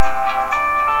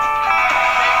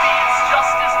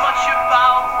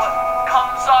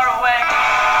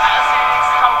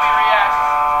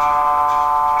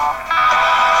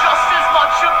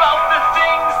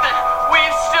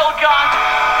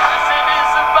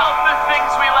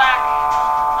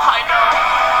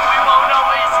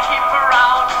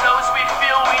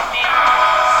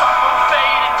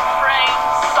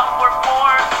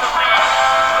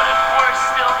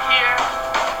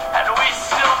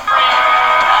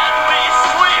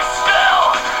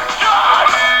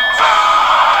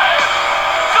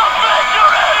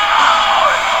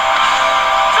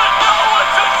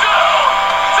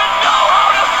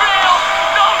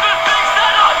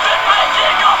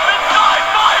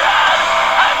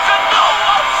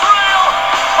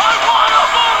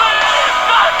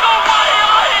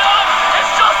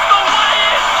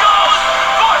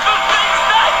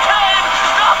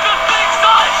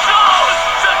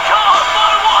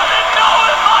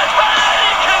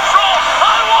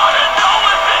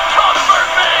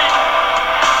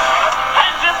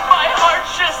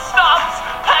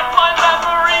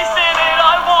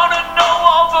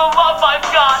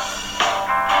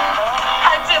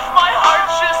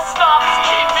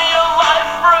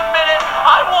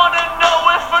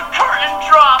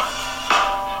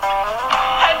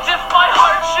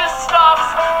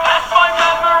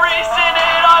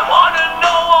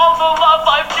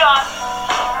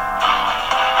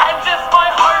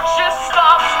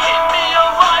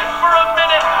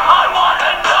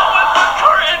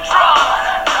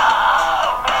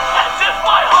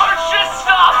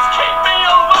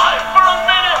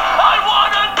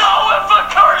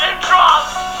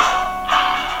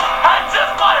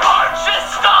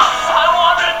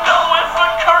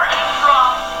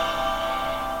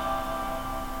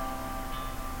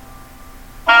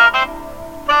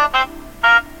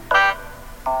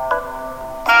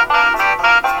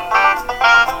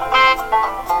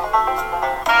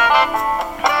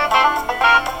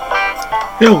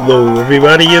Hello,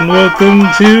 everybody, and welcome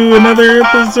to another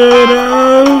episode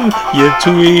of You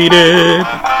Tweeted,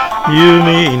 You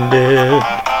Meaned It.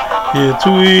 You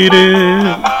tweeted,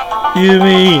 you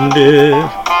meaned it.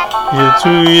 You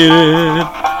tweeted,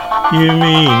 you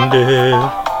meaned it.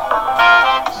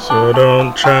 So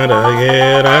don't try to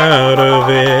get out of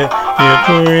it. You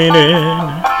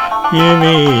tweeted, you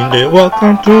meaned it.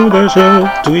 Welcome to the show.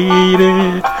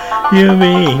 Tweeted, you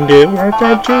meaned it.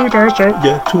 Welcome to the show.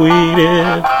 You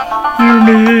tweeted, you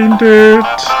meaned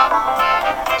it.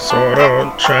 So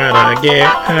don't try to get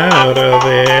out of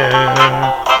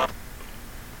it.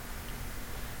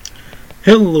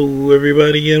 Hello,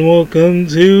 everybody, and welcome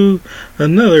to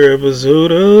another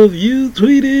episode of You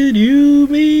Tweeted, You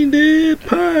Meaned It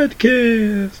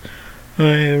podcast. I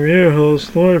am your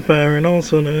host, Lord Byron,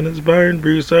 also known as Byron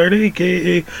Broussard,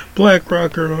 aka Black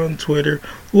Rocker on Twitter,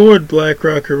 Lord Black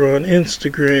Rocker on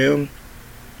Instagram.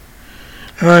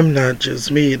 I'm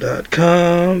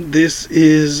NotJustMe.com. This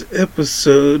is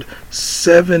episode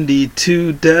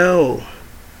 72 Dell.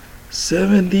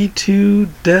 72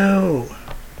 Dell.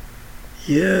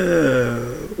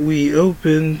 Yeah, we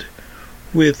opened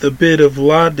with a bit of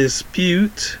La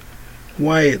Dispute,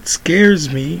 Why It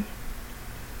Scares Me.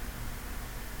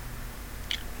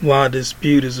 La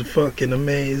Dispute is a fucking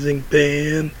amazing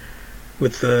band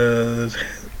with a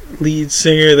lead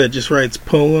singer that just writes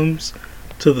poems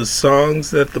to the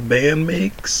songs that the band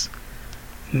makes.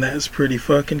 And that's pretty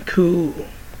fucking cool.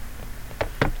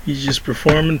 He's just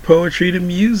performing poetry to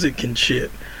music and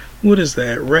shit. What is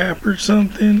that, rap or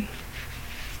something?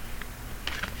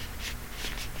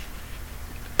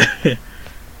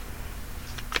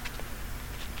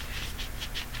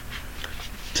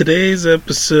 Today's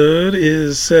episode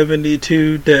is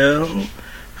 72 Dell.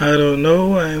 I don't know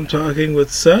why I'm talking with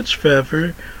such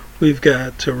fervor. We've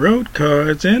got tarot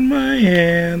cards in my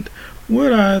hand.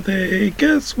 What are they?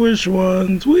 Guess which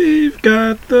ones? We've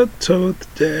got the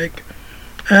Toth deck.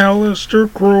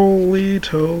 Aleister Crowley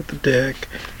Toth deck.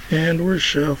 And we're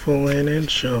shuffling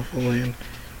and shuffling.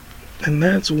 And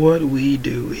that's what we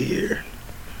do here.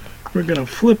 We're going to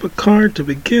flip a card to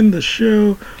begin the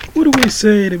show. What do we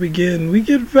say to begin? We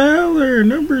get Valor,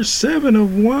 number 7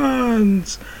 of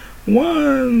Wands.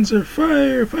 Wands are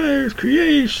fire, fire's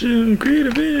creation,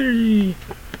 creative energy.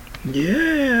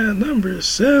 Yeah, number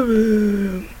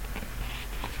 7.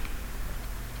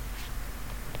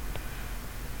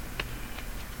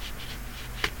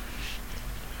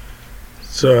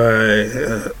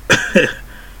 So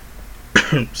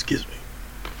excuse me.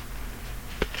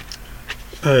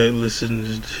 I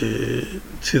listened to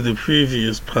the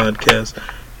previous podcast.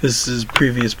 This is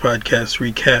previous podcast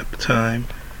recap time.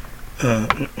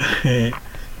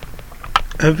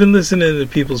 I've been listening to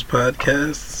people's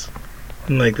podcasts,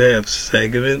 and like they have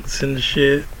segments and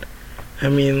shit. I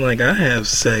mean, like I have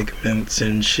segments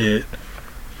and shit,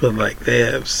 but like they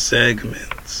have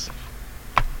segments.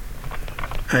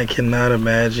 I cannot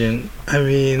imagine. I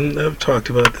mean, I've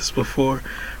talked about this before.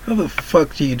 How the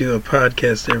fuck do you do a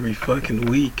podcast every fucking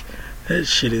week? That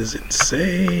shit is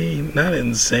insane. Not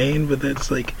insane, but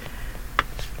that's like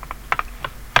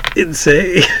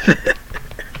insane.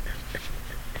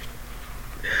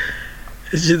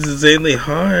 It's just insanely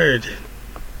hard.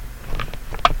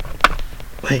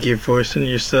 Like you're forcing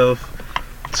yourself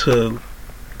to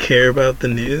care about the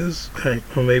news.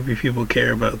 Or maybe people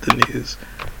care about the news.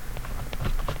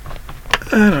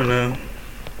 I don't know.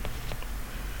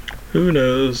 Who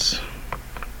knows?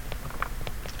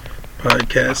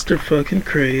 Podcasts are fucking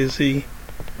crazy.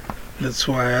 That's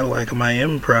why I like my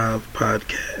improv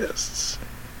podcasts.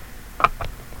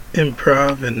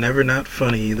 Improv and Never Not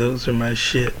Funny. Those are my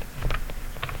shit.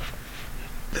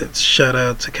 That's shout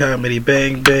out to Comedy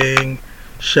Bang Bang.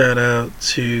 Shout out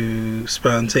to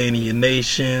Spontanea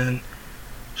Nation.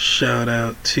 Shout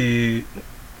out to...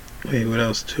 Wait, what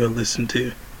else do I listen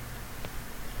to?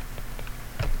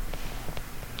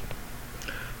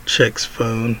 Check's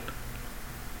Phone.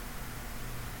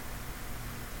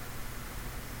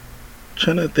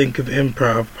 Trying to think of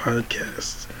improv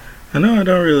podcasts. I know I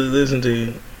don't really listen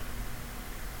to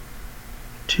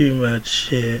too much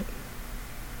shit.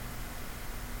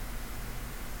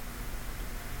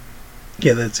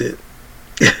 Yeah, that's it.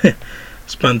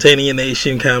 Spontanea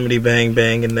Nation, Comedy Bang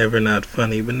Bang, and Never Not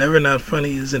Funny. But Never Not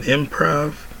Funny is an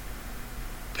improv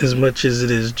as much as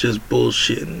it is just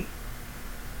bullshitting.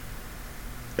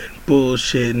 And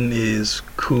bullshitting is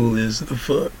cool as the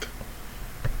fuck.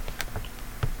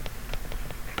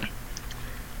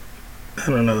 I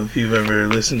don't know if you've ever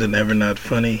listened to Never Not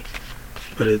Funny,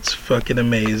 but it's fucking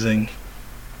amazing.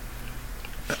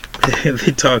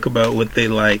 They talk about what they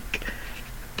like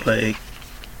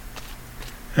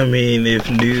I mean,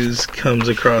 if news comes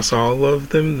across all of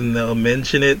them, then they'll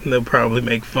mention it and they'll probably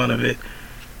make fun of it.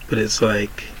 But it's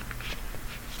like,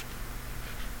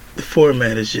 the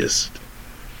format is just,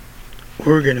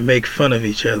 we're gonna make fun of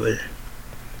each other.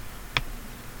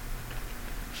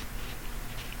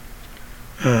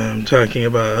 I'm talking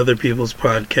about other people's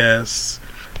podcasts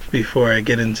before I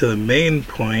get into the main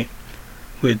point,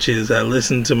 which is I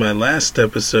listened to my last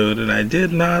episode and I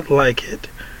did not like it.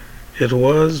 It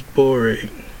was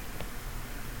boring.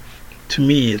 To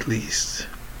me, at least.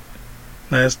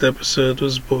 Last episode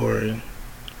was boring.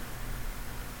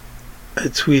 I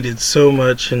tweeted so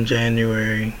much in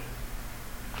January,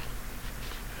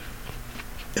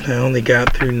 and I only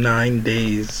got through 9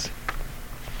 days.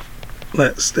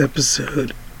 Last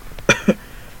episode.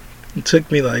 It took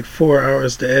me like 4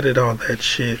 hours to edit all that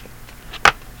shit.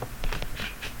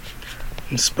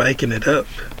 I'm spiking it up.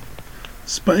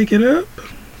 Spike it up.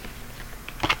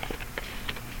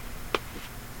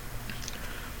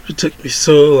 It took me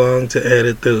so long to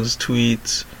edit those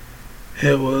tweets.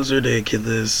 It was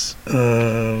ridiculous.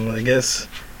 I guess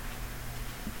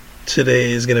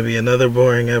today is going to be another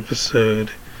boring episode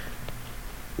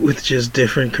with just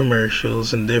different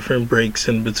commercials and different breaks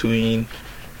in between.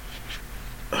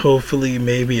 Hopefully,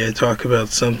 maybe I talk about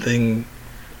something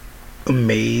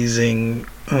amazing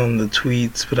on the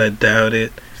tweets, but I doubt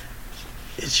it.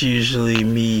 It's usually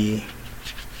me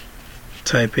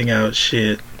typing out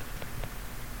shit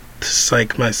to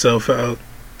psych myself out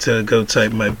to go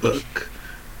type my book.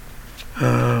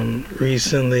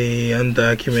 Recently,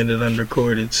 undocumented,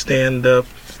 unrecorded stand-up.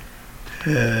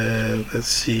 Let's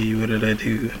see, what did I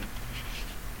do?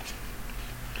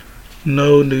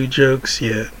 No new jokes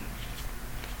yet.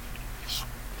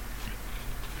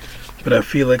 But I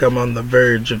feel like I'm on the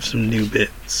verge of some new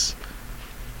bits.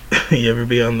 You ever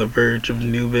be on the verge of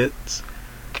new bits?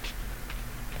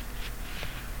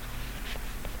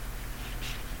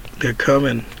 They're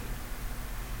coming.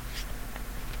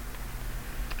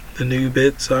 The new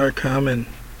bits are coming.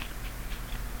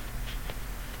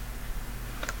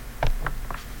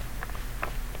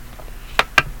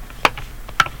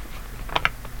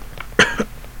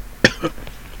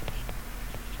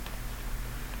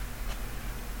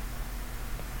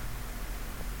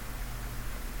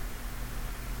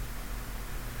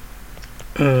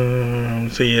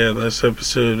 So yeah, last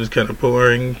episode was kind of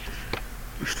boring.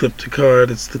 We flipped a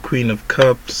card. It's the Queen of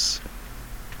Cups.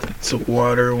 It's a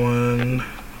water one.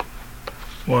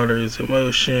 Water is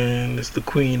emotion. It's the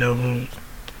Queen of them.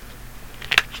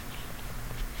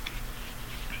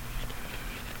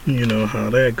 You know how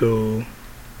that go.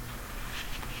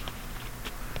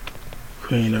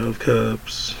 Queen of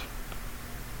Cups.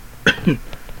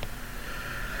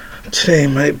 Today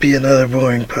might be another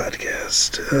boring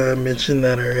podcast. I mentioned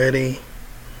that already.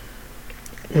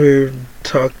 We've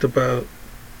talked about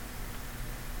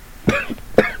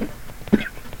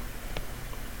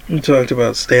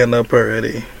stand-up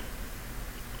already.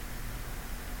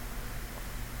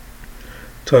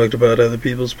 Talked about other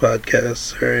people's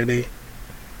podcasts already.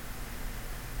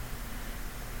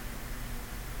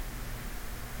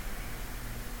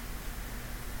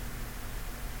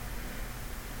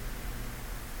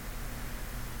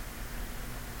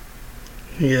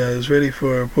 Yeah, I was ready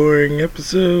for a boring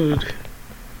episode.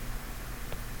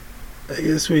 I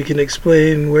guess we can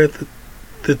explain where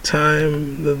the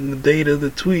time, the date of the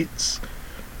tweets.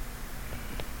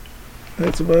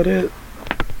 That's about it.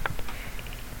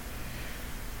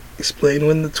 Explain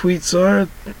when the tweets are,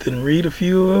 then read a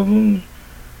few of them,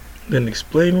 then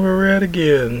explain where we're at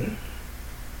again.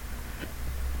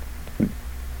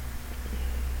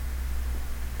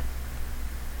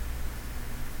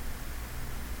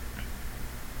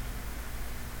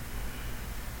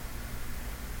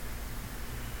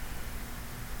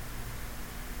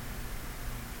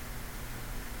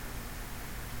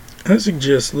 I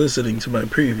suggest listening to my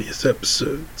previous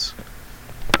episodes.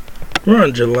 We're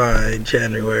on July.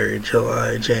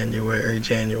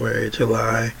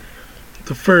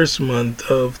 The first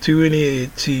month of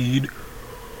 2018.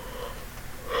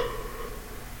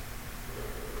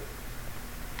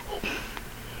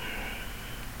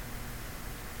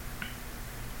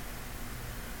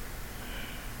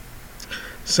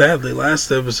 Sadly,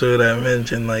 last episode I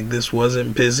mentioned like this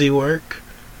wasn't busy work.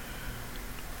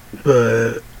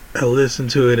 But I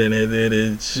listened to it and it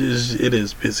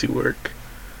is busy work.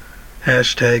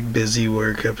 Hashtag busy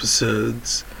work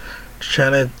episodes.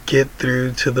 Trying to get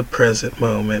through to the present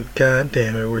moment. God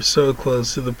damn it, we're so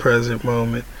close to the present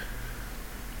moment.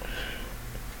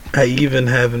 I even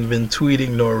haven't been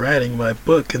tweeting nor writing my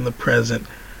book in the present.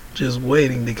 Just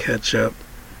waiting to catch up.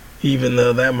 Even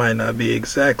though that might not be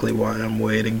exactly why I'm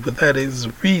waiting, but that is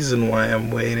the reason why I'm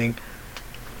waiting.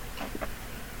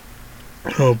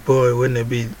 Oh boy, wouldn't it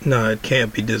be? No, it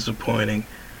can't be disappointing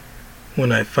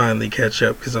when I finally catch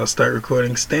up, because I'll start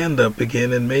recording stand-up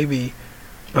again, and maybe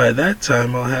by that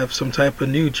time I'll have some type of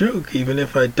new joke. Even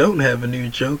if I don't have a new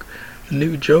joke, the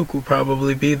new joke will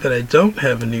probably be that I don't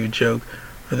have a new joke,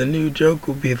 or the new joke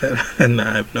will be that and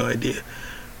I have no idea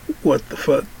what the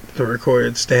fuck the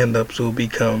recorded stand-ups will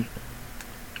become.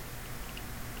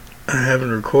 I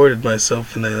haven't recorded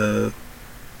myself in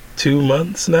 2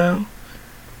 months now.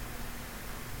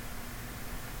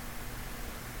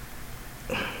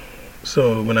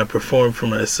 So when I perform for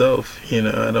myself,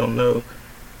 I don't know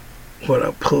what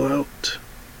I'll pull out.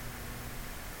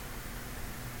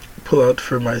 Pull out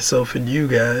for myself and you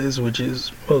guys, which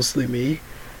is mostly me.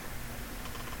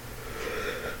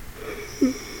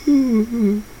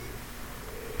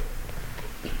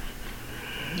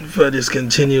 If I just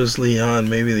continuously yawn,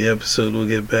 maybe the episode will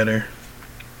get better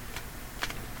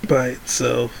by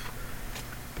itself.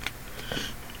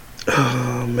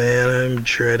 Oh man, I'm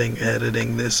dreading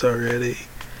editing this already.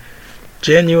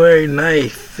 January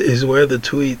 9th is where the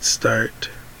tweets start.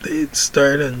 They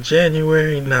start on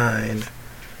January 9.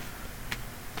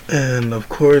 And of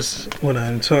course, what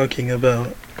I'm talking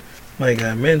about, like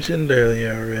I mentioned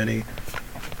earlier already,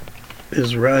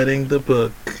 is writing the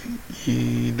book.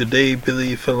 The day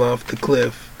Billy fell off the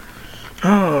cliff.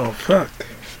 Oh, fuck.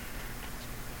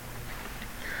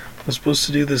 I was supposed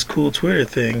to do this cool Twitter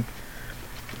thing.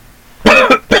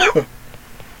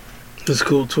 This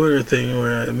cool Twitter thing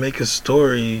where I make a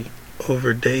story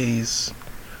over days.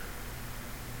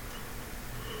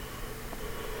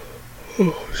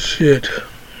 Oh, shit.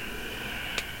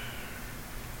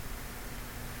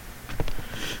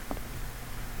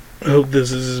 I hope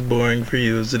this is as boring for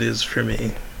you as it is for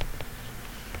me.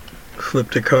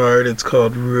 Flipped a card, it's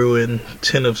called Ruin,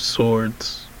 10 of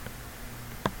Swords.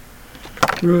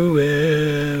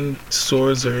 Ruin,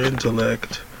 swords are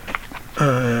intellect.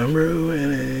 I'm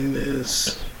ruining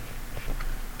this,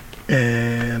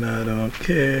 and I don't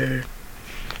care.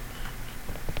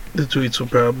 The tweets will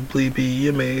probably be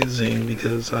amazing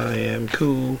because I am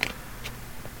cool.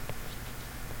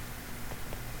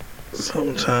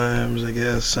 Sometimes, I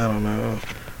guess, I don't know.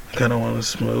 I kinda wanna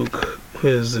smoke. Who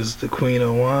is this? The Queen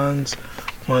of Wands.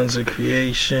 Wands of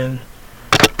Creation.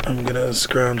 I'm gonna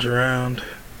scrounge around.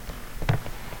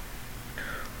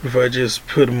 If I just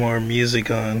put more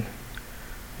music on.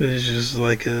 It's just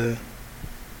like this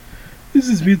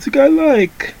is music I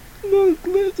like. Look,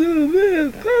 listen to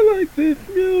this. I like this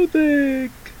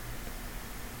music.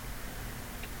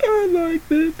 I like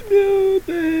this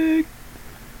music.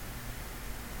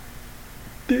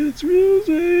 This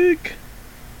music.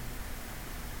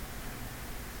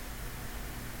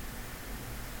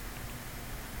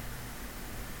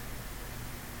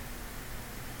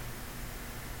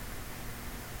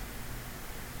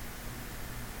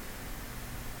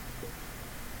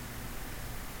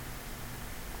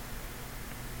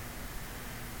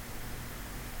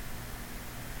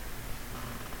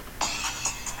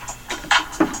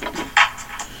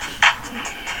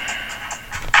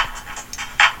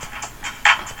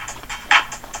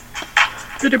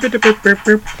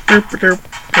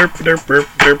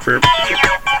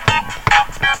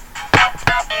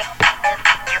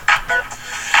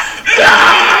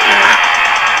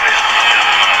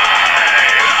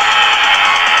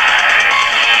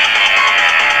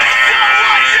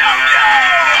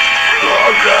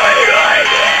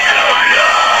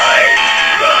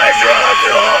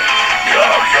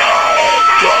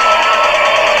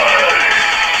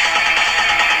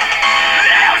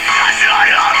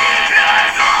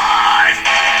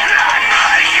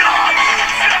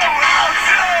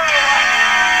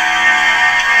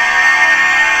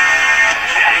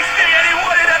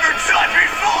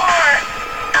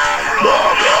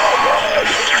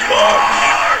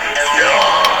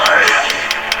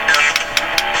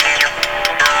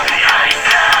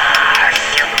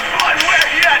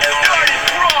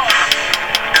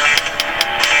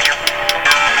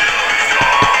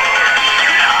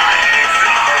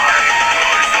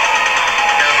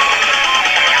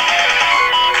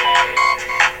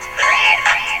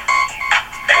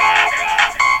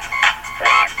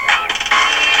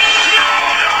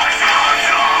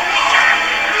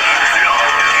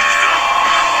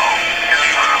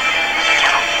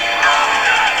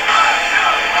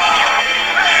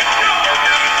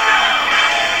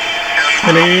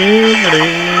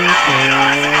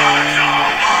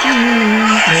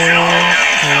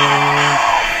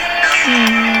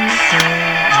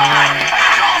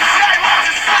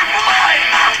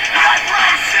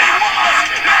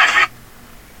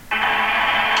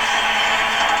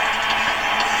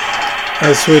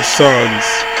 I switched songs.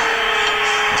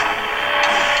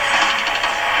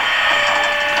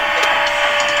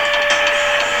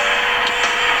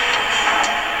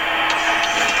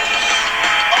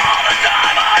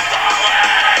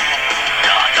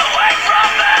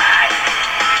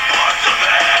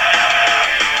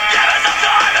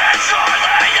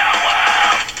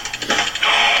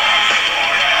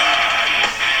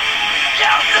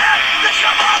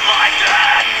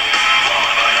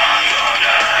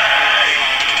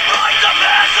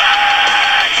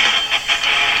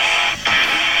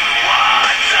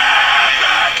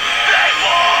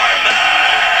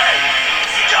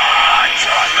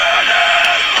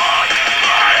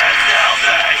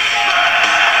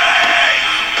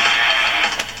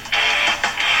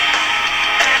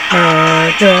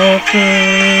 I don't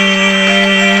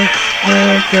think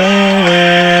we're going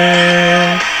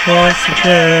once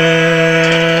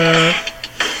again.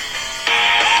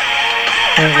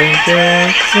 Every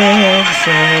day till the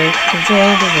same,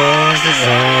 until the world is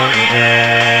on the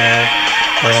end.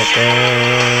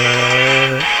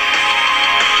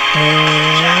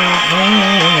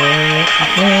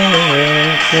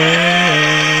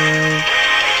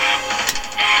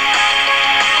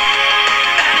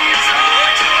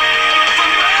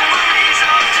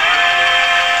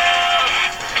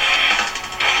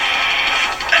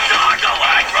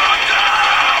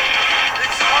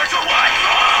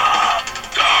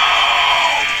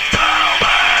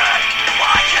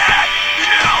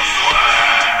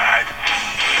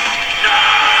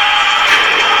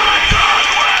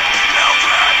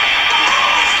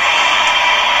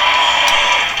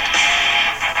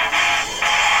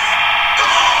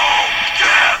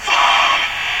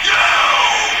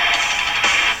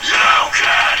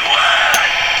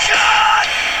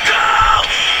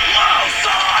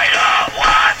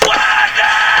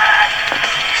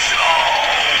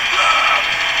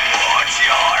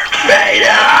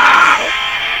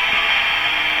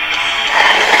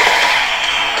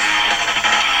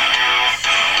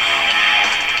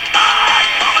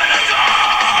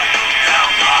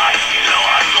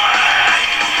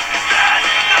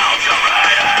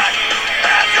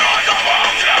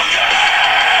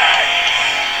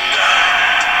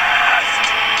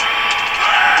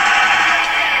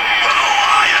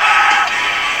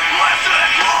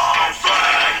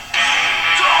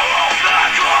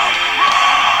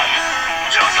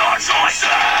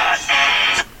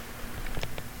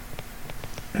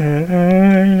 And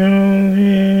I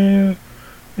know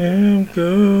I'm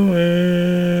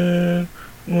going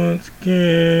once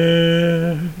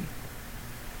again.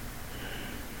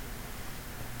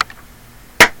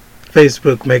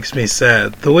 Facebook makes me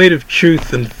sad. The weight of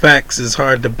truth and facts is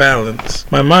hard to balance.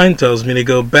 My mind tells me to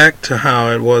go back to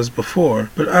how it was before,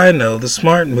 but I know the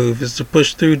smart move is to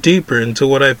push through deeper into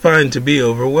what I find to be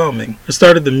overwhelming. I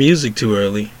started the music too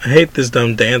early. I hate this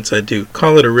dumb dance I do.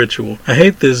 Call it a ritual. I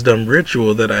hate this dumb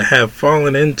ritual that I have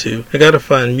fallen into. I gotta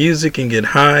find music and get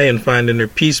high and find inner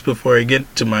peace before I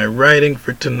get to my writing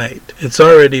for tonight. It's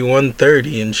already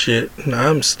 1:30 and shit, and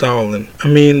I'm stalling. I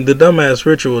mean, the dumbass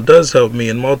ritual does help me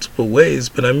in multiple ways,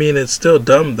 but I mean, it's still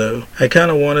dumb though. I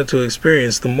kinda wanted to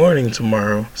experience the morning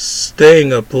tomorrow.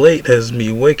 Staying up late has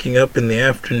me waking up in the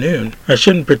afternoon. I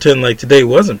shouldn't pretend like today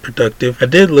wasn't productive. I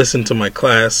did listen to my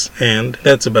class, and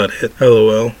that's about it.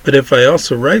 LOL. But if I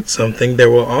also write something,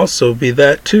 there will also be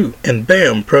that too. And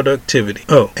bam, productivity.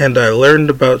 Oh, and I learned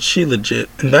about She Legit,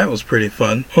 and that was pretty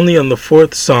fun. Only on the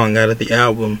 4th song out of the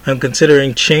album. I'm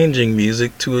considering changing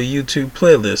music to a YouTube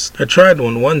playlist. I tried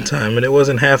one time and it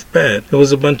wasn't half bad. It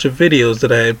was a bunch of videos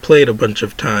that I had played a bunch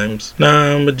of times.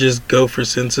 Nah, I'ma just go for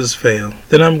Senses Fail.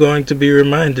 Then I'm going to be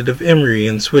reminded of Emery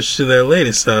and switch to their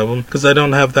latest album, because I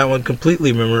don't have that one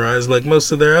completely memorized like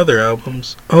most of their other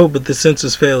albums. Oh, but the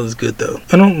Senses Fail is good though.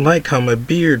 I don't like how my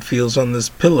beard feels on this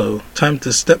pillow. Time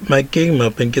to step my game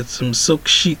up and get some silk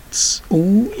sheets.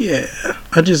 Ooh yeah.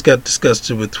 I just got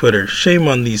disgusted with Twitter. Shame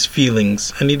on these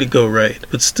feelings. I need to go right.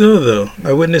 But still though,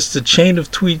 I witnessed a chain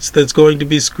of tweets that's going to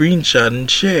be screenshot and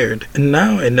shared. And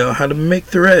now I know how to make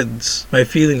threads. My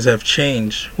feelings have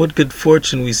changed. What good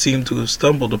fortune we seem to have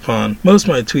stumbled upon. Most of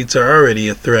my tweets are already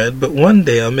a thread, but one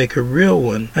day I'll make a real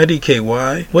one.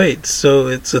 IDKY? Wait, so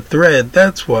it's a thread,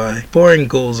 that's why. Boring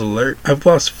goals alert. I've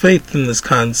lost faith in this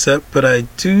concept, but I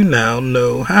do now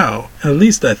know how. At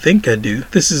least I think I do.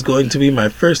 This is going to be my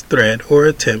first thread or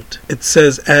attempt. It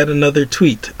says add another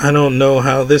tweet. I don't know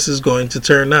how this is going to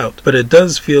turn out, but it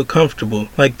does feel comfortable.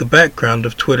 Like the background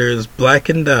of Twitter is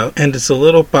blackened out, and it's a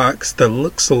little box that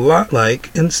looks a lot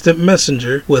like Instant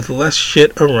Messenger with less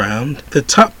shit around the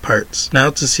top parts. Now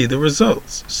to see the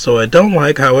results. So I don't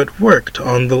like how it worked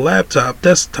on the laptop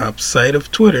desktop site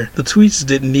of Twitter. The tweets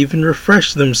didn't even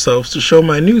refresh themselves to show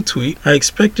my new tweet. I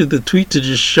expected the tweet to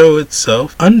just show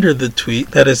itself under the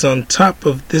tweet that is on top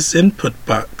of this input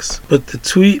box. But the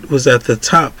tweet was at the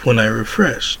top when I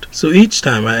refreshed. So each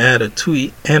time I add a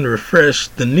tweet and refresh,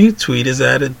 the new tweet is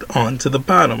added onto the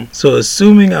bottom. So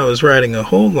assuming I was writing a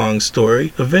whole long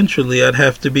story, eventually I'd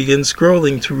have to begin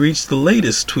scrolling to reach the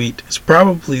latest tweet. It's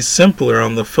probably simpler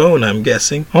on the phone, I'm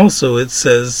guessing. Also, it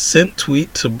says sent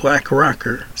tweet to Black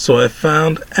Rocker. So I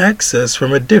found access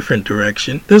from a different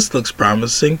direction. This looks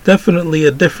promising, definitely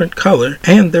a different color,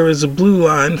 and there is a blue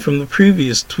line from the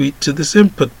previous tweet to this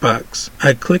input box.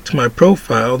 I clicked my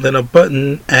profile, then a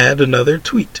button, add another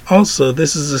tweet. Also,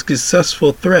 this is a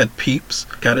successful thread, peeps.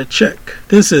 Gotta check.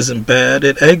 This isn't bad.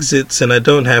 It exits and I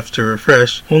don't have to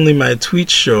refresh. Only my tweets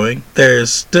showing. There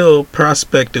is still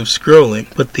prospect of scrolling,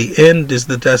 but the end is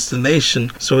the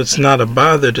destination, so it's not a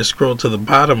bother to scroll to the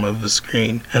bottom of the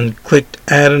screen, and clicked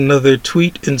add another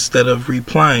tweet instead of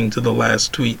replying to the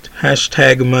last tweet.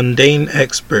 Hashtag mundane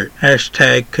expert.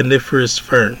 Hashtag coniferous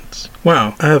ferns.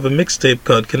 Wow, I have a mixtape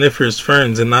called Coniferous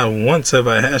Ferns and not once have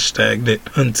I hashtagged it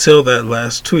until that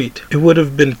last tweet. It would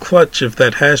have been clutch if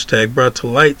that hashtag brought to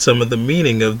light some of the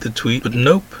meaning of the tweet, but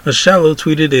nope. A shallow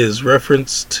tweet it is,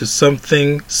 reference to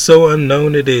something so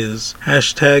unknown it is.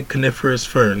 Hashtag Coniferous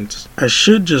Ferns. I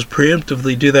should just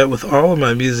preemptively do that with all of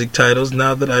my music titles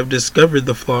now that I've discovered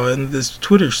the flaw in this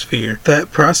Twitter sphere.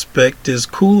 That prospect is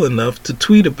cool enough to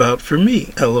tweet about for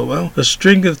me, lol. A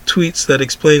string of tweets that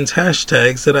explains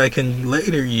hashtags that I can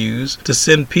later use to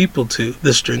send people to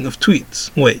the string of tweets.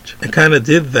 Wait, I kinda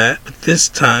did that, but this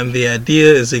time the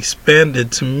idea is expanded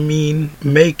to mean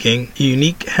making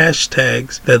unique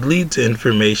hashtags that lead to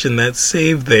information that's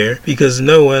saved there because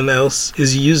no one else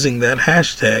is using that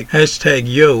hashtag. Hashtag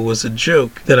yo was a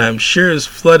joke that I'm sure is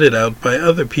flooded out by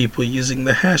other people using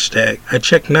the hashtag. I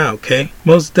check now, okay?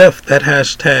 Most def that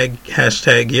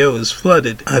hashtag yo is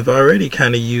flooded. I've already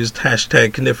kinda used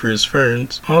hashtag coniferous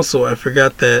ferns. Also, I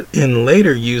forgot that in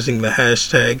later using the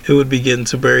hashtag, it would begin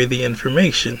to bury the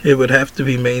information. It would have to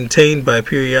be maintained by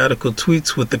periodical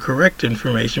tweets with the correct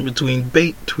information between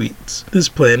bait tweets. This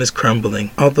plan is crumbling,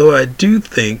 although I do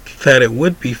think that it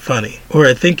would be funny, or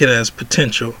I think it has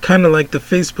potential, kinda like the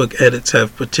Facebook edits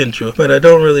have potential, but I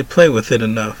don't really play with it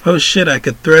enough. Oh shit, I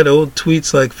could thread old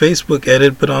tweets like Facebook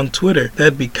edit but on Twitter.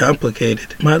 That'd be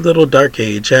complicated. My Little Dark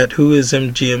Age at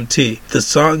WhoIsMGMT. The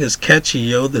song is catchy,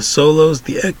 yo, the solos,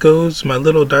 the echoes, My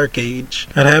Little Dark Age.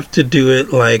 I'd have to do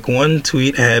it like one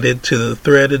tweet added to the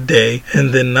thread a day,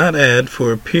 and then not add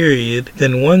for a period,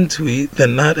 then one tweet,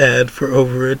 then not add for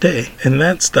over a day. In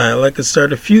that style, I could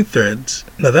start a few threads.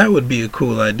 Now that would be a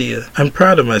cool idea. I'm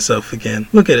proud of myself again.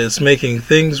 Look at us making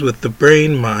things with the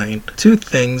brain mind. Two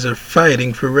things are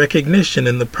fighting for recognition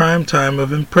in the prime time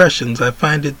of impressions. I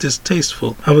find it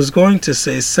distasteful. I was going to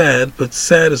say sad, but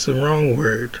sad is the wrong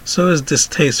word. So is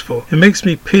distasteful. It makes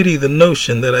me pity the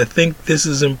notion that I think this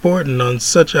is important on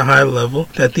such a high level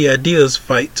that the ideas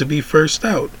fight to be first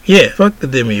out. Yeah, fuck the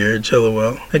demiurge,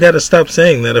 lol. I gotta stop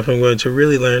saying that if I'm going to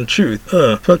really learn truth.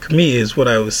 Fuck me is what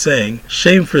I was saying.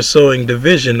 Shame for sowing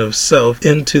division of self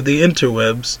into the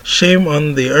interwebs. Shame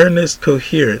on the earnest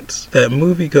coherence. That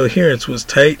movie Coherence was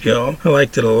tight, y'all. I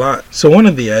liked it a lot. So one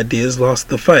of the ideas lost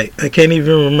the fight. I can't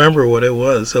even remember what it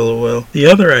was, lol. The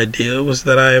other idea was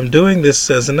that I am doing this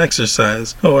as an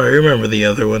exercise. Oh, I remember the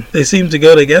other one. They seem to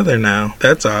go together now.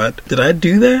 That's odd. Did I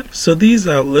do that? So these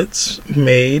outlets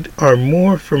made are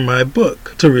more for my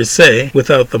book. To resay,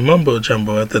 without the mumbo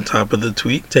jumbo at the top of the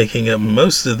tweet, taking up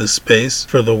most of the space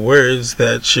for the words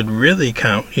that should really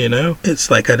count, you know? It's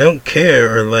like I don't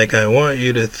care, or like I want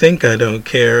you to think I don't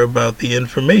care about the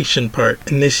information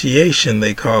part. Initiation,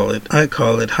 they call it. I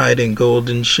call it hiding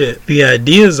golden shit. The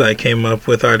ideas I came up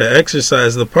with are to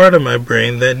exercise the part of my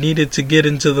brain that needed to get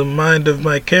into the mind of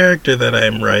my character that I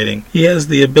am writing. He has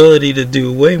the ability to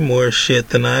do way more shit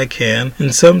than I can,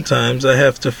 and sometimes I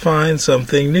have to find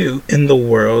something new in the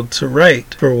world to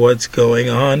write for what's going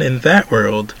on in that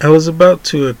world. I was about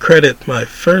to accredit my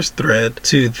first thread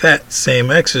to that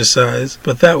same exercise,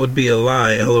 but that would be a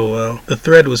lie, lol. The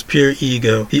thread was pure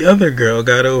ego. The other girl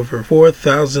got over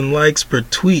 4,000 likes per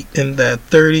tweet in that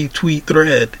 30 tweet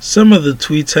thread. Some of the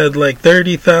tweets had like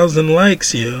 30,000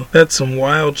 likes, yo. That's some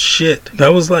wild shit.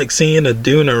 That was like seeing a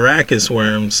dune arachis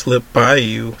worm slip by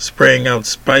you, spraying out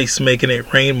spice, making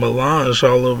it rain melange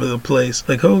all over the place.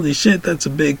 Like, holy shit, that's a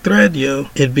big thread, yo.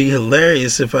 It'd be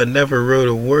hilarious if I never wrote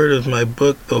a word of my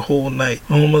book the whole night.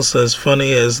 Almost as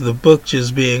funny as the book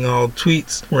just being all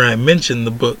tweets where I mention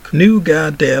the book. New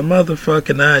goddamn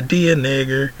motherfucking idea,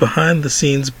 nigger. Behind the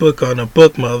scenes book on a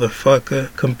book,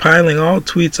 motherfucker. Compiling all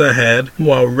tweets I had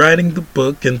while writing the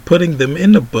book and putting them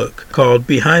in a book called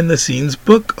Behind the Scenes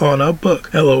Book on a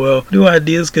Book. LOL. New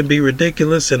ideas can be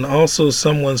ridiculous and also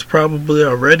someone's probably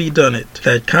already done it.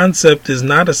 That concept is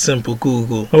not a simple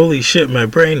Google. Holy shit, my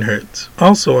brain hurts.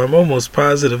 Also, I'm almost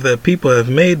positive that people have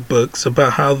made books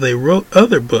about how they wrote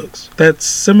other books. That's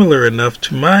similar enough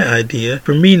to my idea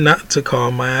for me not to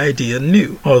call my idea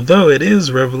new, although it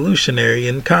is revolutionary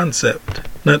in concept.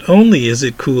 Not only is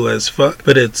it cool as fuck,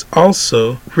 but it's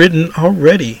also written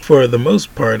already, for the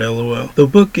most part, LOL. The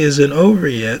book isn't over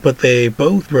yet, but they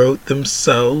both wrote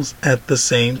themselves at the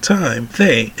same time.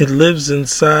 It lives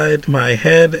inside my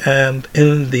head and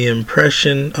in the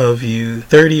impression of you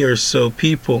 30 or so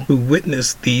people who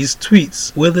witnessed these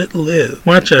tweets. Will it live?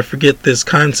 Watch I forget this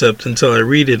concept until I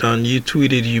read it on You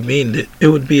Tweeted You Meaned It. It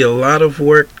would be a lot of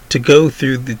work to go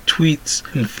through the tweets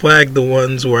and flag the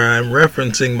ones where I'm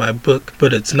referencing my book,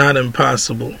 but it's not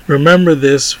impossible. Remember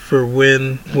this for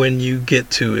when you get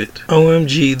to it.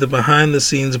 OMG, the behind the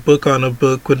scenes book on a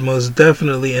book would most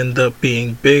definitely end up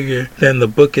being bigger than the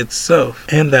book itself,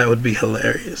 and that would be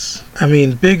hilarious. I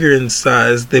mean, bigger in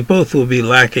size, they both will be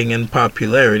lacking in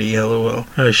popularity, LOL.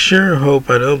 I sure hope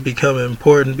I don't become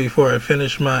important before I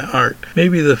finish my art.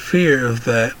 Maybe the fear of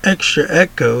that extra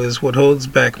echo is what holds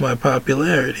back my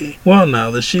popularity. Well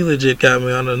now, the She Legit got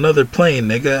me on another plane,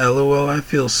 nigga. LOL, I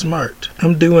feel smart.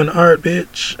 I'm doing art,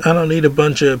 bitch. I don't need a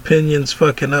bunch of opinions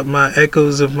fucking up my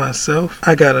echoes of myself.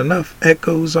 I got enough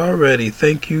echoes already.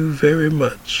 Thank you very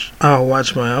much. I'll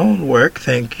watch my own work.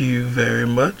 Thank you very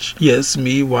much. Yes,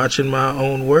 me watching my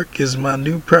own work is my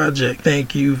new project.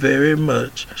 Thank you very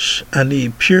much. I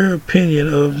need pure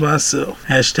opinion of myself.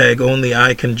 Hashtag only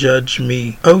I can judge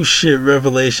me. Oh shit,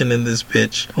 revelation in this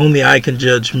bitch. Only I can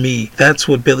judge me. That's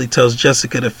what Billy tells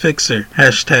Jessica to fix her.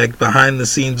 Hashtag behind the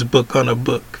scenes book on a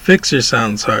book. Fixer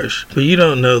sounds harsh, but you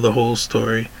don't know the whole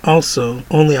story. Also,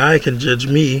 only I can judge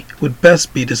me would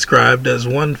best be described as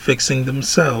one fixing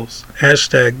themselves.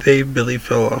 Hashtag they Billy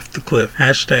fell off the cliff.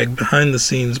 Hashtag behind the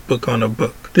scenes book on a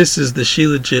book. This is the She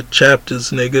Legit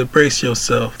chapters, nigga. Brace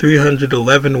yourself.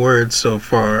 311 words so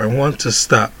far. I want to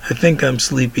stop. I think I'm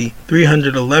sleepy.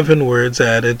 311 words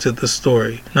added to the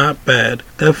story. Not bad.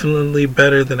 Definitely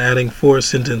better than adding 4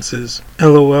 sentences.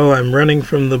 LOL, I'm running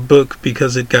from the book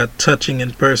because it got touching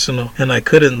and personal, and I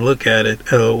couldn't look at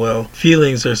it. LOL.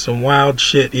 Feelings are some wild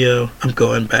shit, yo. I'm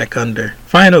going back under.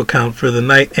 Final count for the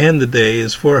night and the day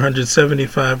is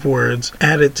 475 words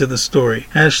added to the story.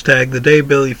 Hashtag the day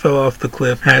Billy fell off the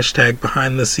cliff. Hashtag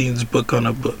behind the scenes book on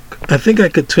a book. I think I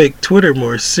could take Twitter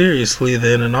more seriously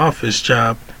than an office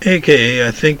job. AKA,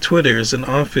 I think Twitter is an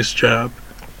office job.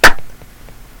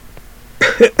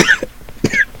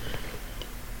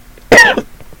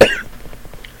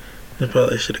 I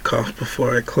probably should have coughed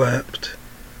before I clapped.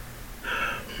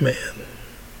 Man.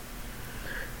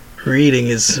 Reading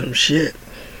is some shit.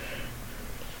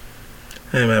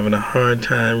 I'm having a hard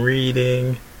time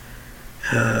reading.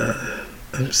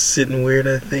 I'm sitting weird,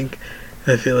 I think.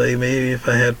 I feel like maybe if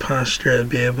I had posture, I'd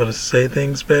be able to say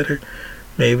things better.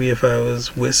 Maybe if I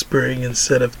was whispering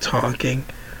instead of talking,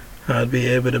 I'd be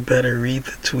able to better read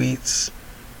the tweets.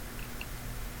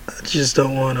 I just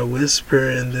don't want to whisper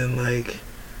and then, like,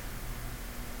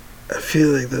 I feel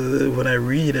like when I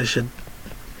read, I should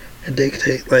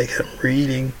dictate like I'm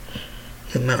reading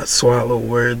and not swallow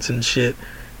words and shit.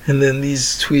 And then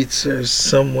these tweets are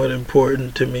somewhat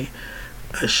important to me.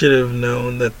 I should have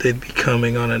known that they'd be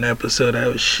coming on an episode I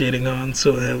was shitting on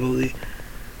so heavily.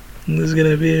 This is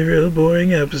gonna be a real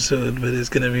boring episode, but it's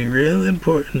gonna be real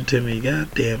important to me. God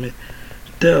damn it.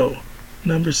 Dell.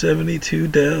 Number 72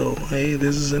 Dell. Hey,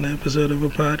 this is an episode of a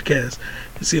podcast.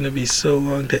 It's gonna be so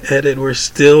long to edit. We're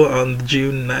still on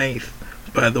June 9th,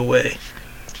 by the way.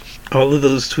 All of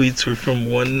those tweets were from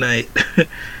one night.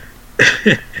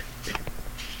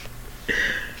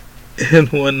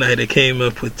 And one night I came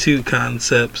up with 2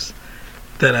 concepts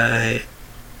that I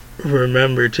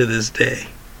remember to this day.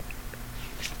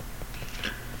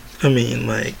 I mean,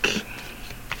 like,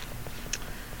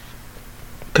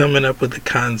 coming up with the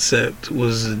concept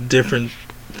was different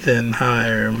than how I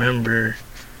remember.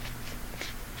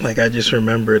 Like, I just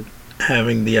remembered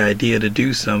having the idea to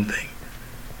do something.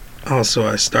 Also,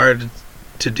 I started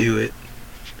to do it.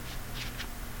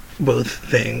 Both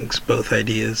things, both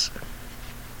ideas.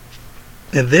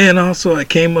 And then also I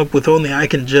came up with Only I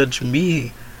Can Judge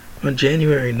Me on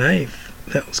January 9th.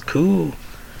 That was cool.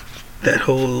 The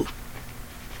whole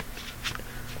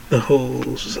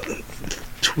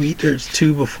tweet or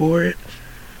 2 before it,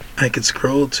 I could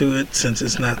scroll to it since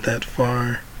it's not that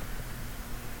far.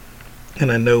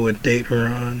 and I know what date we're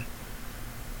on.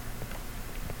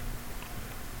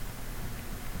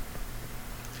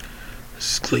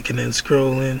 Just clicking and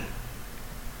scrolling.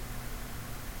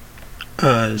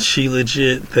 She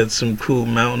Legit, that's some cool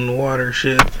mountain water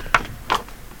shit.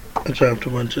 I dropped a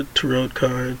bunch of tarot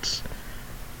cards.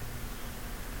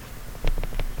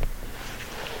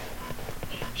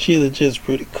 She Legit's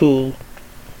pretty cool.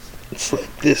 It's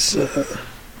like this,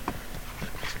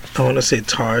 I want to say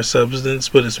tar substance,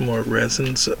 but it's more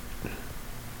resin.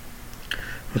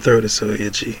 My throat is so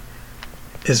itchy.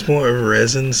 It's more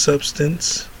resin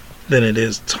substance than it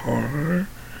is tar,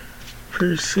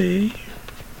 per se.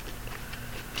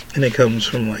 And it comes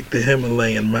from like the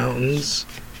Himalayan mountains,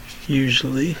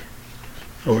 usually,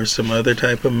 or some other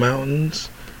type of mountains.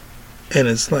 And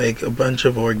it's like a bunch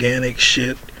of organic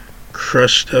shit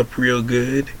crushed up real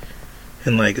good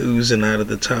and like oozing out of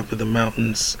the top of the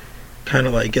mountains, kind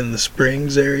of like in the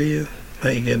springs area.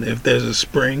 Like, and if there's a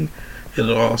spring,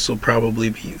 it'll also probably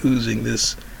be oozing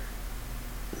this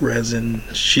resin,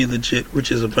 She Legit,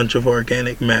 which is a bunch of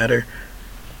organic matter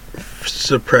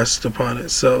suppressed upon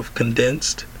itself,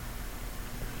 condensed.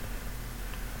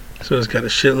 So it's got a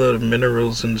shitload of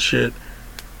minerals and shit,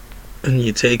 and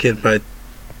you take it by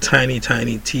tiny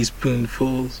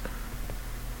teaspoonfuls.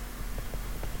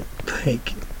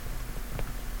 Like,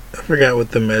 I forgot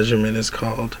what the measurement is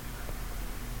called,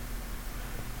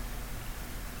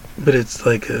 but it's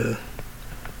like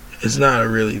it's not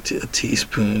really a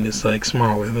teaspoon, it's like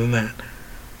smaller than that.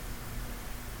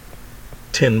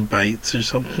 10 bites or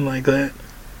something like that.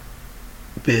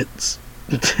 Bits.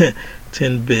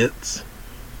 10 bits.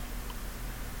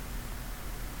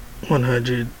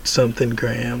 100 something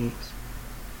grams.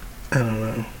 I don't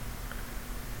know.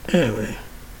 Anyway,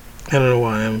 I don't know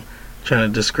why I'm trying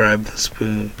to describe the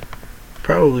spoon.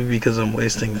 Probably because I'm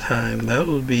wasting time. That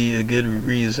would be a good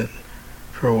reason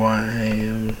for why I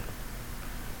am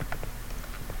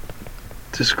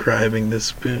describing this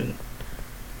spoon.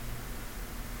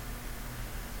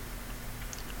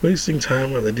 Wasting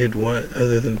time while I did what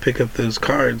other than pick up those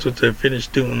cards, which I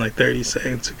finished doing like 30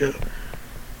 seconds ago.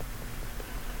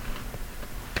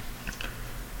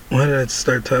 Why did I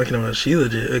start talking about She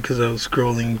Legit? Because I was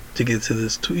scrolling to get to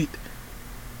this tweet.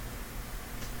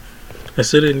 I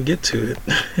still didn't get to it.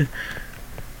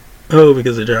 Oh,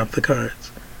 because I dropped the cards.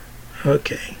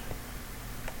 Okay.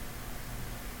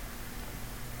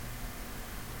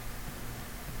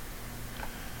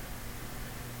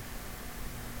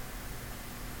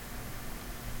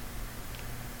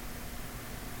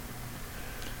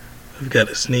 I've got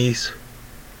a sneeze.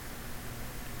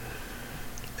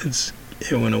 It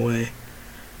went away.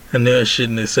 I knew I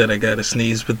shouldn't have said I got a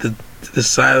sneeze, but the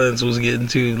silence was getting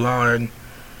too long.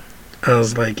 I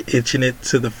was like itching it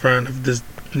to the front of this,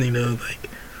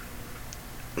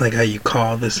 like how you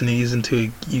call the sneeze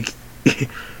until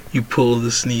you pull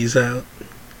the sneeze out.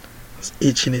 I was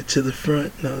itching it to the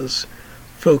front, and I was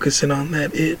focusing on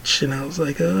that itch, and I was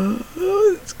like, oh,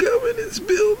 it's coming, it's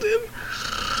building.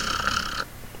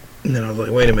 And then I was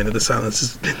like, wait a minute, the silence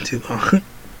has been too long.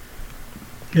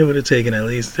 It would have taken at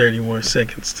least 30 more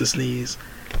seconds to sneeze,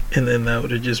 and then that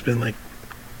would have just been like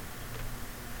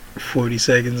 40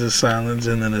 seconds of silence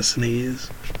and then a sneeze.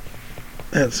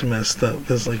 That's messed up.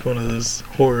 That's like one of those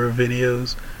horror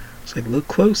videos. It's like, look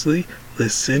closely,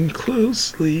 listen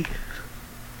closely.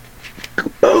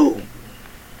 Kaboom!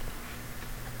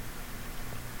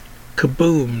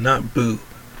 Kaboom, not boo.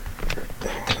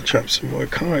 I'll drop some more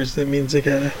cards. That means I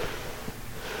gotta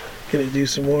do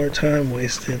some more time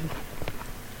wasting.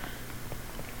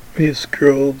 We have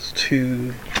scrolled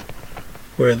to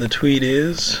where the tweet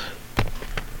is.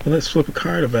 Well, let's flip a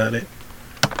card about it.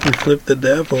 We flipped the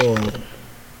devil.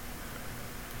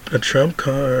 A trump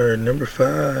card, number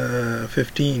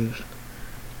 15.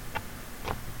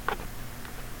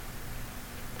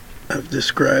 I've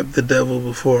described the devil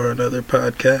before on other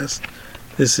podcasts.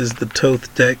 This is the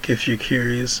Thoth deck, if you're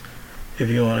curious. If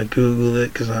you want to Google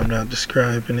it, because I'm not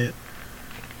describing it.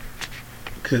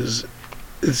 Because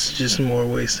it's just more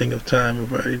wasting of time.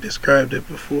 I've already described it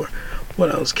before.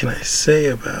 What else can I say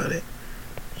about it?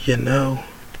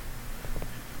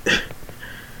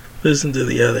 Listen to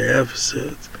the other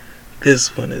episodes.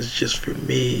 This one is just for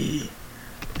me.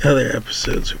 Other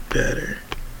episodes are better.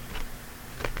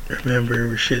 Remember,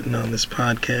 we're shitting on this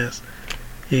podcast,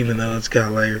 even though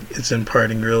it's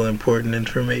imparting real important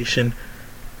information.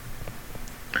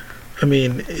 I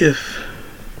mean, if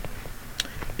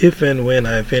and when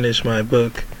I finish my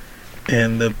book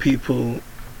and the people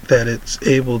that it's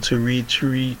able to reach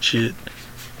it,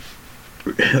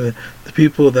 the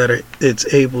people that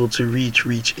it's able to reach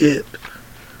it,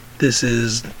 this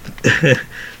is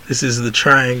This is the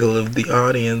triangle of the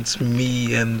audience,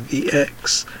 me, and the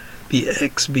X. The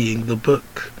X being the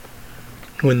book.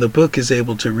 When the book is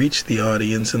able to reach the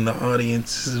audience, and the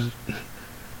audience is...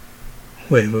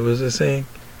 Wait, what was I saying?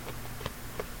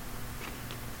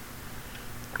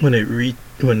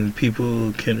 When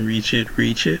people can reach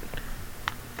it.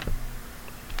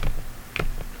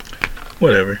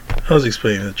 Whatever. I was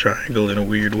explaining the triangle in a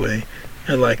weird way.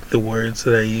 I like the words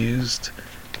that I used,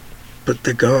 but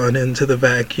they're gone into the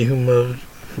vacuum of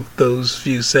those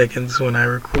few seconds when I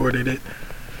recorded it.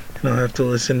 And I'll have to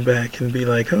listen back and be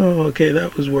like, oh, okay,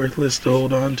 that was worthless to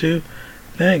hold on to.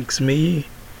 Thanks, me.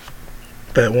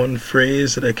 That one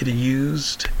phrase that I could have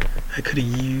used.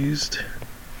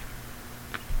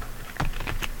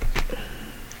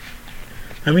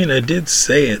 I mean, I did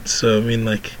say it, so I mean,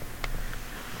 like,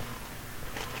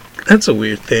 that's a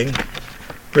weird thing.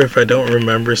 Where if I don't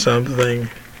remember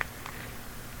something,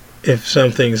 if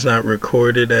something's not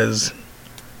recorded as,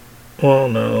 well,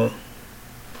 no.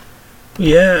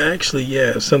 Yeah, actually,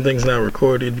 yeah, if something's not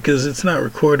recorded, because it's not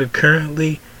recorded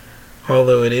currently,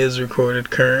 although it is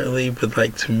recorded currently, but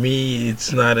like to me,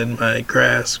 it's not in my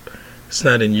grasp. It's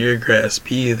not in your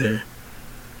grasp either.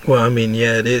 Well, I mean,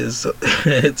 yeah, it is.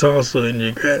 It's also in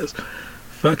your grasp.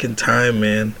 Fucking time,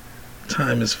 man.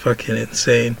 Time is fucking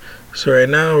insane. So right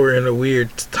now we're in a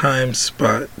weird time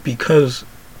spot because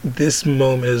this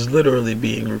moment is literally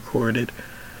being recorded.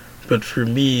 But for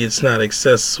me, it's not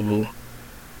accessible.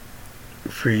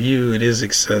 For you, it is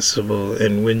accessible.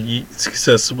 And when it's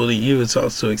accessible to you, it's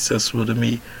also accessible to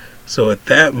me. So at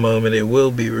that moment, it will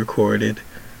be recorded.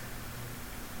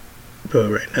 But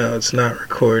right now it's not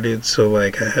recorded, so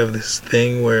like I have this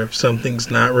thing where if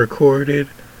something's not recorded,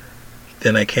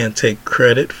 then I can't take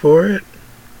credit for it.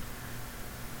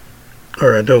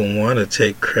 Or I don't want to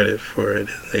take credit for it,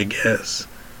 I guess.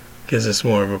 Because it's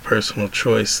more of a personal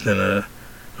choice than a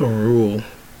rule.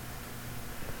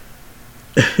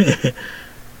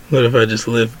 What if I just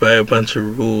live by a bunch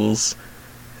of rules?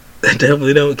 I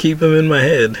definitely don't keep them in my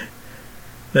head.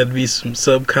 That'd be some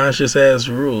subconscious ass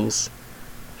rules.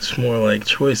 It's more like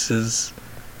choices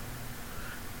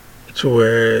to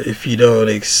where if you don't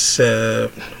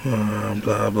accept blah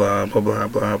blah blah blah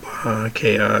blah blah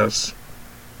chaos,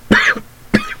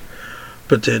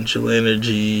 potential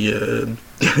energy,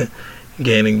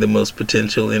 gaining the most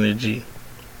potential energy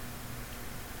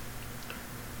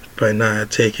by not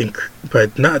taking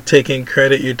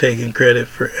credit, you're taking credit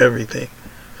for everything.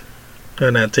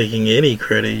 By not taking any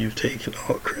credit, you've taken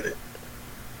all credit.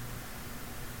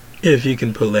 If you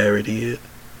can polarity it,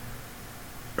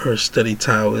 or study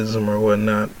Taoism or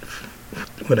whatnot,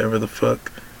 whatever the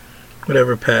fuck,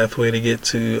 whatever pathway to get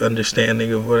to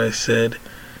understanding of what I said.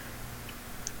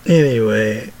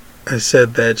 Anyway, I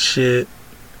said that shit,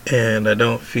 and I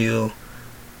don't feel,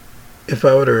 if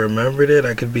I would have remembered it,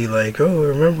 I could be like, oh,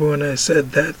 remember when I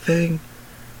said that thing?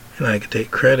 And I could take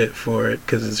credit for it,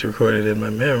 because it's recorded in my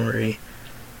memory.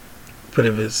 But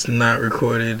if it's not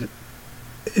recorded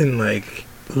in, like,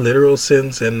 literal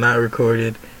sense and not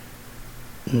recorded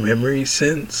memory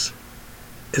sense,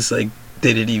 it's like,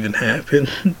 did it even happen?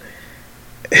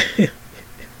 I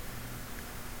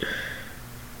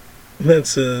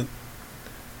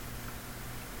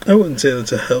wouldn't say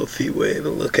that's a healthy way to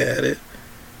look at it,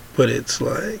 but it's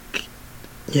like,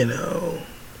 you know,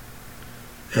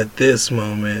 at this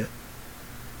moment,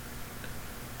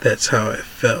 that's how I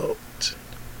felt,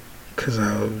 because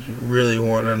I really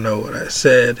want to know what I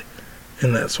said.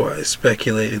 And that's why I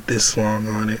speculated this long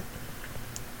on it.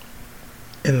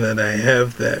 And that I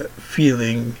have that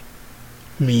feeling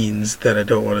means that I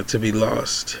don't want it to be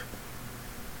lost.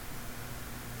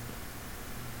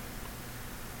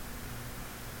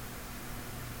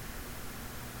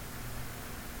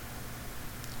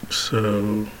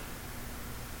 So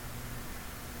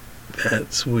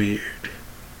that's weird.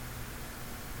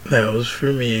 That was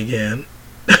for me again.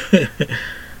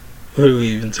 What are we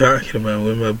even talking about?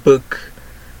 When my book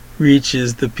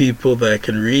reaches the people that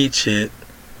can reach it,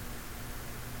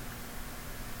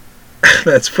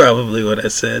 that's probably what I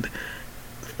said.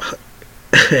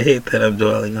 I hate that I'm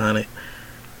dwelling on it.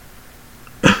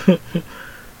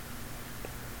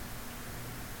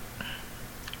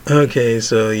 Okay,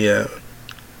 so yeah.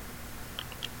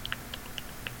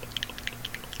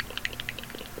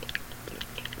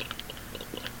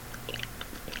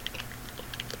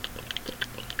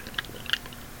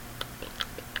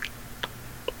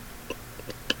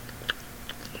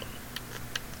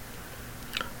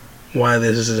 Why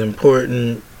this is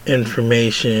important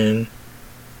information,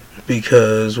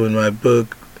 because when my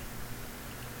book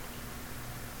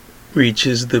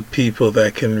reaches the people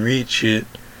that can reach it,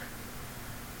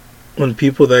 when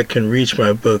people that can reach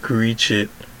my book reach it,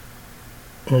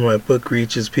 when my book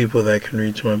reaches people that can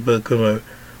reach my book, when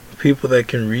people that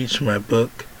can reach my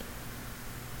book,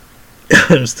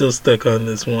 I'm still stuck on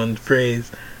this one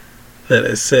phrase that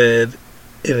I said,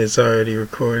 and it's already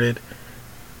recorded.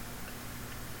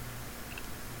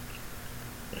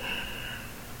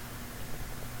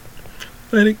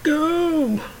 Let it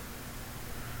go.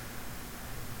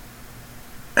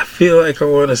 I feel like I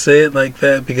want to say it like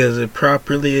that because it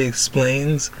properly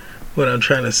explains what I'm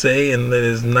trying to say, and that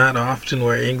is not often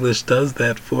where English does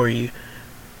that for you,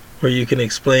 where you can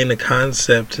explain a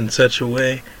concept in such a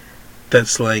way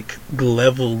that's like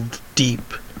leveled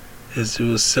deep. As it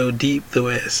was so deep the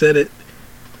way I said it,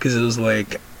 because it was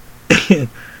like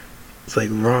it's like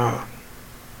raw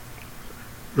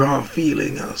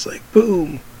feeling. I was like,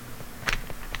 boom.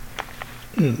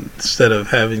 Instead of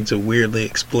having to weirdly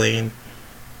explain.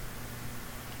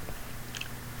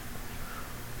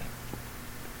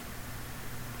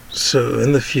 So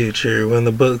in the future, when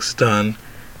the book's done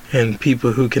and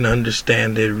people who can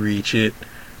understand it reach it,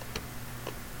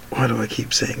 why do I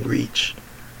keep saying reach?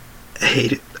 I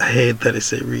hate it. I hate that I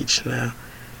say reach now.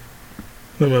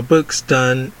 When my book's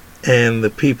done and the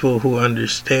people who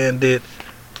understand it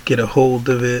get a hold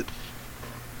of it,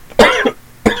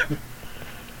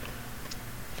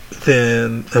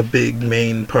 then a big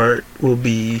main part will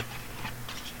be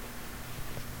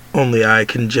only I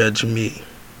can judge me.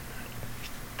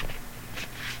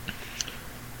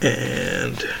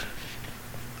 And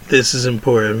this is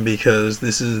important because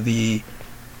this is the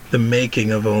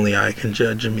making of Only I Can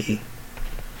Judge Me.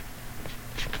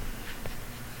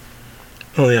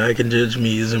 Only I Can Judge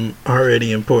Me is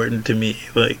already important to me.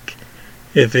 Like,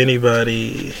 if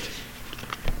anybody,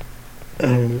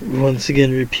 once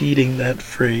again repeating that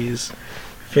phrase,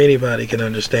 if anybody can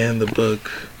understand the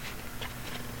book,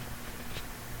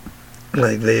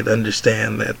 like, they'd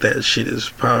understand that shit is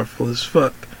powerful as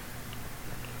fuck.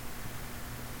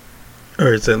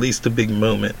 Or it's at least a big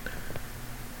moment.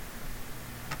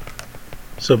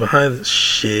 So behind this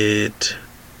shit.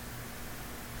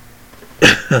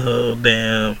 Oh,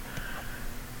 damn.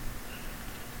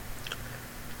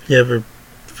 You ever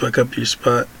fuck up your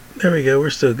spot? There we go,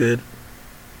 we're still good.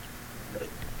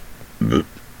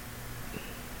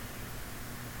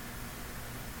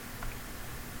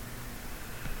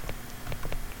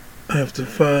 I have to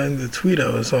find the tweet I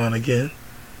was on again.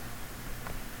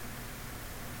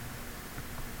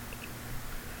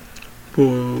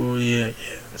 Oh, yeah.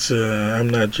 It's, I'm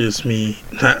not just me.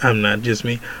 I'm not just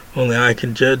me. Only I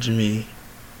can judge me.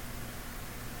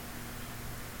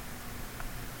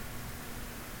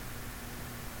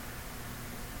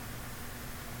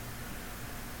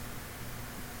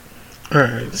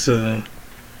 Alright, so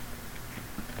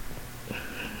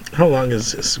how long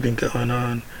has this been going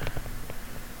on?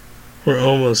 We're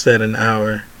almost at an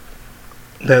hour.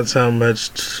 That's how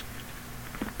much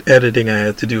editing I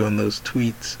had to do on those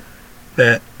tweets.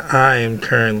 That I am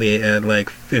currently at like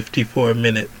 54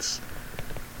 minutes,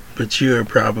 but you are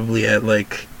probably at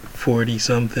like 40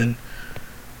 something.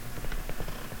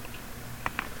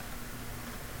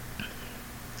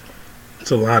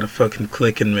 It's a lot of fucking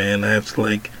clicking, man. I have to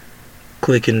like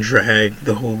click and drag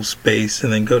the whole space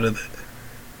and then go to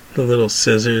the little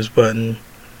scissors button.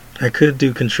 I could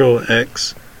do Control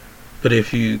X, but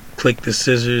if you click the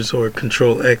scissors or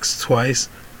Control X twice,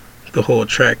 the whole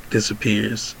track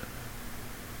disappears.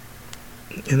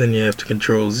 And then you have to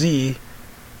Control Z,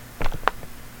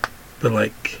 but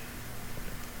like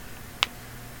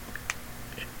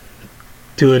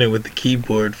doing it with the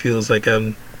keyboard feels like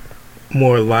I'm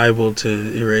more liable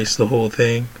to erase the whole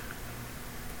thing.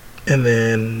 And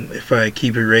then if I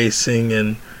keep erasing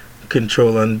and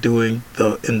Control undoing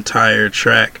the entire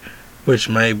track, which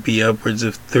might be upwards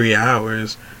of 3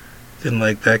 hours, then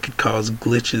like that could cause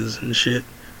glitches and shit.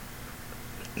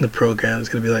 The program's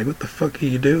gonna be like, what the fuck are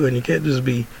you doing? You can't just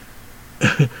be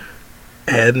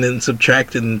adding and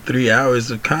subtracting 3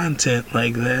 hours of content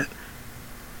like that.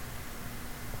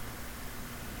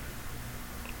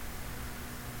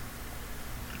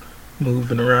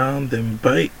 Moving around them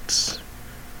bytes.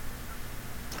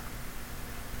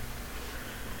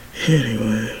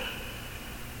 Anyway.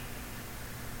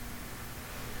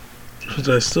 Was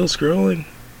I still scrolling?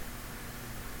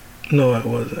 No, I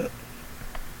wasn't.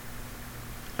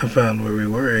 I found where we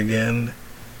were again.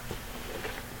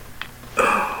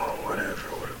 Oh,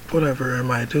 whatever am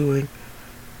I doing?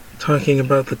 Talking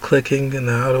about the clicking and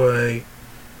how do I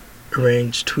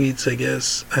arrange tweets, I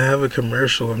guess. I have a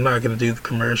commercial. I'm not going to do the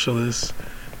commercial this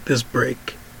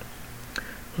break.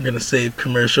 We're going to save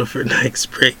commercial for next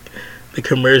break. The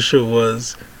commercial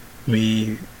was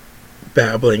me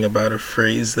babbling about a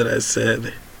phrase that I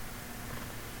said.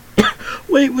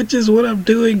 Wait, which is what I'm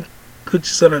doing, which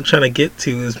is what I'm trying to get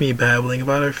to, is me babbling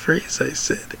about a phrase I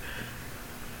said.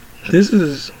 This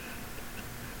is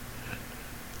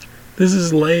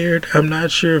layered. I'm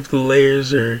not sure if the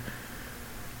layers are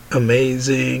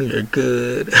amazing or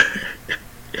good.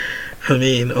 I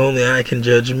mean, only I can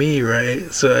judge me,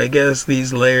 right? So I guess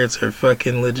these layers are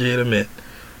fucking legitimate.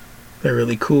 They're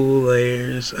really cool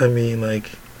layers. I mean,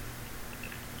 like,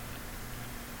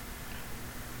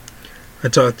 I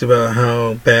talked about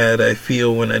how bad I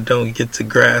feel when I don't get to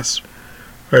grasp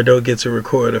or I don't get to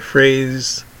record a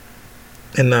phrase.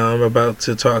 And now I'm about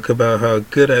to talk about how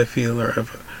good I feel, or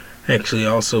I've actually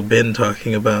also been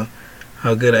talking about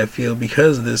how good I feel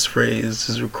because this phrase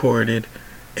is recorded,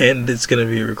 and it's going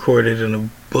to be recorded in a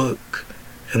book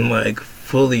and like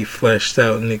fully fleshed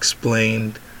out and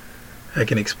explained. I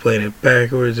can explain it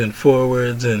backwards and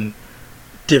forwards and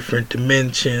different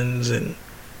dimensions, and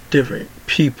different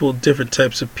people, different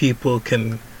types of people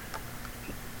can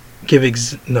give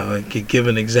I could give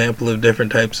an example of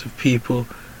different types of people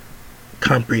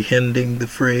comprehending the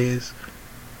phrase.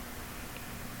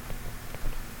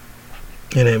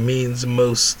 And it means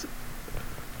most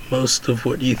of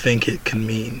what you think it can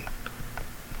mean.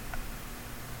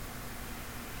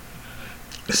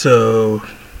 So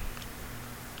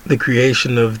the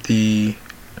creation of the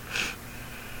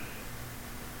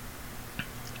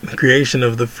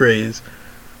phrase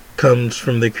comes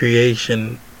from the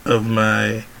creation of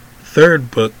my third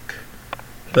book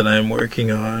that I'm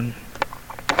working on.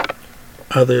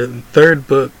 Third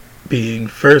book being,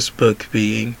 first book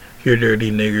being Your Dirty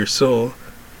Nigger Soul,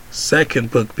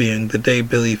 second book being The Day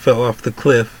Billy Fell Off the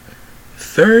Cliff,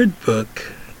 third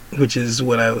book, which is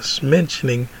what I was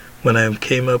mentioning when I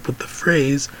came up with the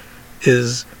phrase,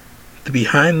 is the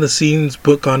behind the scenes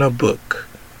book on a book.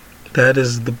 That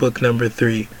is the book number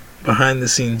 3, behind the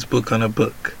scenes book on a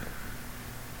book.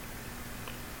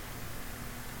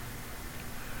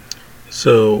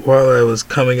 So while I was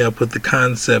coming up with the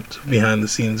concept of behind the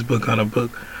scenes book on a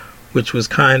book, which was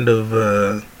kind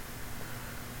of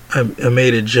I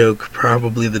made a joke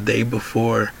probably the day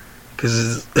before,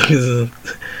 because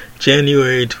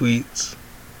January tweets.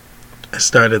 I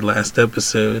started last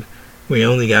episode. We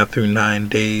only got through 9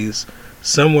 days.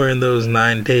 Somewhere in those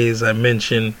 9 days I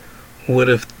mentioned, what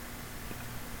if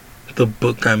the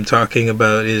book I'm talking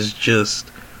about is just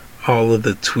all of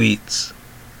the tweets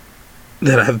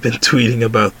that I've been tweeting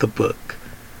about the book?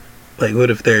 Like,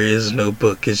 what if there is no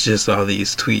book, it's just all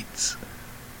these tweets?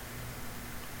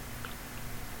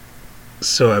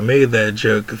 So I made that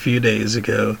joke a few days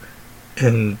ago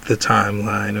in the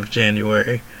timeline of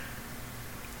January.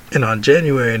 And on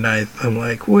January 9th, I'm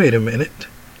like, wait a minute.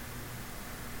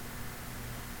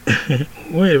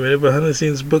 Wait a minute, behind the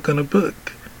scenes book on a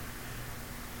book.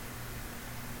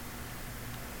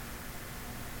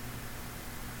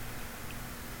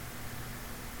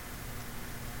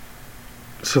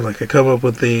 So like I come up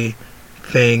with the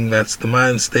thing, that's the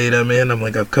mind state I'm in. I'm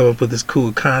like, I've come up with this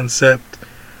cool concept.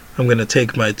 I'm going to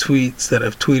take my tweets that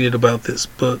I've tweeted about this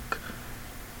book.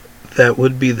 That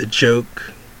would be the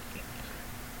joke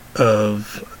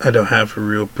of, I don't have a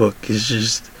real book. It's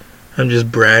just, I'm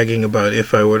just bragging about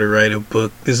if I were to write a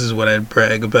book, this is what I'd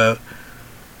brag about.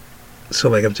 So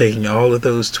like I'm taking all of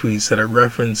those tweets that are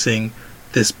referencing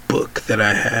this book that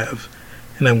I have,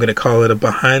 and I'm going to call it a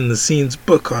behind the scenes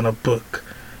book on a book.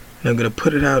 And I'm going to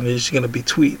put it out, and it's just going to be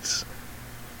tweets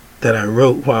that I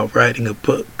wrote while writing a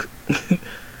book.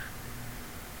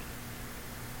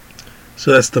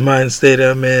 So that's the mind state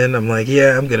I'm in. I'm like,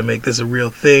 yeah, I'm going to make this a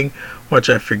real thing. Watch,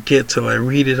 I forget till I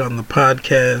read it on the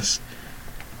podcast.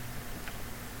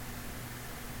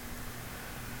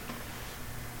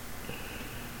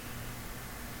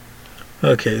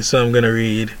 Okay, so I'm going to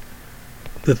read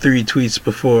the 3 tweets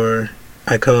before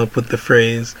I come up with the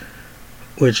phrase,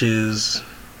 which is...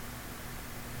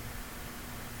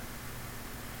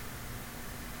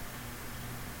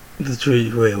 the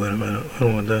 3... Wait, what am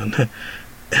I done?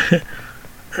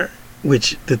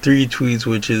 Which, the 3 tweets,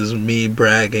 which is me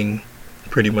bragging,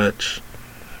 pretty much.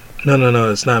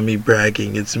 No, it's not me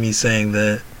bragging. It's me saying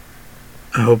that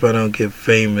I hope I don't get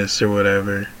famous or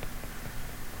whatever.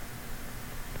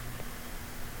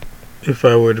 If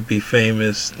I were to be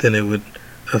famous, then it would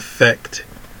affect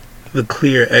the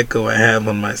clear echo I have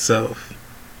on myself.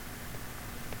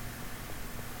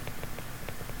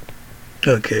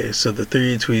 Okay, so the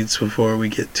 3 tweets before we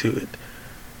get to it.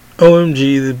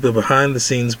 OMG, the behind the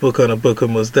scenes book on a book will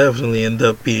most definitely end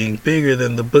up being bigger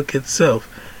than the book itself,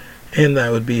 and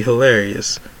that would be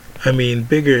hilarious. I mean,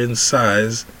 bigger in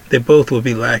size, they both will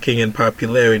be lacking in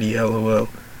popularity, lol.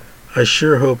 I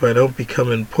sure hope I don't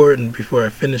become important before I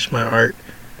finish my art.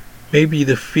 Maybe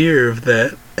the fear of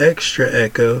that extra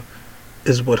echo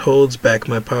is what holds back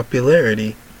my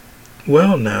popularity.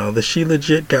 Well now, the she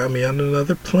legit got me on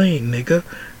another plane, nigga.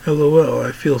 LOL,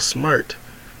 I feel smart.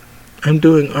 I'm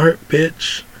doing art,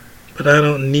 bitch. But I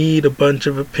don't need a bunch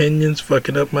of opinions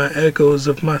fucking up my echoes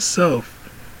of myself.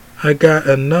 I got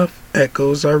enough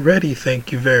echoes already,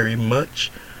 thank you very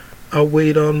much. I'll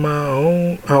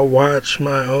watch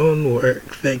my own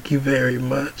work, thank you very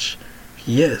much.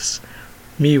 Yes,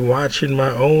 me watching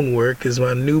my own work is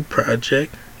my new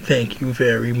project, thank you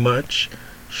very much.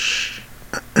 Shh.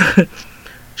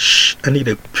 Shh, I need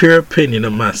a pure opinion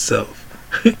of myself.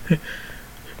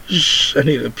 Shh, I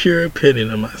need a pure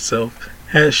opinion of myself.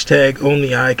 Hashtag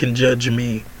only I can judge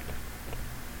me.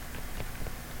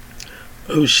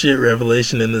 Oh shit,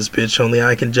 revelation in this bitch, only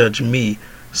I can judge me.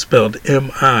 Spelled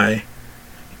M-I.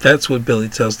 That's what Billy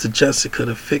tells to Jessica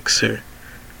to fix her.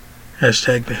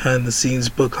 Hashtag behind the scenes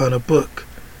book on a book.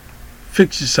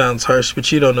 Fix you sounds harsh, but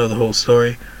you don't know the whole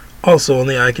story. Also,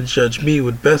 only I can judge me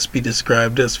would best be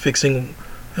described as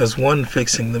one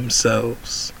fixing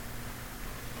themselves.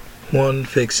 One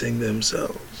fixing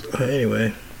themselves.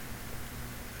 Anyway.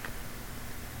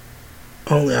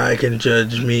 Only I can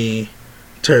judge me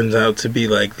turns out to be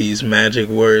like these magic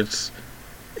words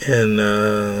in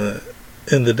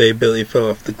The Day Billy Fell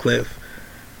Off the Cliff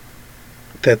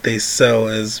that they sell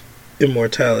as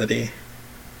immortality.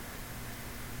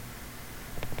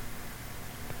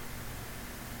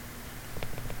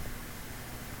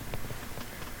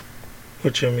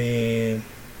 Which I mean,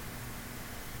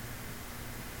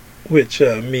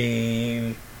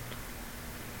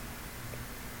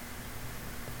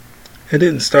 it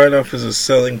didn't start off as a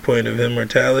selling point of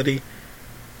immortality,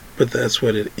 but that's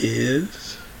what it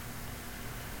is.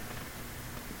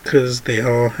 Because they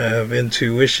all have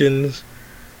intuitions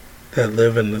that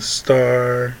live in the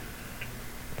star,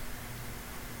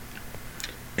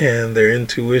 and their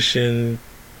intuition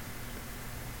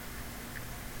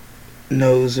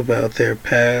knows about their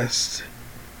past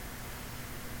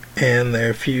and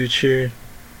their future,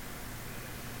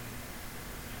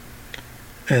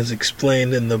 as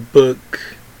explained in the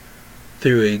book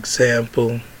through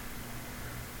example.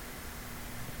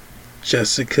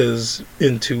 Jessica's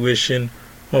intuition,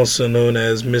 also known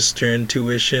as Mr.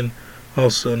 Intuition,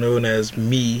 also known as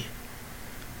me,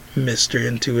 Mr.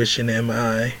 Intuition,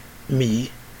 M-I,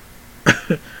 me.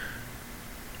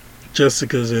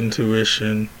 Jessica's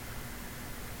intuition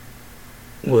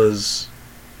was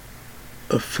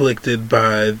afflicted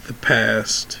by the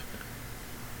past.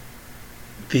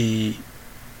 The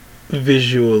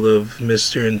visual of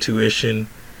Mr. Intuition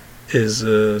is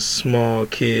a small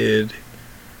kid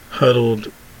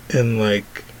huddled in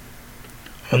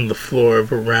on the floor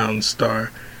of a round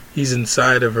star. He's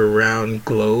inside of a round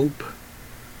globe,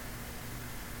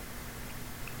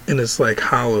 and it's like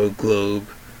hollow globe.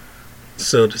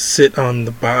 So to sit on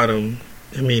the bottom,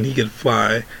 he could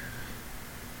fly,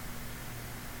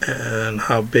 and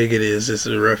how big it is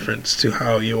a reference to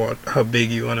how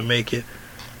big you want to make it.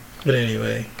 But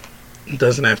anyway, it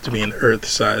doesn't have to be an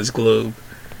Earth-sized globe.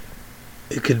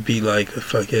 It could be like a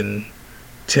fucking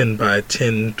 10 by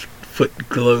 10 foot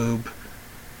globe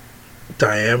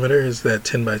diameter. Is that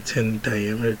 10 by 10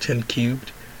 diameter? 10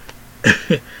 cubed?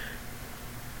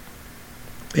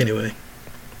 Anyway,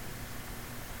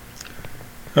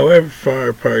 however far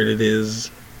apart it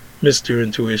is, Mr.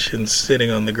 Intuition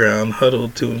sitting on the ground,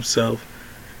 huddled to himself,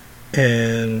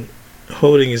 and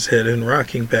holding his head and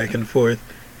rocking back and forth.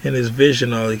 In his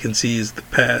vision, all he can see is the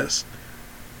past.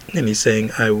 And he's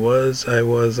saying, I was.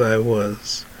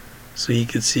 So he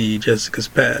could see Jessica's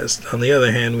past. On the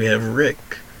other hand, we have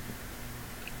Rick.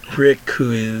 Rick,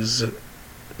 who is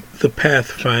the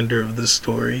pathfinder of the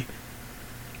story.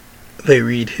 They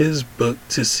read his book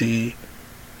to see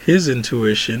his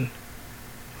intuition,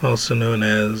 also known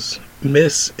as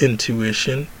Miss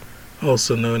Intuition,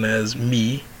 also known as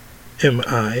me,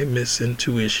 M-I, Miss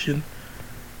Intuition.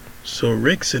 So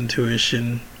Rick's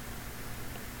intuition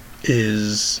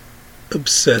is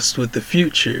obsessed with the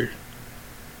future.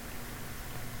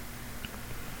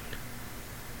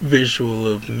 Visual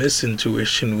of Miss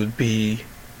Intuition would be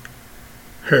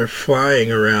her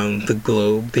flying around the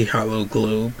globe, the hollow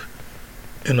globe,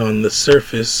 and on the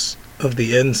surface of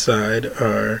the inside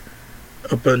are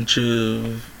a bunch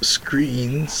of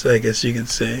screens, I guess you could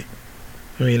say.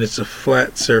 It's a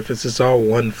flat surface, it's all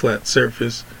one flat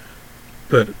surface,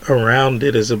 but around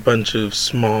it is a bunch of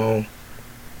small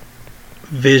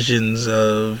visions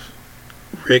of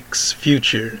Rick's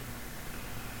future.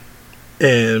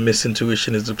 And Miss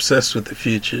Intuition is obsessed with the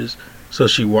futures, so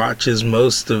she watches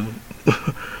most of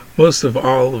most of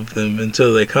all of them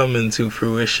until they come into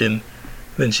fruition.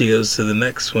 Then she goes to the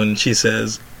next one. She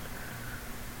says,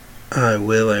 I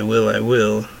will, I will, I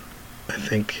will. I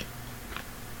think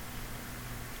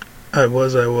I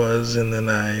was, and then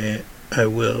I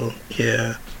will.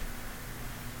 Yeah.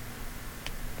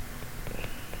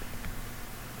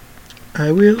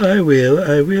 I will, I will,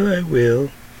 I will, I will.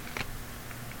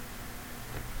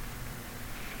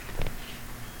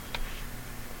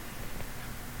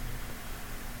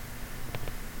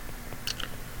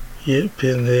 Yep,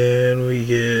 and then we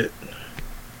get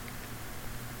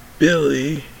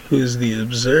Billy, who's the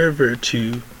observer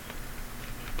to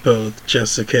both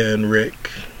Jessica and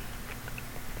Rick,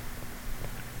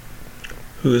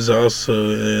 who is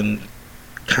also in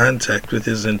contact with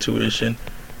his intuition.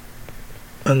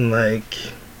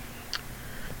 Unlike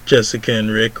Jessica and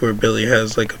Rick, where Billy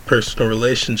has like a personal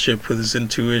relationship with his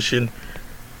intuition,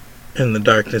 in the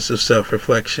darkness of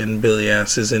self-reflection, Billy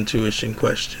asks his intuition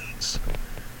questions.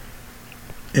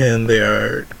 And they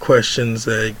are questions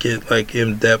that get like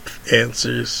in-depth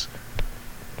answers.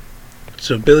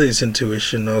 So Billy's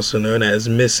intuition, also known as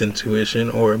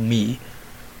misintuition or me,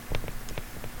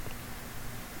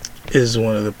 is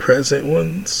one of the present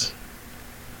ones.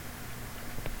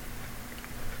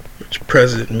 Which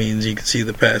present means you can see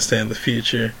the past and the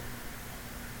future.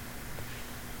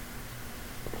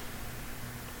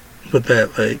 But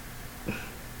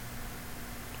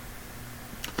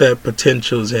that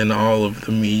potential's in all of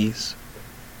the me's,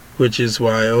 which is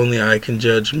why only I Can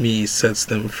Judge Me sets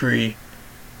them free.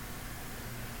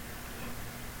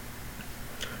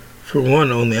 For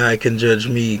one, only I Can Judge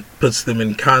Me puts them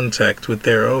in contact with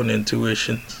their own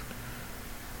intuitions.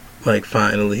 Like,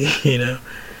 finally, you know?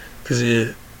 Because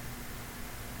you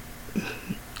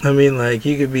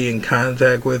could be in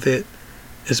contact with it,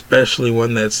 especially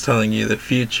one that's telling you the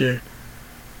future,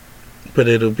 but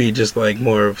it'll be just like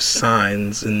more of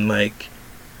signs and like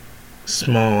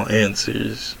small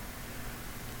answers.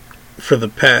 For the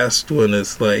past one,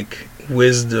 it's like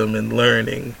wisdom and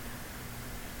learning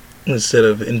instead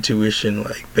of intuition,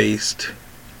 like based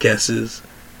guesses,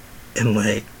 and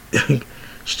like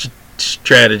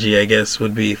strategy, I guess,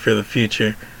 would be for the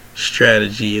future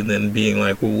strategy, and then being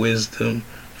like wisdom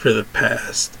for the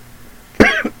past.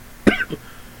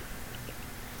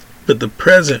 But the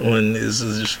present one is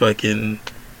just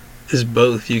is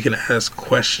both. You can ask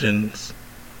questions.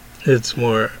 It's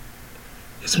more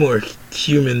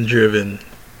human driven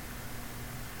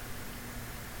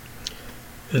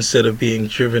instead of being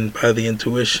driven by the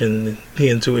intuition. The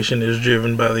intuition is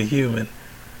driven by the human.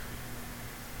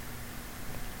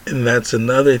 And that's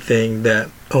another thing that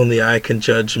only I Can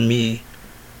Judge Me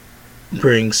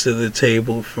brings to the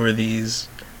table for these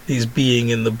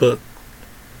beings in the book.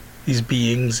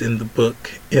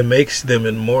 It makes them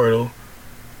immortal,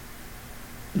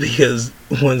 because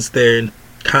once they're in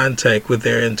contact with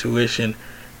their intuition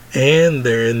and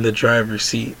they're in the driver's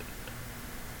seat,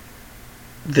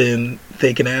 then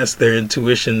they can ask their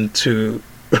intuition to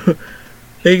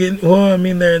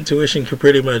their intuition could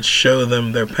pretty much show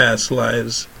them their past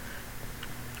lives.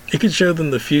 It could show them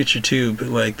the future too, but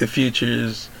like the future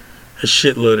is a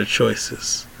shitload of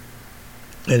choices,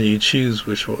 and you choose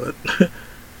which one.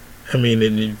 And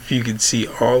if you could see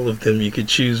all of them, you could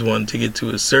choose one to get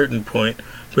to a certain point,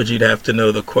 but you'd have to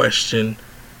know the question.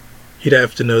 You'd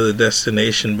have to know the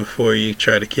destination before you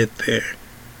try to get there.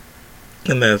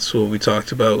 And that's what we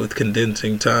talked about with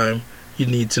condensing time. You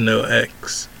need to know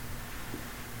X.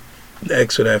 The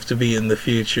X would have to be in the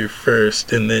future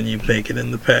first, and then you make it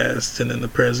in the past and in the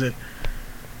present.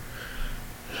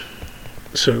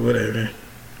 So whatever.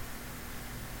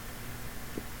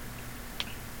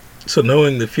 So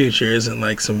knowing the future isn't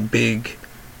like some big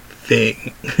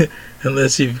thing.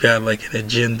 Unless you've got like an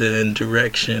agenda and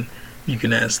direction, you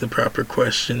can ask the proper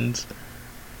questions.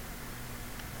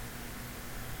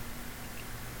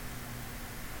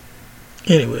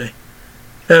 Anyway,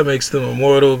 that makes them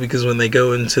immortal, because when they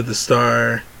go into the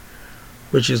star,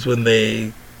 which is when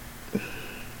there's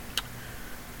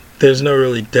no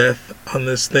really death on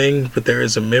this thing, but there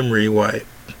is a memory wipe.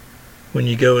 When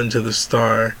you go into the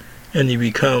star and you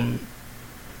become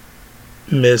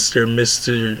Miss or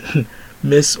Mr.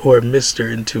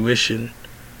 Intuition,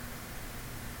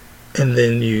 and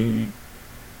then you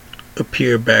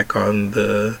appear back on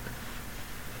the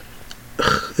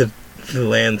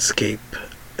landscape.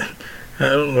 I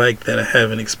don't like that I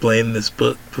haven't explained this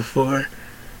book before,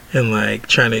 and like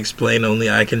trying to explain only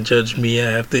I Can Judge Me,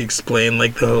 I have to explain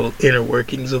like the whole inner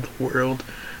workings of the world.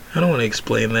 I don't want to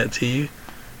explain that to you.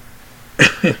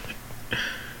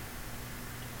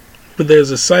 But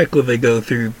there's a cycle they go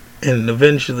through, and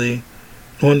eventually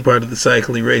one part of the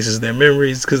cycle erases their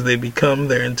memories because they become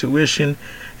their intuition.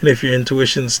 And if your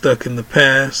intuition's stuck in the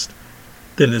past,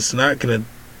 then it's not going to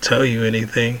tell you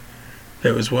anything.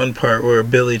 There was one part where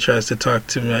Billy tries to talk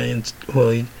to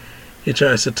he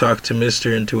tries to talk to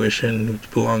Mr. Intuition, who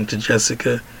belonged to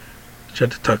Jessica. He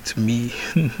tried to talk to me.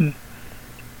 I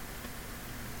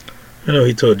know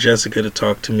he told Jessica to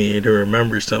talk to me to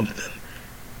remember something.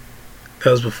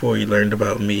 That was before he learned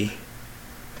about me.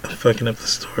 I'm fucking up the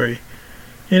story.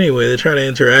 Anyway, they try to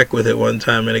interact with it one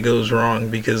time and it goes wrong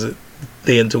because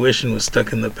the intuition was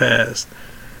stuck in the past.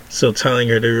 So telling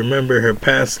her to remember her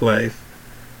past life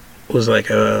was like,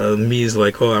 me's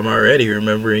like, oh, I'm already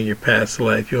remembering your past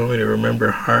life. You want me to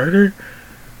remember harder?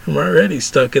 I'm already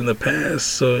stuck in the past,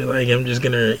 so like I'm just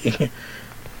gonna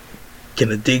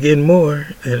dig in more.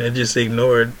 And I just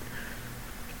ignored.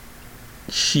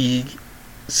 She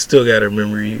still got her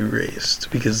memory erased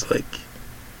because like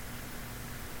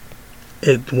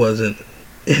it wasn't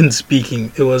on speaking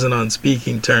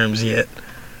terms yet.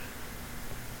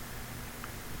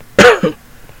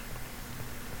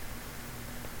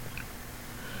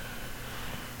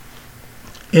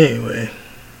 Anyway,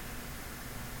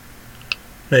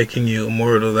 making you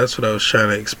immortal, that's what I was trying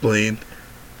to explain.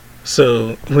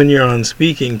 So, when you're on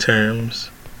speaking terms,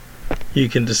 you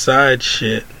can decide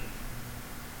shit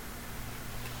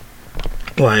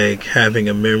like having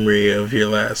a memory of your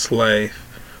last life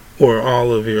or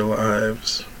all of your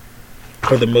lives,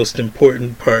 or the most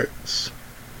important parts.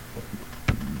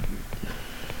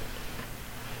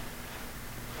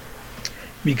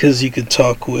 Because you can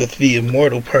talk with the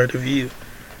immortal part of you,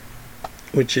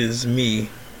 which is me.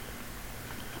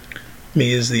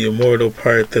 Me is the immortal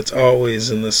part that's always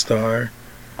in the star.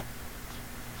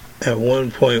 At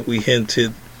one point we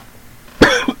hinted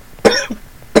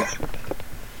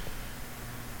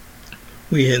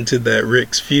that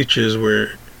Rick's futures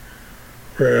were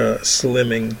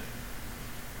slimming.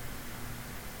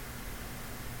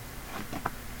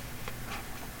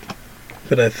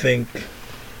 But I think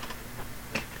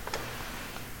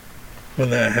when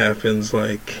that happens,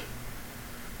 like,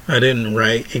 I didn't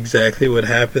write exactly what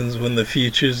happens when the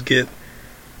futures get,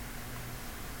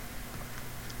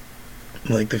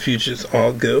 like, the futures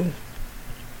all go.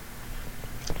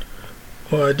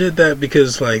 Well, I did that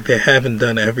because, like, they haven't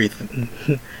done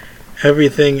everything.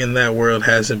 Everything in that world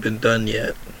hasn't been done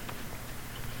yet.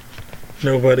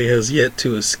 Nobody has yet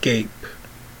to escape.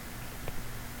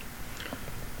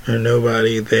 Or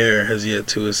nobody there has yet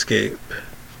to escape.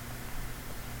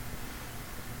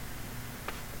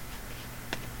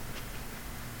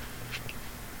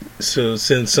 So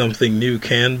since something new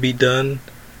can be done,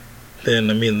 then,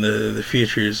 I mean, the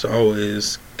future is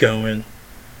always going.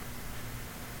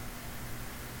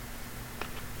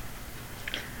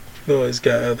 You've always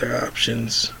got other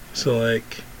options. So,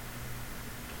 like,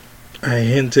 I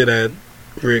hinted at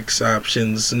Rick's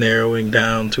options narrowing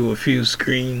down to a few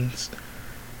screens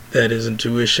that his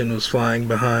intuition was flying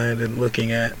behind and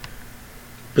looking at.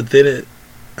 But then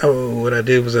what I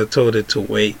did was I told it to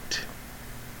wait.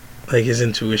 Like, his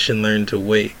intuition learned to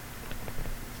wait.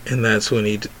 And that's when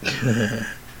he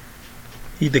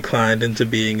declined into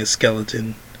being a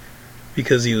skeleton.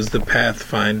 Because he was the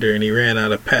pathfinder and he ran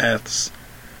out of paths.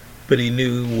 But he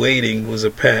knew waiting was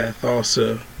a path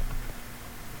also.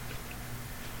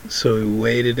 So he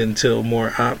waited until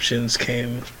more options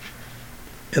came.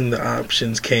 And the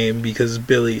options came because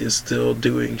Billy is still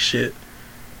doing shit.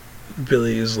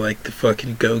 Billy is like the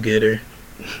fucking go-getter.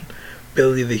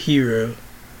 Billy the hero.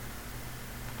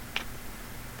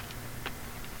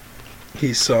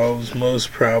 He solves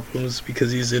most problems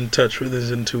because he's in touch with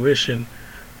his intuition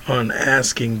on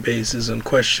asking basis and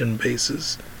question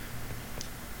basis.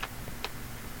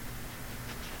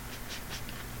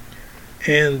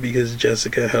 And because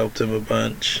Jessica helped him a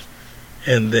bunch.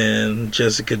 And then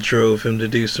Jessica drove him to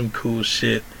do some cool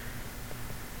shit.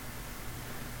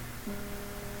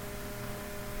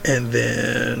 And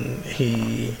then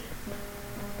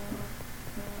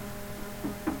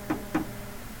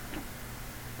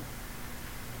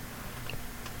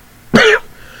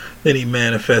then he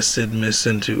manifested Miss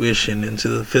Intuition into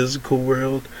the physical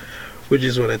world, which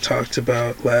is what I talked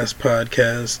about last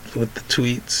podcast with the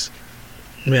tweets.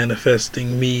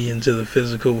 Manifesting me into the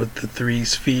physical with the 3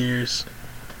 spheres.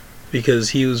 Because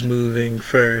he was moving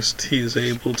first, he was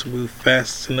able to move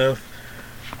fast enough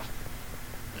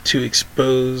to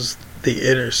expose the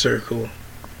inner circle.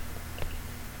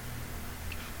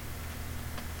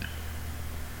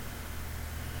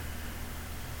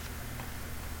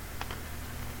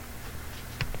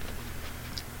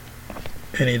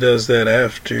 And he does that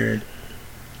after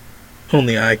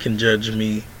only I can judge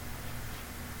me.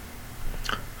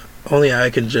 Only I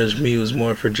Can Judge Me was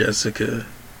more for Jessica.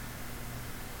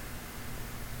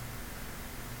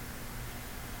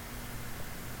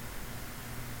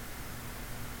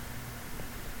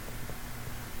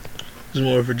 It was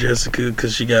more for Jessica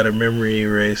because she got her memory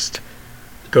erased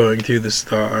going through the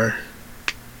star.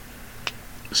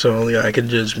 So Only I Can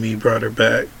Judge Me brought her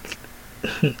back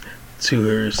to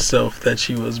herself that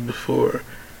she was before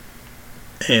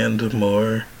and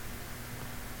more.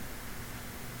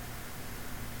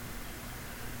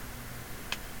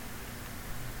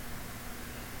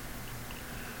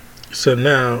 So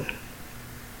now,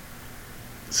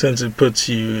 since it puts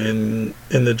you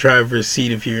in the driver's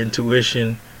seat of your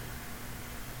intuition,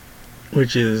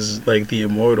 which is like the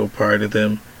immortal part of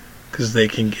them, because they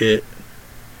can get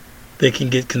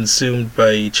consumed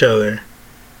by each other,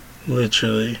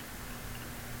 literally.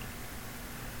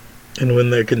 And when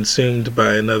they're consumed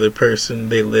by another person,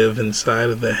 they live inside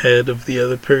of the head of the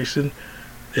other person.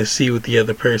 They see what the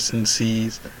other person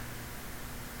sees.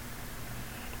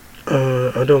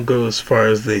 I don't go as far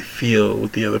as they feel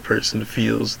what the other person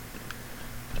feels,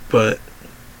 but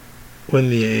when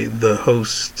the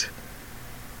host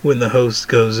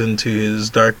goes into his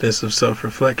darkness of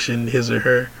self-reflection, his or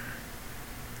her,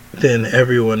 then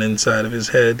everyone inside of his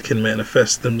head can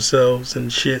manifest themselves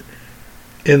and shit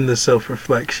in the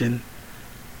self-reflection,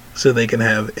 so they can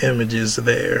have images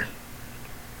there.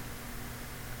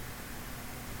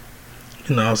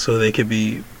 And also they can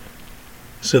be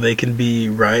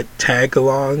right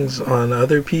tag-alongs on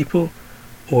other people,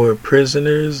 or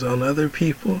prisoners on other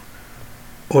people,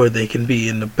 or they can be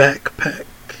in the backpack,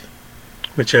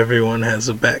 which everyone has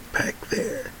a backpack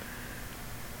there.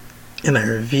 And I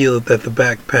revealed that the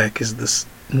backpack is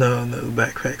no, the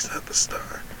backpack's not the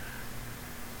star.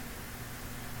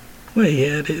 Well,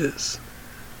 yeah, it is.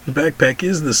 The backpack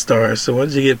is the star, so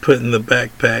once you get put in the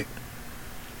backpack,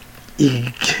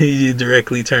 you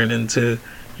directly turn into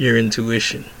your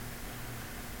intuition.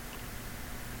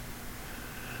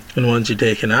 And once you're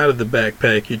taken out of the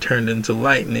backpack, you're turned into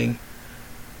lightning,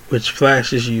 which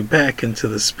flashes you back into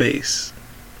the space.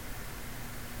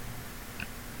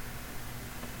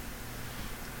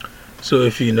 So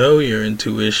if you know your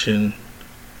intuition,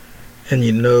 and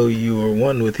you know you are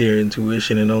one with your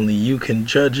intuition and only you can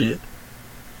judge it,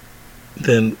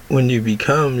 then when you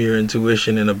become your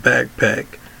intuition in a backpack,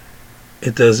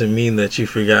 it doesn't mean that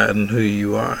you've forgotten who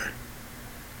you are,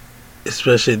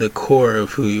 especially the core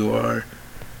of who you are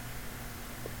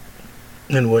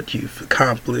and what you've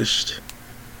accomplished.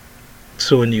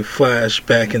 So when you flash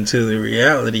back into the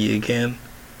reality again,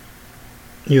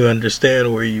 you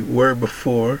understand where you were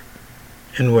before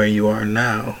and where you are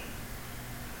now,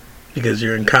 because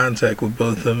you're in contact with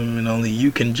both of them and only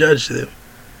you can judge them.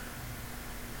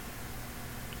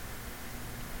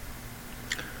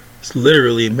 It's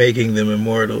literally making them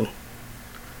immortal.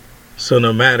 So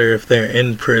no matter if they're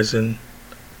in prison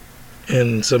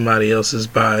in somebody else's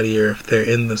body, or if they're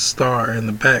in the star in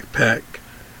the backpack,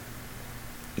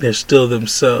 they're still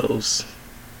themselves.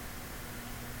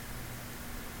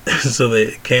 So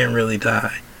they can't really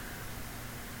die.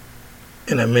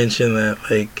 And I mentioned that,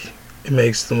 like, it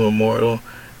makes them immortal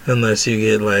unless you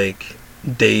get, like,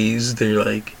 dazed, or,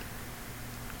 like,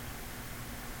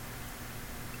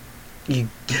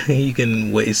 you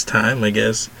can waste time, I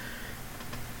guess.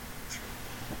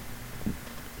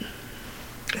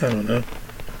 I don't know.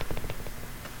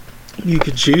 You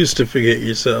could choose to forget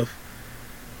yourself.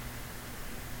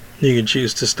 You can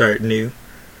choose to start new.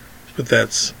 But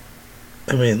that's,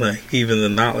 I mean, like, even the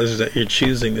knowledge that you're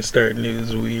choosing to start new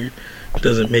is weird. It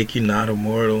doesn't make you not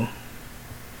immortal.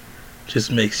 It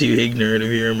just makes you ignorant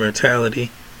of your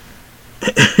immortality.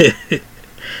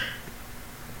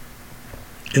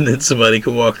 And then somebody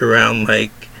could walk around,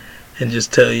 like, and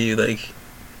just tell you, like,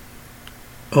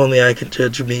 only I can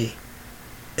judge me.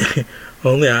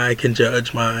 Only I can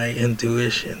judge my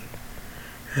intuition.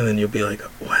 And then you'll be like,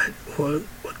 what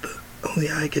the, only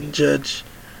I can judge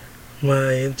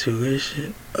my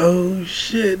intuition. Oh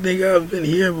shit, nigga, I've been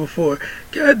here before.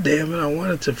 God damn it, I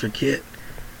wanted to forget.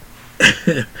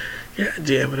 God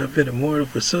damn it, I've been immortal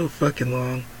for so fucking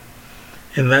long.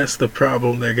 And that's the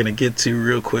problem they're gonna get to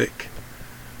real quick.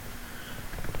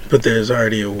 But there's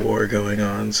already a war going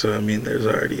on, so I mean, there's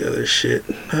already other shit.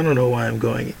 I don't know why I'm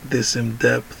going this in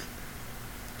depth.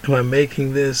 Am I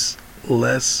making this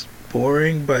less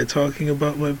boring by talking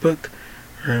about my book,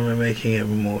 or am I making it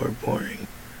more boring?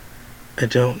 I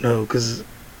don't know, because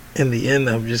in the end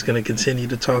I'm just going to continue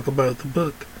to talk about the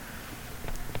book.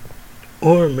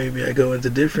 Or maybe I go into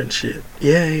different shit.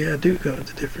 Yeah, I do go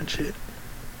into different shit.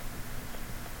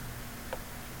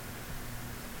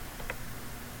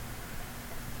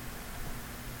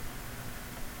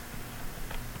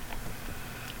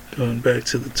 Going back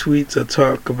to the tweets,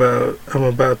 I'm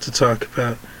about to talk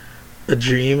about a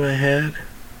dream I had.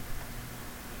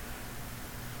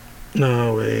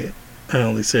 No, wait. I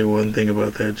only say one thing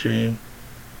about that dream.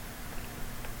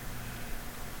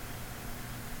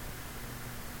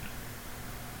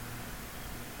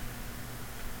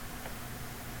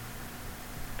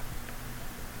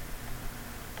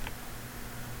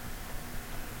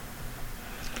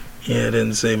 Yeah, I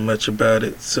didn't say much about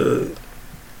it, so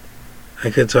I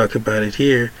could talk about it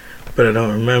here, but I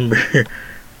don't remember.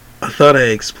 I thought I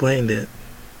explained it.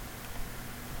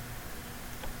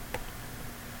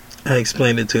 I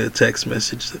explained it to a text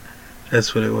message.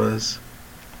 That's what it was.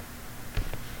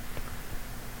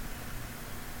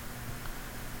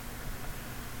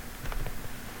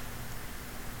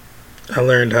 I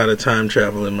learned how to time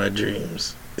travel in my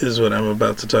dreams, is what I'm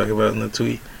about to talk about in the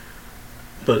tweet.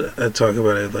 But I talk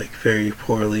about it like very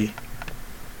poorly.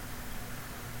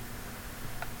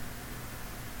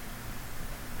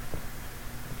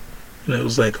 And it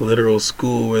was like literal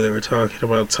school where they were talking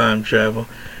about time travel,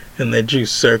 and they drew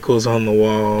circles on the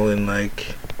wall, and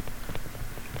like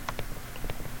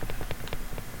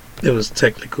it was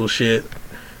technical shit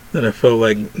that I felt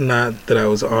like, not that I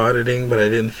was auditing, but I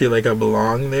didn't feel like I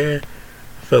belonged there.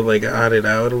 I felt like I audited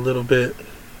out a little bit.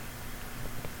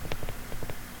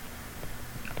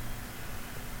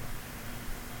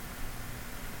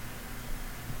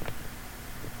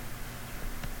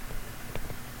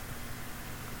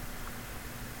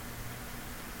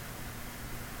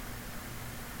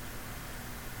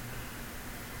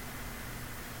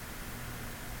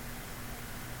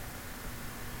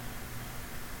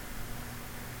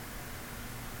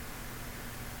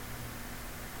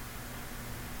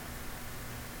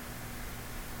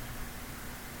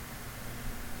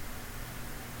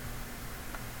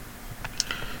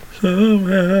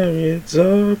 Somehow it's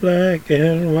all black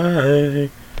and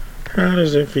white. How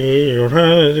does it feel?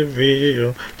 How does it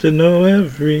feel to know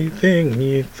everything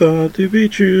you thought to be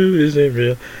true isn't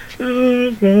real?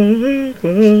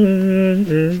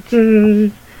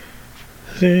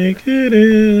 Think it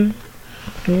is.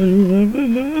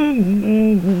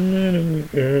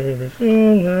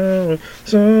 Somehow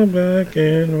it's all black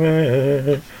and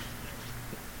white.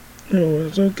 It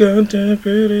was so goddamn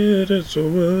pretty, it's so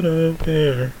what up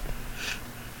there.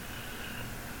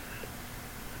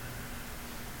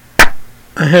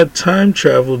 I had time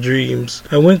travel dreams.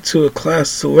 I went to a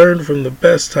class to learn from the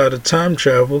best how to time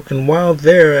travel, and while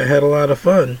there I had a lot of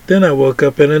fun. Then I woke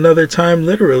up in another time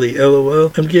literally,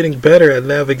 lol. I'm getting better at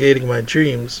navigating my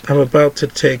dreams. I'm about to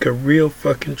take a real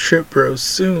fucking trip, bro,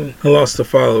 soon. I lost a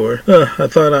follower. I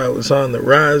thought I was on the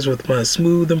rise with my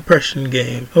smooth impression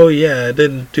game. Oh yeah, I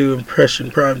didn't do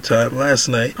impression prime time last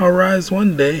night. I'll rise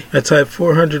one day. I typed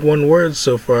 401 words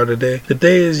so far today. The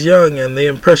day is young and the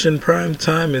impression prime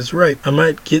time is ripe. I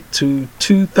might get to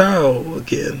 2,000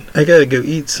 again. I gotta go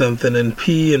eat something and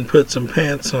pee and put some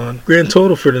pants on. Grand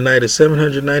total for tonight is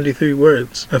 793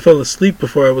 words. I fell asleep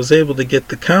before I was able to get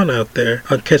the count out there.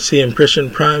 I'll catch the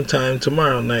impression prime time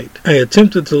tomorrow night. I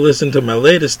attempted to listen to my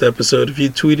latest episode if you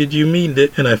tweeted you meaned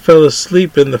it, and I fell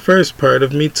asleep in the first part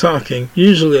of me talking.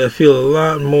 Usually I feel a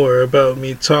lot more about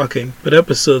me talking, but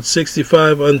episode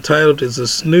 65 Untitled is a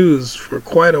snooze for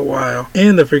quite a while,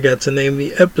 and I forgot to name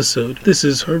the episode. This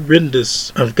is horrendous.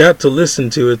 I've got to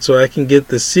listen to it so I can get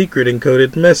the secret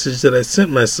encoded message that I sent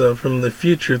myself from the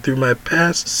future through my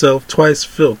past self twice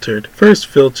filtered. First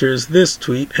filter is this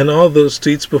tweet and all those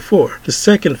tweets before. The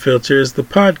second filter is the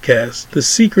podcast. The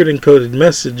secret encoded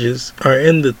messages are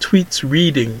in the tweets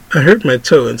reading. I hurt my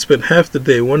toe and spent half the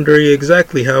day wondering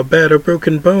exactly how bad a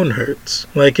broken bone hurts.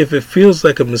 Like, if it feels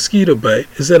like a mosquito bite,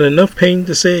 is that enough pain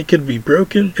to say it could be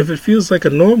broken? If it feels like a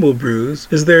normal bruise,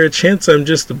 is there a chance I'm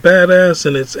just a badass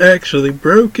and it's actually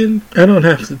broken? I don't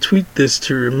have to tweet this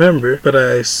to remember, but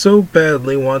I so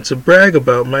badly want to brag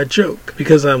about my joke,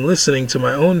 because I'm listening to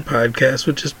my own podcast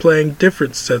which is playing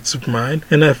different sets of mine,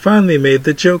 and I finally made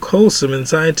the joke wholesome and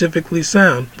scientifically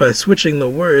sound by switching the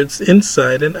words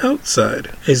inside and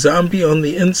outside. A zombie on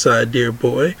the inside, dear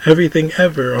boy. Everything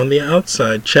ever on the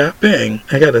outside, chap. Bang.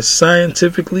 I got a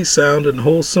scientifically sound and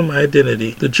wholesome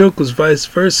identity. The joke was vice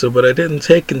versa, but I didn't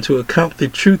take into account the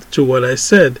truth to what I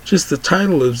said. Just the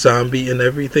title of zombie zombie in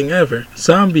everything ever.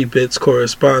 Zombie bits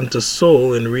correspond to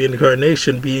soul and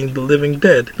reincarnation being the living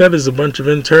dead. That is a bunch of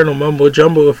internal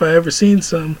mumbo-jumbo if I ever seen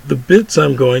some. The bits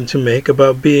I'm going to make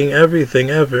about being everything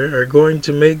ever are going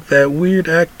to make that weird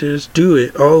actors do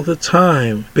it all the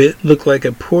time bit look like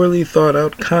a poorly thought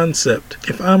out concept.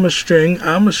 If I'm a string,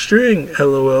 I'm a string,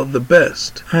 lol the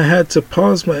best. I had to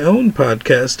pause my own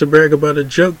podcast to brag about a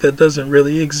joke that doesn't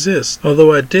really exist,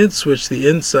 although I did switch the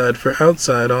inside for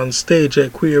outside on stage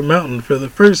at Queer Mountain for the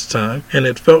first time, and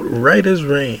it felt right as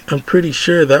rain. I'm pretty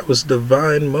sure that was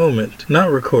divine moment.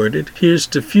 Not recorded. Here's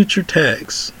to future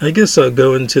tags. I guess I'll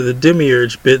go into the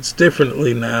demiurge bits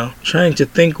differently now, trying to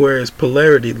think where his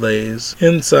polarity lays.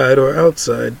 Inside or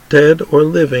outside, dead or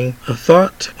living, a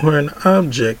thought or an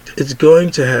object. It's going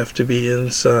to have to be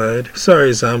inside.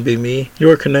 Sorry, zombie me.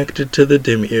 You're connected to the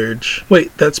demiurge.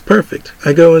 Wait, that's perfect.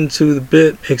 I go into the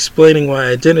bit explaining why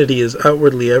identity is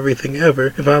outwardly everything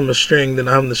ever. If I'm a string, then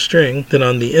I'm the string. Then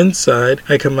on the inside,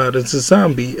 I come out as a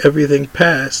zombie, everything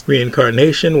past,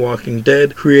 reincarnation, walking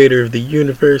dead, creator of the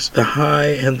universe, the high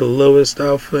and the lowest,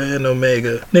 alpha and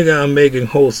omega. Nigga, I'm making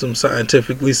wholesome,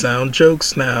 scientifically sound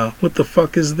jokes now. What the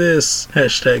fuck is this?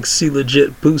 Hashtag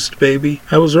C-Legit Boost, baby.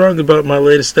 I was wrong about my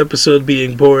latest episode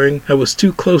being boring. I was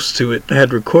too close to it. I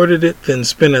had recorded it, then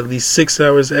spent at least 6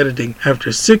 hours editing.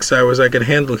 After 6 hours, I could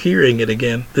handle hearing it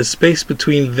again. The space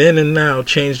between then and now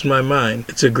changed my mind.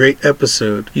 It's a great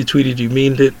episode. You tweeted you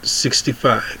meaned it.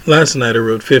 65. Last night I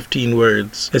wrote 15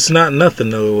 words. It's not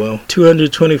nothing, lol.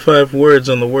 225 words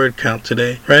on the word count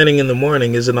today. Writing in the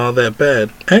morning isn't all that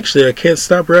bad. Actually, I can't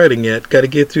stop writing yet. Gotta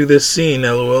get through this scene,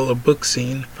 lol, a book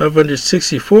scene.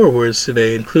 564 words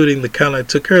today, including the count I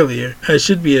took earlier. I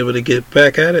should be able to get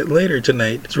back at it later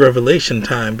tonight. It's revelation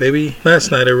time, baby.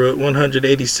 Last night I wrote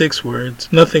 186 words.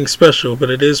 Nothing special, but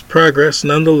it is progress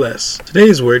nonetheless.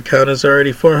 Today's word count is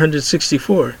already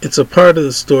 464. It's a part of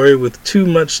the story with too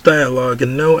much dialogue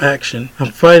and no action.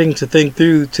 I'm fighting to think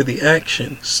through to the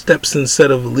action. Steps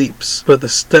instead of leaps. But the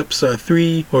steps are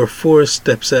 3 or 4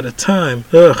 steps at a time.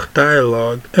 Ugh,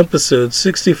 dialogue. Episode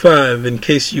 65, in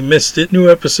case you missed it. New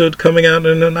episode coming out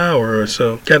in an hour or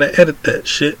so. Gotta edit that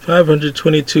shit.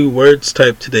 522 words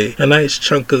typed today. A nice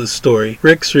chunk of the story.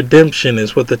 Rick's redemption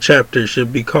is what the chapter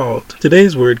should be called.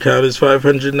 Today's word count is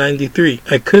 593.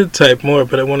 I could type more,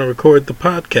 but I want to record the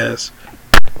podcast.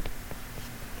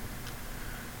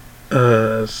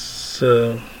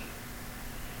 So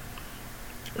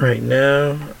right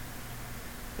now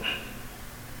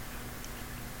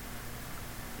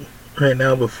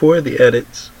before the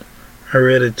edits, I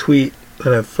read a tweet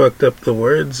that I fucked up the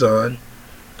words on,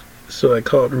 so I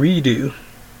called redo,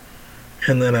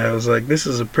 and then I was like, this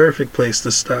is a perfect place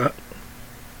to stop.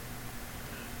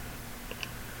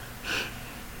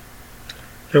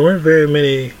 There weren't very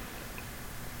many,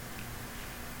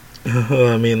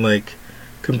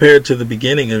 compared to the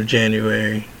beginning of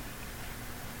January,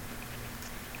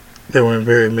 there weren't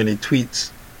very many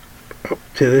tweets up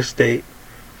to this date,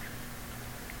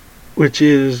 which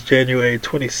is January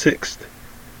 26th.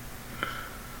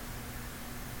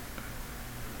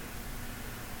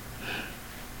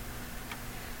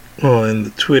 Well, in the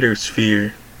Twitter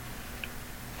sphere,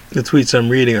 the tweets I'm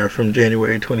reading are from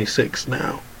January 26th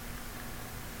now.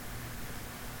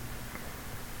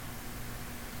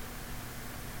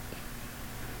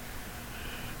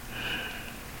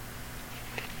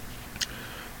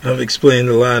 I've explained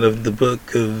a lot of the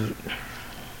book of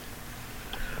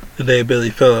The Day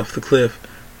Billy Fell Off the Cliff,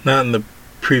 not in the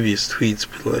previous tweets,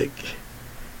 but like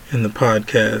in the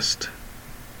podcast.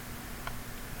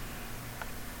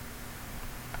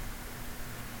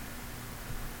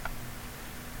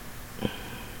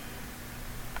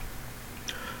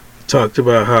 Talked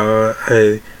about how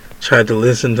I tried to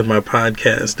listen to my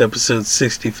podcast, episode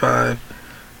 65.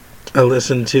 I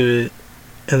listened to it,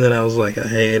 and then I was like, I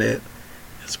hate it.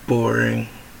 It's boring.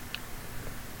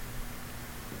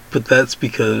 But that's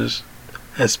because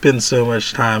I spend so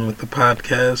much time with the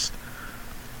podcast.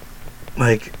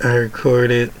 Like, I record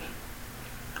it.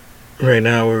 Right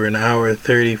now we're an hour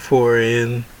 34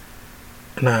 in.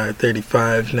 An hour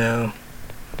 35 now.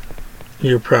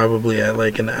 You're probably at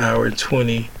like an hour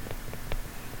 20.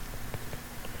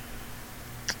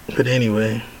 But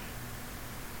anyway.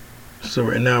 So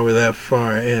right now we're that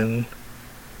far in.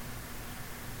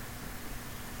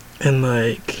 And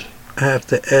like, I have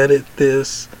to edit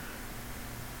this.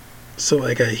 So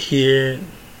like I hear,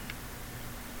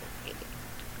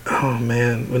 oh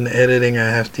man, when editing I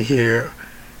have to hear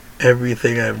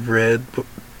everything I've read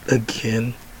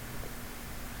again.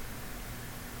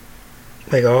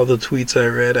 Like all the tweets I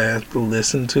read, I have to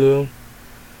listen to them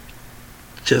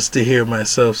just to hear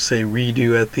myself say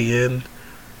redo at the end.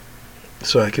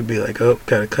 So I could be like, oh,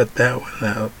 gotta cut that one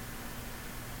out.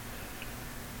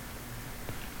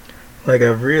 Like,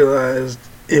 I've realized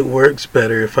it works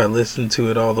better if I listen to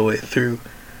it all the way through,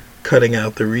 cutting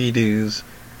out the redos,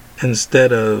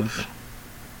 instead of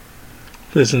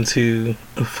listen to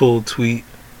a full tweet,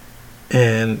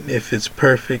 and if it's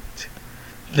perfect,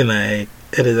 then I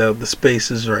edit out the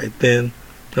spaces right then.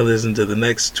 I listen to the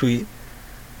next tweet.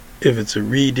 If it's a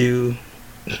redo,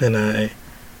 then I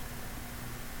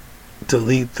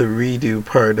delete the redo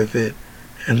part of it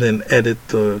and then edit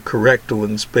the correct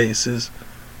one spaces.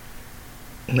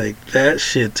 Like, that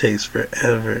shit takes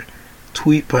forever.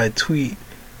 Tweet by tweet.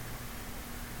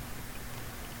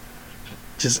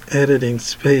 Just editing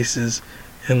spaces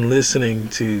and listening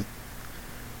to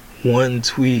one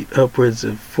tweet upwards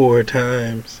of 4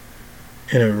 times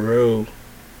in a row.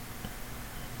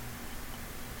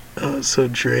 Oh, it's so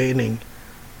draining.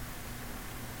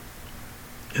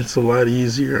 It's a lot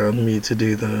easier on me to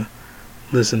do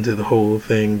listen to the whole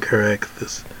thing, correct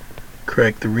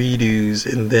the redos,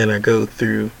 and then I go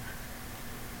through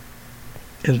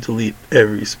and delete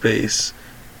every space.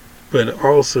 But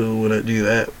also, when I do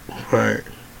that part,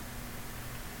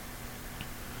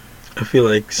 I feel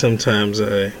like sometimes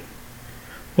I'm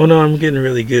getting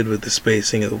really good with the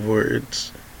spacing of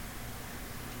words.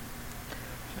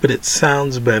 But it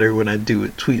sounds better when I do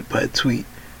it tweet by tweet,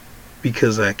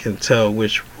 because I can tell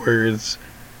which words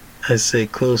I say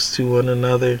close to one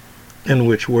another and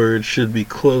which words should be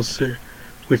closer,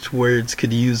 which words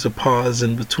could use a pause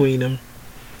in between them.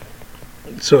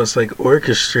 So it's like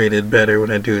orchestrated better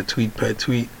when I do it tweet by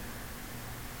tweet.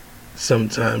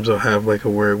 Sometimes I'll have like a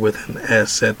word with an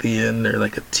S at the end, or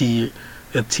like a T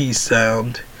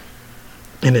sound,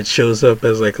 and it shows up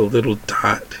as like a little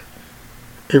dot.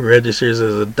 It registers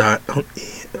as a dot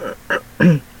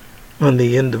on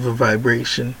the end of a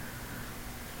vibration.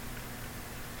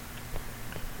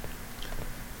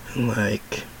 And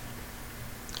like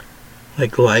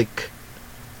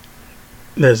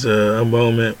there's a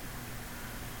moment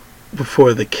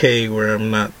before the K where I'm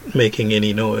not making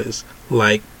any noise.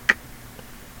 Like,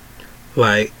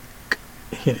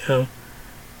 you know?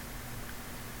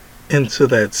 And so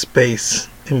that space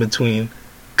in between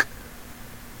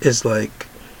is like,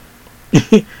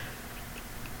 it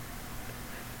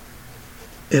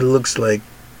looks like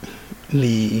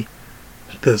the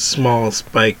small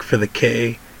spike for the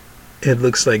K. It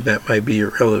looks like that might be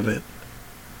irrelevant.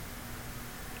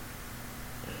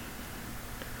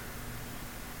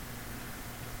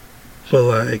 But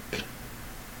like,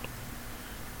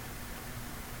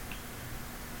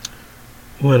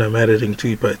 when I'm editing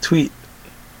tweet by tweet,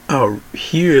 I'll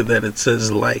hear that it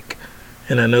says like,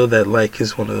 and I know that like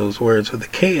is one of those words with a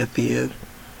K at the end.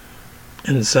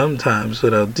 And sometimes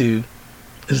what I'll do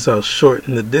is I'll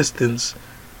shorten the distance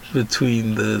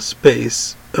between the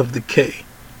space of the K,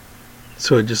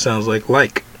 so it just sounds like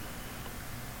like.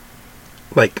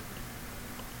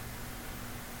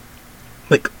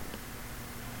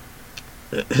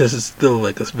 This is still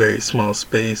like a very small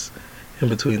space in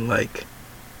between like.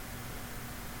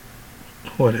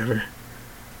 Whatever.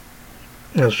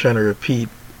 I was trying to repeat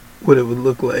what it would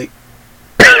look like.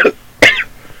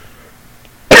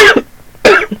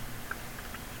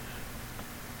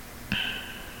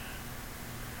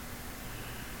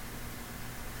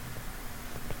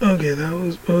 Okay,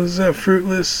 was that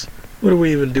fruitless? What are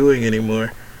we even doing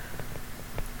anymore?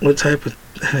 What type of...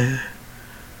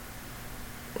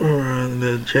 We're on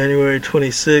the January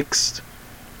 26th.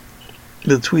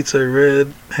 The tweets I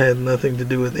read had nothing to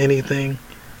do with anything.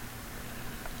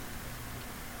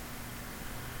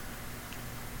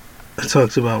 I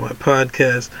talked about my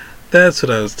podcast. That's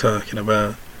what I was talking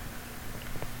about.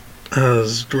 I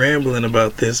was rambling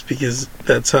about this because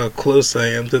that's how close I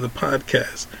am to the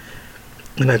podcast.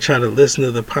 And I try to listen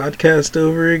to the podcast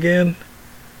over again,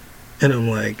 and I'm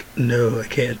like, no, I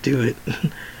can't do it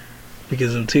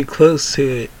because I'm too close to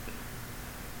it.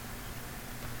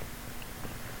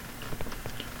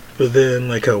 But then,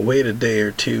 like, I'll wait a day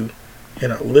or two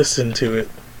and I'll listen to it.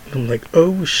 I'm like,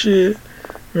 oh shit,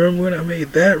 remember when I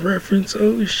made that reference?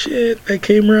 Oh shit, that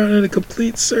came around in a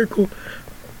complete circle.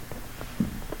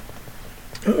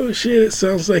 Oh shit, it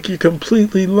sounds like you're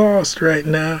completely lost right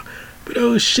now. But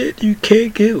oh shit, you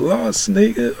can't get lost,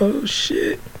 nigga. Oh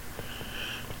shit.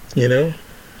 You know?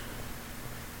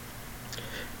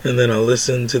 And then I'll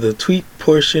listen to the tweet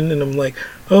portion and I'm like,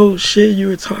 oh shit, you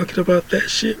were talking about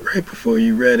that shit right before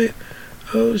you read it.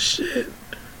 Oh shit.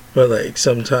 But like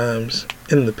sometimes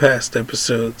in the past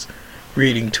episodes,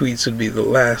 reading tweets would be the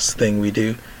last thing we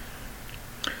do.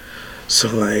 So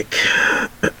like,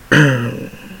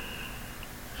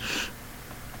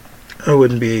 I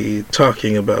wouldn't be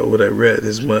talking about what I read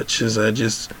as much as I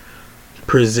just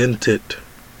present it.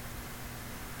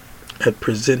 I'd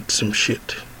present some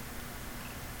shit.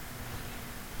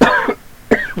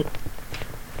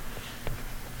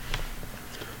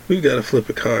 We gotta flip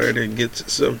a card and get to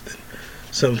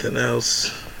something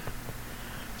else.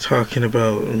 Talking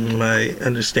about my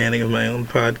understanding of my own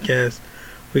podcast.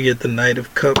 We get the Knight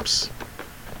of Cups.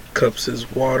 Cups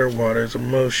is water, water is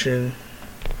emotion.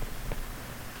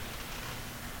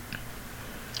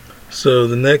 So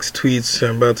the next tweets,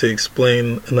 I'm about to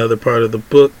explain another part of the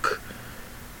book.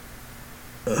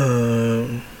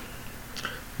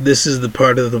 This is the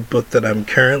part of the book that I'm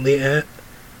currently at,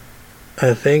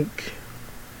 I think.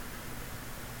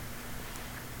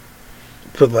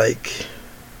 But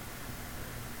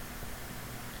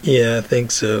yeah, I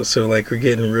think so. So we're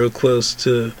getting real close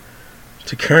to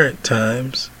current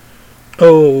times.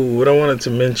 Oh, what I wanted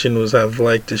to mention was I've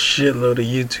liked a shitload of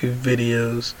YouTube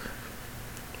videos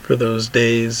for those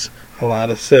days. A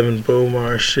lot of Seven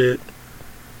Bomar shit.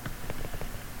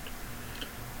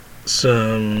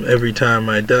 Some Every Time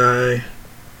I Die.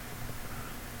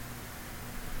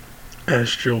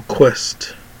 Astral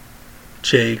Quest.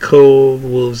 J. Cole,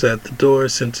 Wolves at the Door,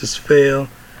 Census Fail.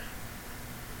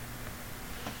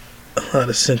 A lot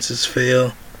of Census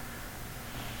Fail.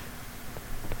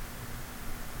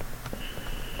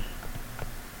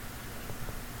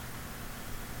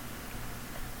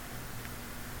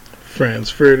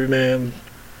 Franz Ferdinand,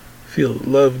 Feel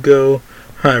Love Go,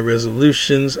 High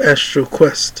Resolutions, Astral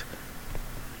Quest.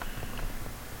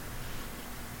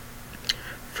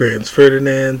 Franz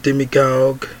Ferdinand,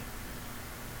 Demagogue.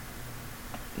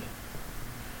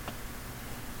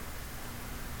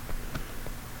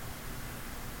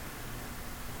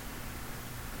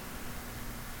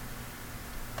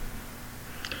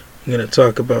 I'm going to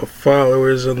talk about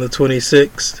followers on the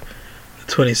 26th.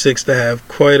 The 26th, I have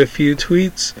quite a few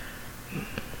tweets.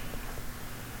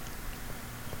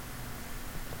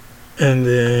 And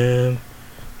then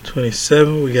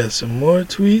 27, we got some more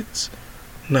tweets.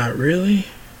 Not really.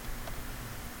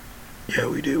 Yeah,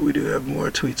 we do. We do have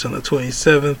more tweets on the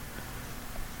 27th.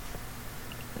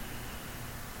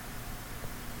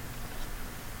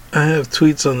 I have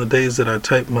tweets on the days that I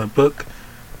type my book.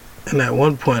 And at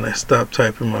one point I stopped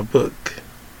typing my book.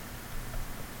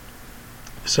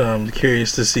 So I'm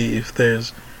curious to see if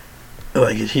there's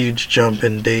a huge jump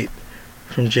in date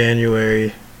from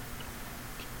January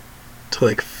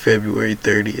to February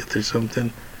 30th or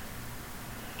something.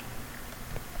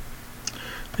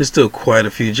 There's still quite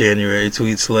a few January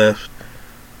tweets left.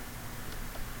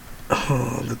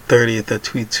 Oh, the 30th I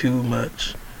tweet too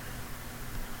much.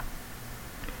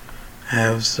 I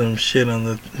have some shit on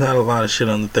not a lot of shit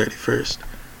on the 31st.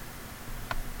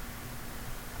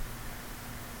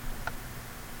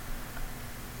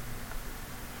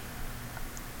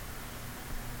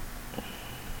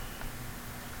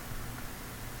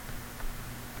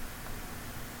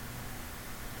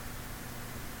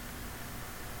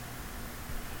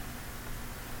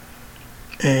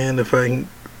 And if I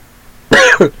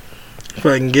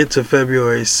can get to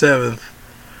February 7th,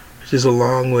 which is a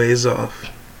long ways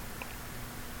off,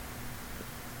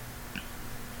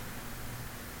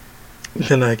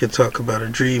 then I could talk about a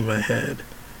dream I had,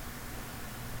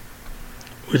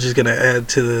 which is going to add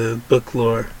to the book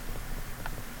lore.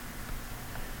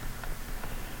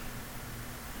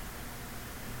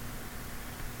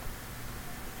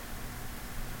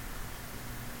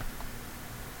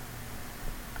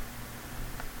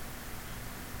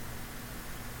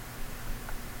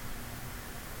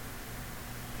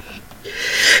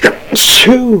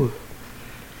 Shoo!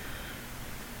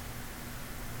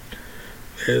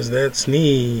 There's that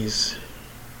sneeze.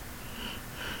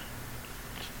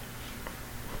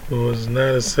 It was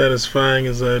not as satisfying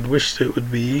as I'd wished it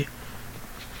would be.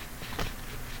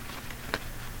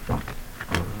 I'm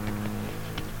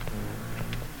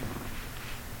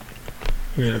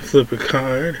gonna flip a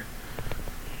card,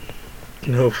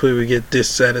 and hopefully we get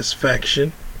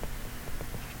dissatisfaction.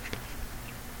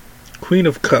 Queen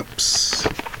of Cups.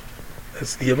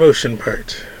 That's the emotion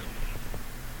part.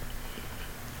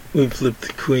 We flipped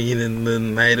the Queen and the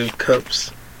Knight of Cups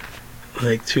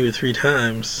 2 or 3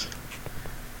 times.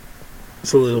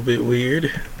 It's a little bit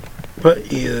weird,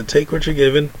 but you take what you're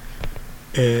given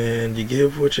and you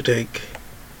give what you take.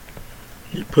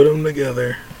 You put them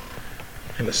together,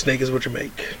 and a snake is what you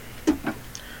make.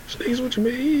 Snake is what you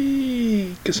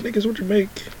make. A snake is what you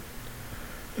make.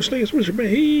 A snake is what you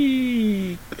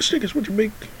make. A snake is what you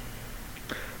make.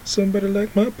 Somebody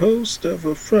like my post of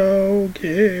a frog,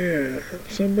 yeah.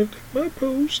 Somebody like my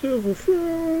post of a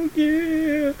frog,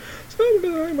 yeah. Somebody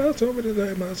like my, somebody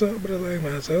like my, somebody like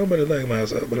my, somebody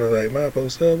like my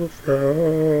post of a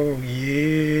frog,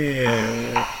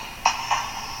 yeah.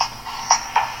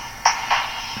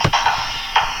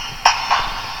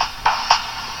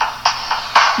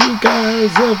 You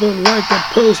guys ever like the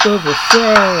post of a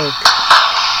frog?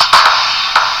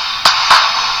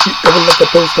 You ever like the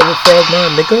post of a frog, my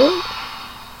nigga?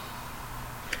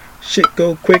 Shit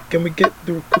go quick and we get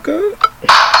through quicker.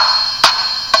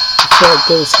 The frog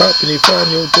goes hop and you find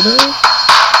your dinner.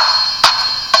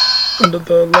 Under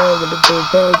the log, under the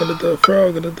bog, under the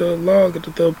frog, under the log, under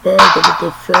the bog, under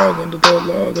the frog, under the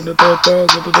log, under the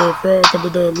bog, under the frog, under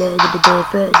the log, under the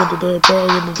frog, under the bog,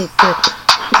 under the frog.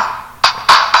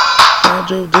 Find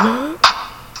your dinner.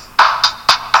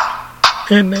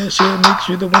 And that shit makes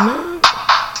you the winner.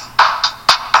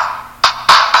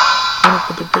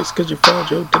 For the race cause you found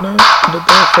your dinner. Under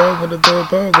the frog, under the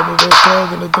bog, under the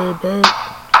frog, under the bog.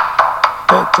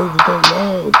 Back to the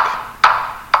log.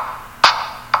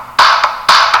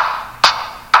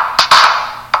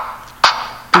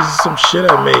 This is some shit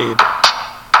I made.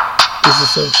 This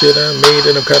is some shit I made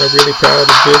and I'm kind of really proud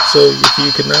of it. So if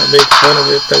you could not make fun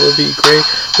of it, that would be great.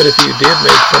 But if you did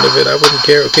make fun of it, I wouldn't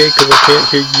care, okay? Because I can't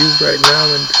hear you right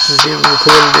now and this is getting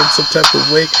recorded in some type of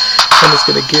way. And it's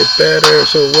gonna get better,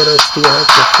 so what else do I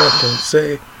have to fucking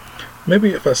say?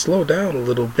 Maybe if I slow down a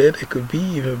little bit, it could be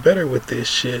even better with this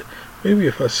shit. Maybe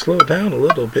if I slow down a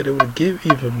little bit, it would give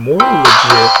even more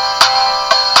legit.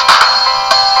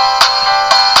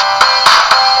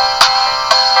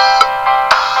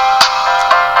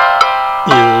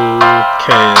 You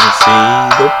can see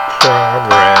the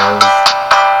progress.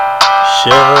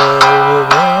 Sure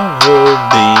will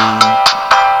be.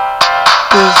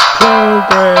 This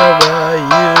program I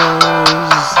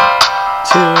use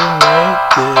to make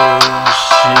this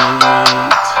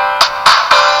sheet.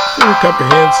 Very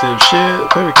comprehensive shit,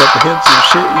 very comprehensive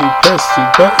shit. You press two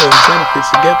buttons and it fits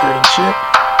together and shit.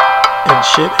 And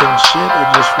shit and shit, and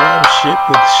just rhyme shit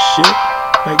with shit.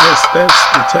 I guess that's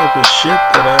the type of shit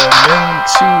that I'm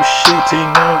into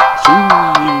shitting out to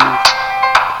you.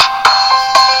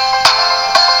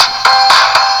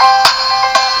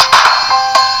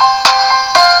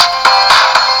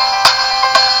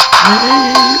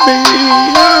 Maybe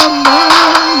I'm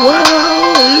not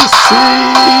well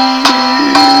received,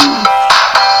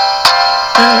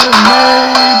 and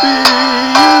maybe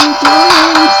you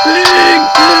don't think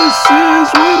this is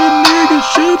what a nigga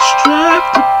should strive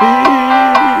to be.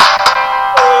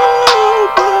 Oh,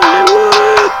 but it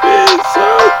would be so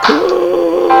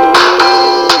cool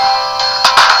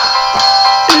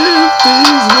if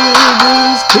these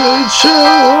niggas could show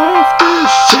off this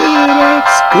shit at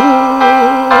school.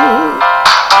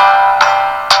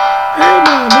 Hey,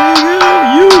 my nigga,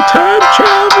 you time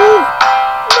travel?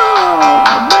 No,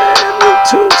 man, you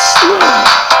too slow.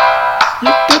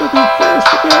 You gotta be fast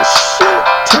for that shit.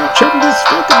 Time travel is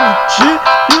fucking legit.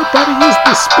 Your body is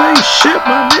the spaceship,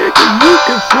 my nigga. You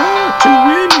can fly to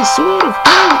any sort of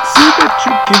galaxy that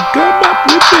you can come up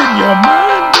with in your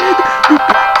mind, nigga. You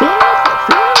can fly.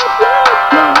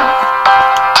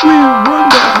 We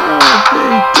wonder how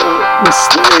they dealt with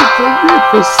slavery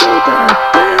for so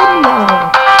goddamn long.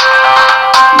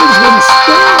 Niggas wanna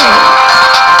stars.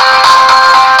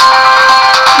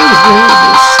 Niggas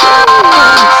wanna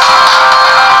stars.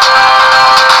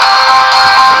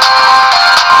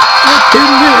 I can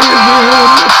live in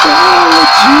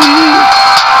mythology.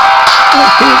 I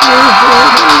can live in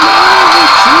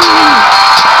neurology.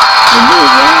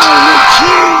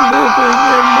 Neurology living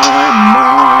in my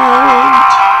mind.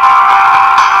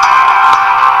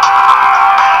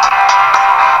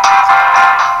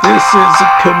 This is a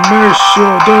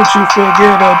commercial, don't you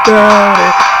forget about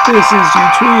it. This is you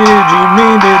tweeted, you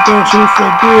mean it, don't you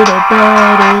forget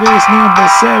about it. It's number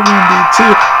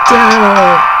 72,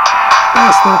 Dell.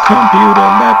 That's the computer,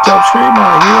 laptop,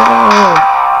 streamer, yo.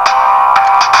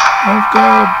 I've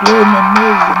gotta blow my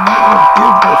nose and I don't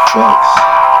give no fucks.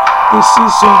 This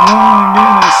is so long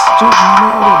and it's getting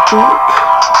out of dark.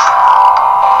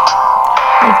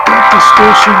 I've got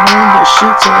distortion on the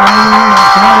shit, so I wanna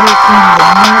hide it from the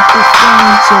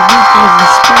microphone so it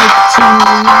doesn't spike too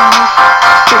loud.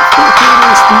 But fuck it,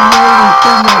 it's the only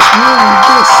thing that's really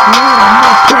this loud. I'm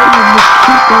not playing the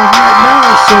people right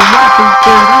now, so I can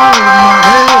get out of my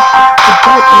head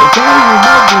about the volume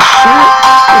of the shit,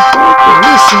 about the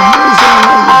listeners that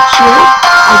are legit,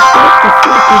 about the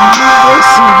fucking new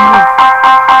listener,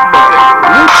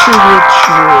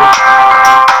 literature.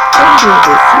 Under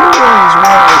the floors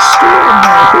where I store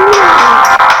my hooah.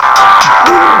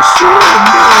 Hooah, store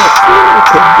my hooah,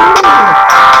 kaboom.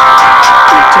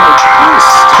 It's a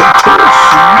twist, a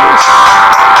torsionist.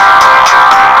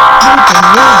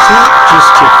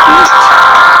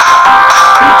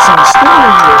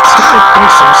 type or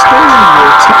some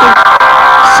stereotype.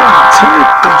 Some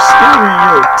type of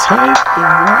stereotype of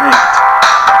white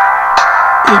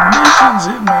emissions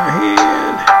in my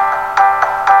head.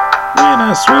 When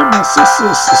I swim, my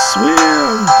sisters to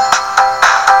swim.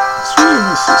 Swim,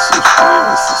 my sisters, swim,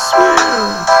 my sisters,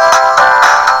 swim.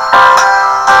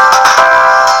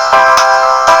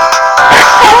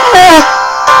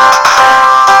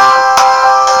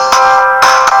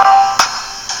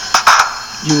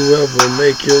 You ever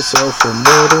make yourself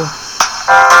immortal?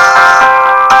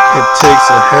 It takes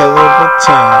a hell of a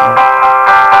time.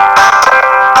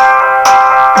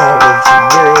 All of the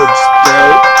world's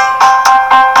doubt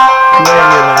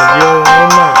playing on your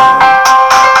own mind.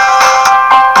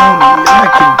 Only I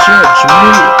can judge me.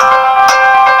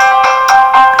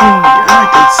 Only I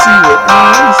can see what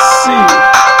I see.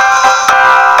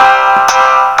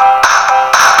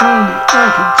 Only I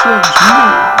can judge me.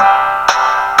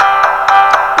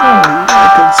 Only I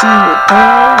can see what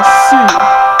I see.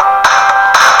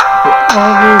 But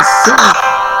all is self,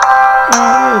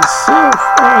 all is self,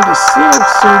 all is self.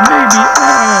 So maybe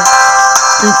I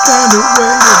can find a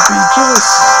way to be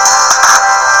just,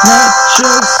 not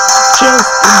just, and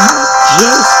not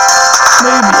just.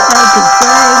 Maybe I can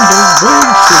find a way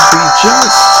to be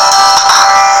just,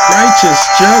 righteous,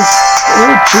 just,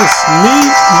 or just me,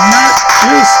 not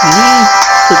just me,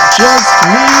 but just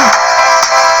me.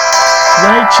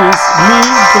 Righteous me,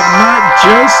 but not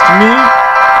just me.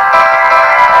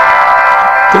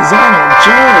 Cause I don't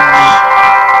judge.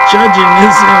 Judging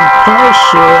is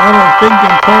impartial. I don't think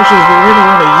impartial is the word I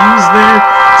want to use there.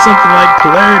 Something like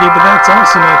polarity, but that's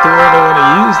also not the word I want to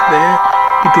use there.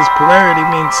 Because polarity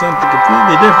means something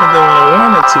completely different than what I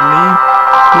want it to mean.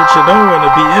 Which I don't want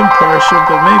to be impartial,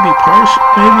 but maybe partial,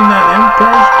 maybe not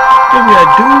impartial. Maybe I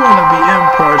do want to be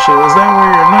impartial. Is that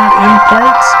where you're not in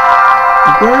parts?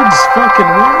 Words, fucking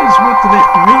words, what do they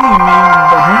really mean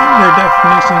behind their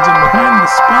definitions and behind the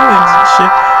spellings and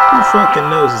shit? Who fucking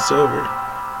knows? It's over.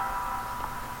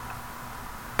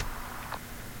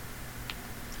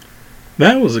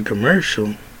 That was a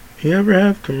commercial. You ever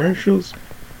have commercials?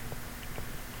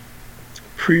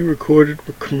 Pre-recorded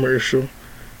commercial.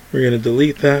 We're going to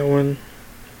delete that one.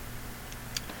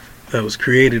 That was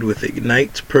created with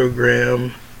Ignite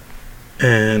program.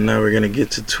 And now we're going to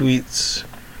get to tweets.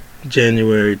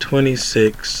 January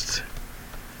 26th.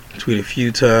 Tweet a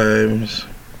few times.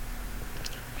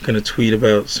 Gonna tweet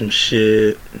about some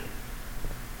shit.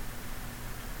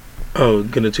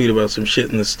 Gonna tweet about some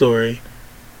shit in the story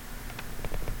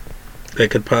that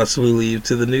could possibly lead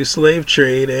to the new slave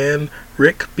trade and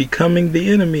Rick becoming the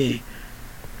enemy.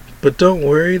 But don't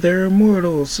worry, they're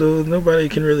immortal, so nobody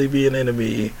can really be an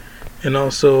enemy. And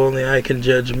also only I can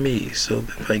judge me. So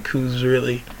like, who's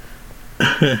really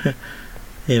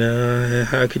you know,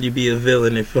 how could you be a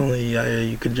villain if only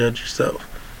you could judge yourself?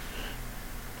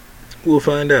 We'll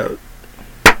find out.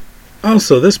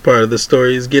 Also, this part of the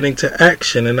story is getting to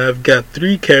action, and I've got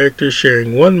 3 characters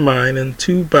sharing one mind and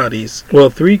 2 bodies.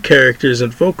 Well, 3 characters in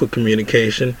vocal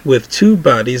communication with 2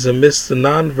 bodies amidst the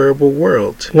nonverbal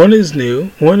world. One is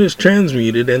new, one is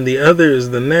transmuted, and the other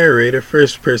is the narrator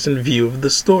first-person view of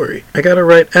the story. I gotta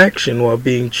write action while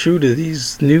being true to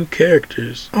these new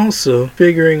characters. Also,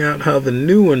 figuring out how the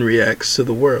new one reacts to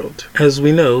the world. As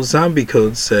we know, Zombie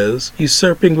Code says,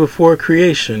 usurping before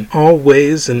creation, all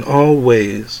ways and all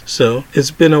ways. So,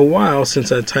 it's been a while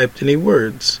since I typed any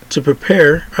words. To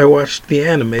prepare, I watched the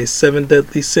anime 7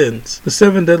 Deadly Sins. The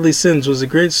 7 Deadly Sins was a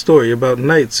great story about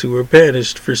knights who were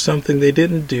banished for something they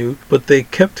didn't do, but they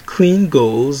kept clean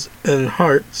goals and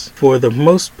hearts for the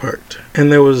most part. And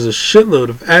there was a shitload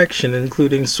of action,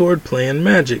 including swordplay and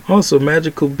magic. Also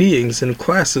magical beings and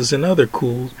classes and other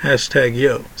cool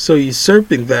 #yo. So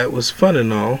usurping that was fun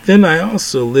and all. Then I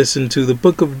also listened to The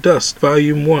Book of Dust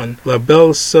Volume 1, La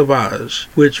Belle Sauvage,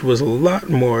 which was a lot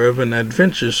more of an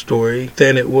adventure story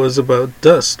than it was about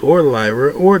Dust or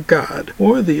Lyra or God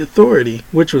or the Authority,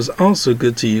 which was also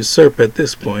good to usurp at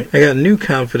this point. I got new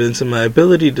confidence in my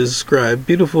ability to describe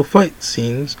beautiful fight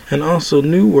scenes and also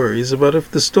new worries about if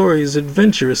the story is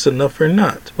adventurous enough or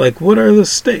not. Like, what are the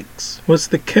stakes? What's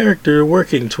the character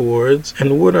working towards?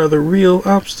 And what are the real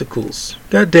obstacles?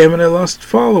 God damn it, I lost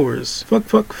followers.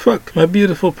 Fuck. My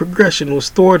beautiful progression was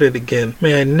thwarted again.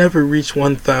 May I never reach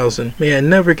 1,000. May I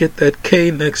never get write that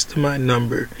K next to my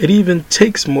number. It even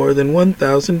takes more than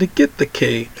 1,000 to get the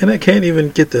K, and I can't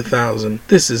even get the 1,000.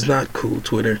 This is not cool,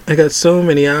 Twitter. I got so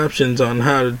many options on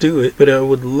how to do it, but I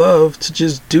would love to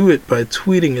just do it by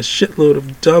tweeting a shitload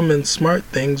of dumb and smart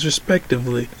things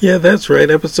respectively. Yeah, that's right,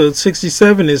 episode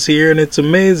 67 is here, and it's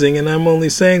amazing, and I'm only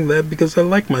saying that because I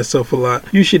like myself a lot.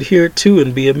 You should hear it too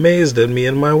and be amazed at me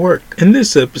and my work. In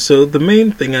this episode, the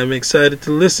main thing I'm excited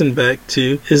to listen back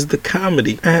to is the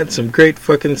comedy. I had some great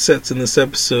fucking sets in this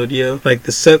episode, yo. Like,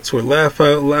 the sets were laugh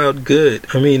out loud good.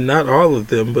 I mean, not all of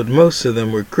them, but most of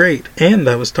them were great. And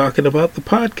I was talking about the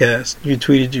podcast. You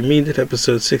tweeted you mean it,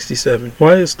 episode 67.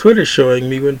 Why is Twitter showing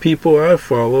me when people I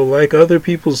follow like other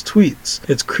people's tweets?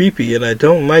 It's creepy and I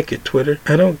don't like it, Twitter.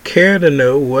 I don't care to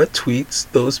know what tweets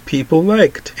those people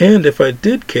liked. And if I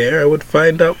did care, I would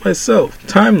find out myself.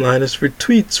 Timeline is for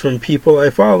tweets from people I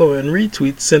follow and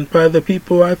retweets sent by the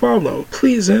people I follow.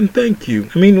 Please and thank you.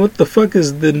 I mean, what the fuck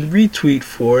is the retweet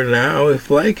for now if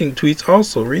liking tweets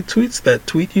also retweets that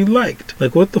tweet you liked?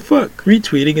 Like, what the fuck?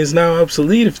 Retweeting is now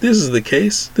obsolete if this is the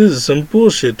case. This is some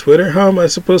bullshit, Twitter. How am I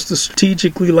supposed to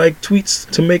strategically like tweets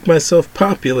to make myself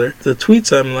popular? The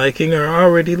tweets I'm liking are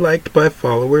already liked by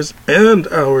followers and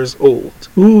hours old.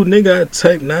 Ooh, nigga, I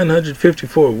typed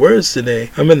 954 words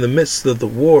today. I'm in the midst of the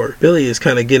war. Billy is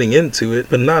kind of getting into it,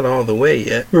 but not all the way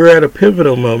yet. We're at a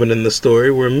pivotal moment in the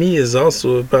story where me is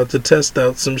also about to test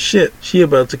out some shit. She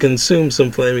about to consume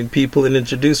some flaming people and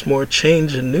introduce more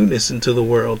change and newness into the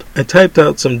world. I typed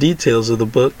out some details of the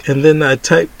book, and then I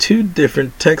typed 2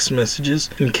 different text messages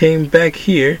and came back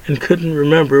here and couldn't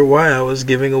remember why I was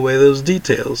giving away those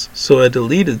details. So I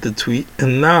deleted the tweet,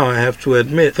 and now I have to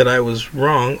admit that I was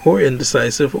wrong or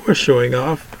indecisive or showing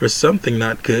off or something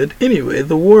not good. Anyway,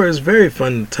 the war is very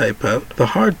fun to type out. The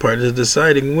hard part is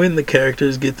deciding when the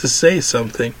characters get to say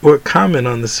something or comment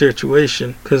on the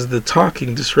situation, because the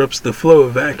talking disrupts the flow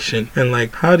of action. And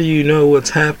like, how do you know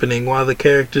what's happening while the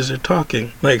characters are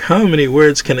talking? Like, how many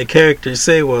words can a character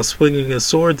say while swinging a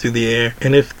sword through the air?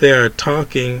 And if they are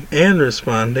talking and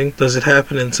responding, does it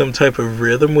happen in some type of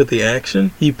rhythm with the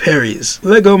action? He parries.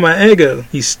 Let go my ego.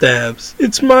 He stabs.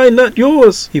 It's mine, not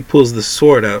yours. He pulls the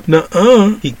sword out.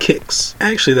 Nuh-uh. He kicks.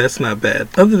 Actually, that's not bad.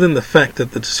 Other than the fact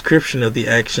that the description of the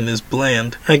action is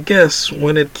bland, I guess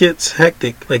when it gets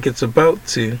hectic, like it's about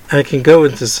to, I can go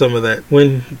into some of that.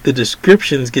 When the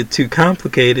descriptions get too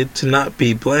complicated to not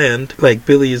be bland, like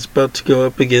Billy is about to go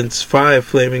up against 5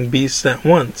 flaming beasts at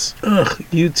once. Ugh,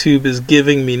 YouTube is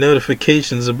giving me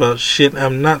notifications about shit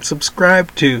I'm not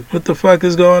subscribed to. What the fuck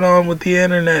is going on with the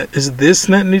internet? Is this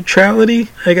net neutrality?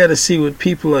 I gotta see what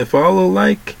people I follow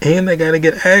like, and I gotta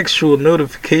get actual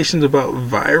notifications about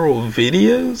viral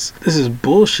videos? This is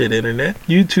bullshit, internet.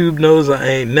 YouTube knows I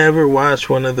ain't never watched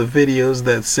one of the videos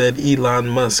that said Elon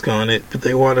Musk on it, but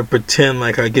they want to pretend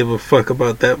like I give a fuck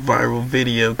about that viral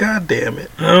video. God damn it.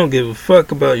 I don't give a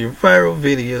fuck about your viral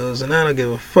videos, and I don't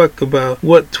give a fuck about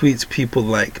what tweets people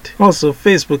liked. Also,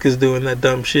 Facebook is doing that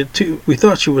dumb shit too. We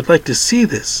thought you would like to see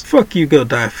this. Fuck you, go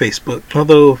die, Facebook.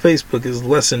 Although Facebook is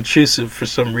less intrusive for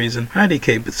some reason.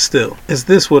 IDK, but still. Is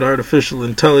this what artificial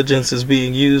intelligence is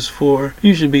being used for?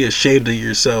 You should be ashamed of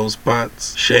yourselves,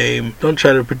 bots. Shame. Don't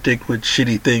try to predict what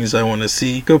shitty things I want to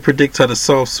see. Go predict how to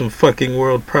solve some fucking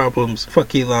world problems.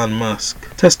 Fuck Elon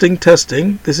Musk. Testing,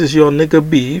 testing. This is your nigga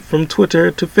B from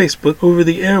Twitter to Facebook over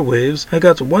the airwaves. I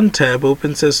got one tab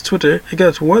open says Twitter. I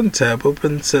got one tab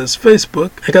open says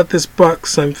Facebook. I got this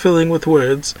box I'm filling with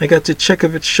words. I got to check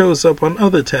if it shows up on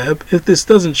other tab. If this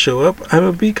doesn't show up,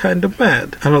 I'ma be kinda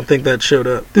mad. I don't think that showed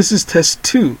up. This is test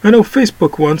 2. I know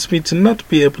Facebook wants me to not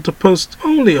be able to post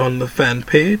only on the fan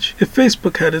page. If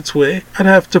Facebook had its way, I'd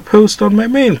have to post on my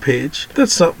main page.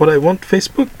 That's not what I want,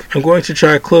 Facebook. I'm going to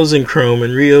try closing Chrome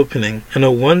and reopening. I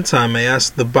know one time I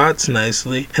asked the bots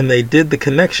nicely, and they did the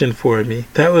connection for me.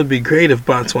 That would be great if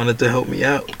bots wanted to help me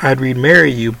out. I'd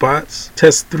remarry you, bots.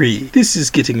 Test 3. This is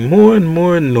getting more and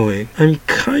more annoying. I'm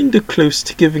kinda close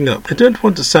to giving up. I don't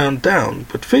want to sound down,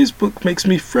 but Facebook makes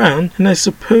me frown, and I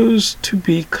suppose to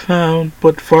be clown,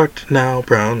 but fart now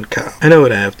brown cow. I know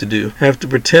what I have to do. I have to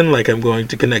pretend like I'm going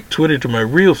to connect Twitter to my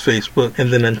real Facebook,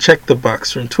 and then uncheck the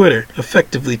box from Twitter,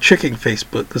 effectively tricking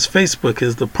Facebook, because Facebook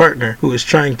is the partner who is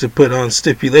trying to put on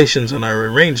stipulations on our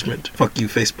arrangement. Fuck you,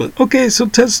 Facebook. Okay, so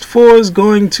test 4 is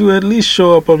going to at least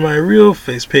show up on my real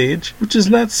face page, which is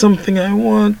not something I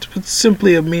want, but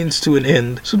simply a means to an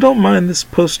end. So don't mind this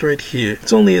post right here.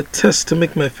 It's only a test to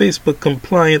make my Facebook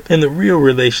compliant in the real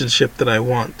relationship that I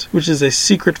want, which is a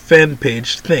secret fan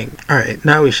page thing. Alright,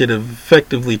 now we should have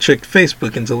effectively tricked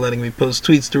Facebook into letting me post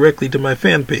tweets directly to my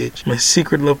fan page. My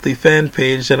secret lovely fan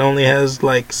page that only has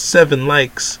like 7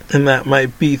 likes, and that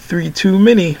might be 3 too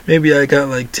many. Maybe I got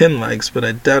like 10 likes, but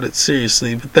I doubt it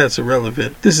seriously, but that's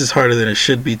irrelevant. This is harder than it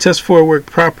should be. Test 4 worked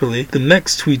properly. The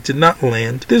next tweet did not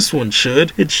land. This one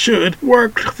should. It should.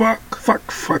 Worked. Fuck.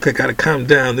 I gotta calm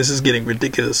down. This is getting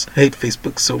ridiculous. I hate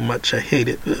Facebook so much. I hate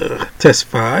it. Ugh. Test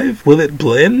 5. Will it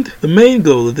blend? The main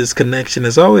goal of this connection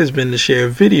has always been to share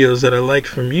videos that I like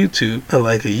from YouTube. I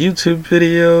like a YouTube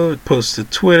video, post to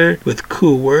Twitter with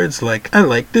cool words like, I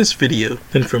like this video.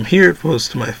 And from here it posts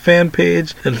to my fan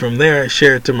page, and from there I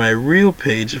share it to my real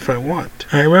page if I want.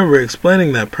 I remember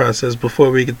explaining that process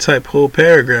before we could type whole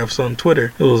paragraphs on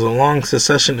Twitter. It was a long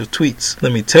succession of tweets.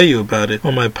 Let me tell you about it.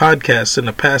 On my podcast in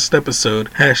a past episode,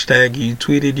 hashtag you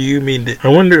tweeted you meaned it. I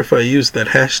wonder if I used that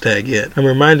hashtag yet. I'm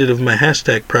reminded of my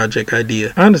hashtag project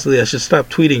idea. Honestly, I should stop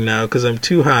tweeting now because I'm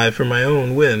too high for my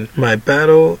own win. My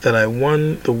battle that I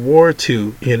won the war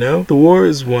to, you know? The war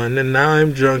is won and now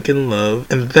I'm drunk in love,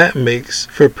 and that makes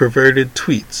for perverted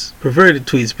tweets. Perverted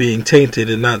tweets being tainted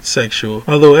and not sexual,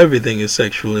 although everything is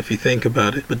sexual if you think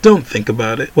about it. But don't think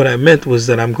about it. What I meant was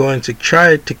that I'm going to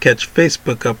try to catch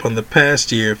Facebook up on the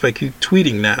past year if I keep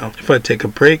tweeting now. If I take a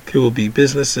break, it will be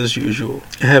business as usual.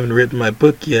 I haven't written my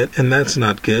book yet, and that's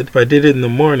not good. If I did it in the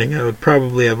morning, I would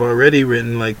probably have already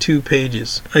written like 2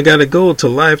 pages. I got a goal to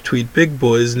live tweet Big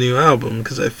Boy's new album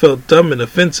because I felt dumb and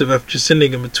offensive after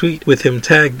sending him a tweet with him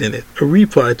tagged in it. A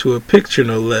reply to a picture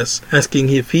no less, asking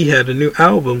if he had a new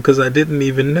album because I didn't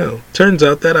even know. Turns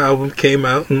out that album came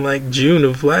out in like June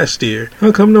of last year.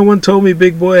 How come no one told me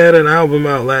Big Boy had an album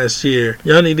out last year?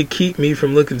 Y'all need to keep me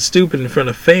from looking stupid in front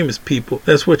of famous people.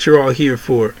 That's what you're all here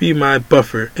for. Be my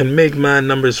buffer and make my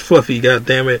numbers fluffy,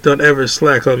 goddammit. Don't ever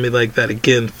slack on me like that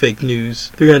again, fake news.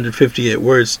 358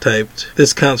 words typed.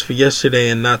 This counts for yesterday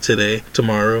and not today,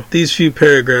 tomorrow. These few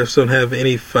paragraphs don't have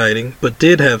any fighting, but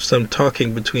did have some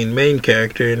talking between main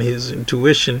character and his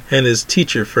intuition and his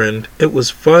teacher friend. It was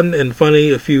fun and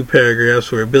funny, a few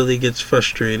paragraphs where Billy gets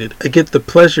frustrated. I get the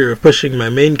pleasure of pushing my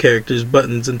main character's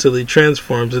buttons until he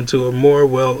transforms into a more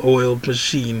well-oiled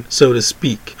machine, so to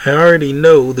speak. I already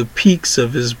know the peaks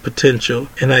of his potential,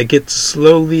 and I get to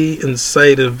slowly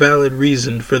incite a valid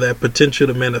reason for that potential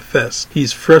to manifest.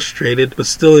 He's frustrated, but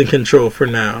still in control for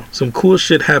now. Some cool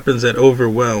shit happens at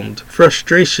Overwhelmed.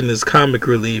 Frustration is comic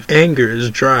relief. Anger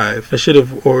is drive. I should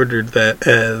have ordered that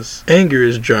as anger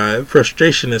is drive,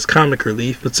 frustration is comic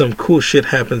relief, but some cool shit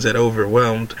happens at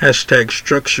Overwhelmed. Hashtag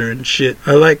structure and shit.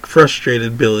 I like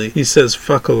frustrated Billy. He says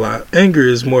fuck a lot. Anger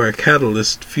is more a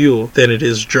catalyst fuel than it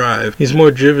is drive. He's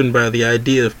more driven by the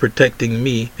idea of protecting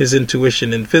me, his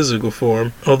intuition in physical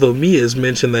form, although Mia's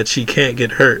mentioned that she can't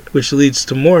get hurt, which leads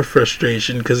to more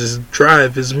frustration because his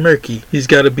drive is murky. He's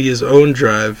got to be his own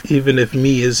drive, even if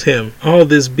me is him. All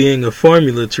this being a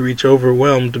formula to reach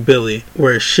Overwhelmed Billy,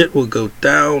 where shit will go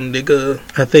down, nigga.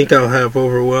 I think I'll have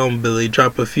Overwhelmed Billy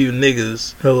drop a few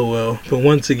niggas, lol. But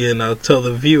once again, I'll tell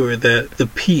the viewer that the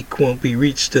peak won't be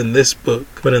reached in this book,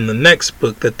 but in the next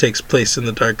book that takes place in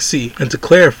the Dark Sea. And to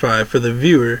clarify for the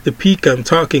viewer, the peak I'm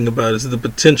talking about is the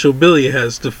potential Billy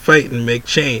has to fight and make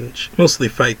change. Mostly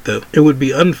fight though. It would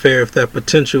be unfair if that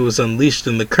potential was unleashed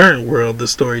in the current world the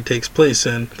story takes place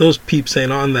in. Those peeps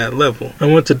ain't on that level. I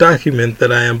want to document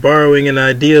that I am borrowing an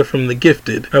idea from The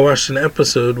Gifted. I watched an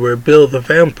episode where Bill the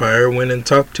vampire went and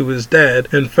talked to his dad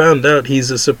and found out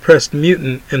he's a suppressed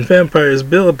mutant, and Vampire's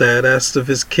Bill dad asked if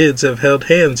his kids have held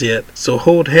hands yet. So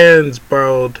hold hands,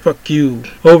 borrowed. Fuck you.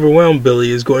 Overwhelmed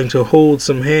Billy is going to hold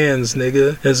some hands,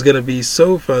 nigga. It's gonna be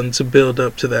so fun to build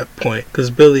up to that point, cause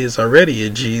Billy is already a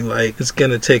G. Like, it's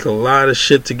gonna take a lot of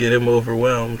shit to get him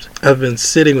overwhelmed. I've been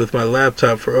sitting with my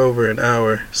laptop for over an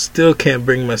hour. Still can't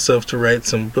bring myself to write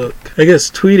some book. I guess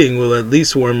tweeting will at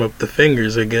least warm up the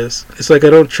fingers, I guess. It's like I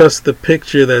don't trust the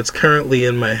picture that's currently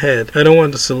in my head. I don't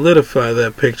want to solidify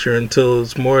that picture until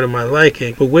it's more to my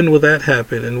liking. But when will that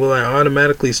happen, and will I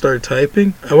automatically start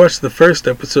typing? I watched the first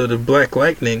episode of Black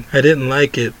Lightning. I didn't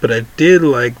like it, but I did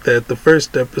like that the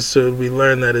first episode we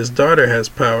learned that his daughter has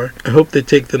power. I hope they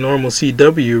take the normal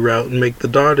CW route and make the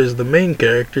daughters the main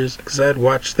characters, because I'd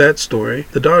watch that story.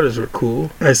 The daughters were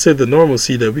cool. I said the normal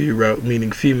CW route,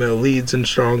 meaning female leads and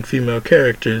strong female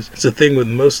characters. It's a thing with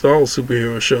most all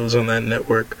superhero shows on that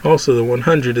network. Also, the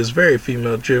 100 is very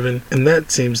female driven, and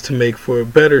that seems to make for a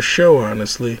better show,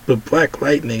 honestly. But Black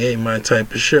Lightning ain't my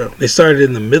type of show. They started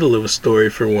in the middle of a story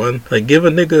for one. Like, give a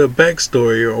nigga a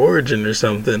backstory or origin or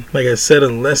something. Like I said,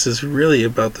 unless it's really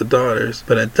about the daughters.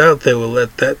 But I doubt they will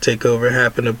let that takeover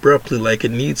happen abruptly like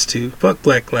it needs to. Fuck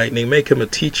Black Lightning, make him a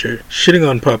teacher. Shitting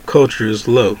on pop culture is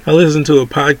low. I listened to a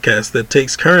podcast that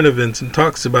takes current events and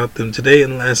talks about them today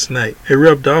and last night. It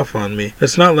rubbed off on me.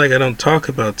 It's not like I don't talk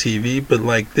about TV, but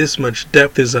like this much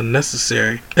depth is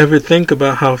unnecessary. Ever think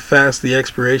about how fast the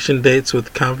expiration dates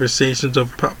with conversations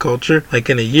over pop culture? Like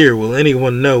in a year, will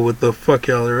anyone know what the fuck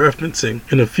y'all are referencing?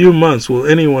 In a few months, will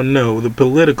anyone know the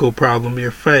political problem you're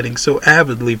fighting so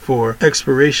avidly for?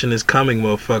 Expiration is coming,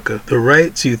 motherfucker. The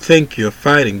rights you think you're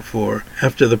fighting for.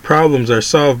 After the problems are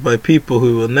solved by people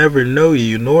who will never know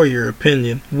you nor your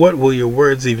opinion, what will your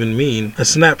words even mean? A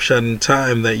snapshot in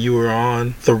time that you were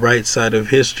on the right side of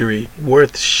history,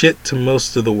 worth shit to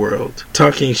most of the world.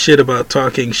 Talking shit about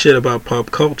pop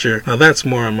culture, now that's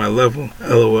more on my level.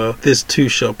 LOL, this too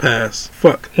shall pass.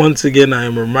 Fuck. Once again I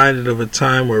am reminded of a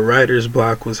time where writer's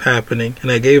block was happening, and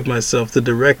I gave myself the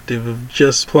directive of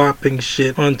just plopping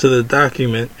shit onto the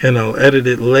document, and I'll edit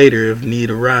it later if need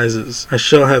arises. I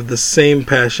shall have the same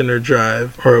passion or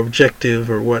drive, or objective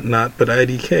or whatnot, but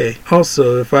IDK.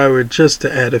 Also, if I were just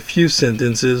to add a few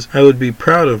sentences, I would be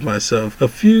proud of myself. A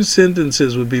few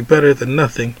sentences would be better than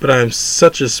nothing, but I am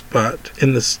such a spot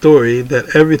in the story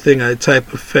that everything I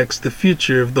type affects the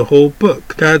future of the whole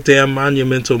book. Goddamn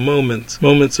monumental moments.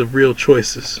 Moments of real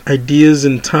choices. Ideas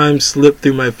and time slip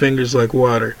through my fingers like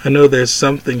water. I know there's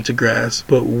something to grasp,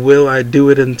 but will I do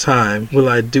it in time? Will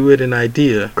I do it in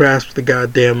idea? Grasp the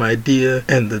goddamn idea,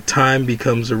 and the time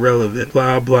becomes irrelevant.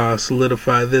 Blah blah,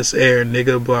 solidify this air,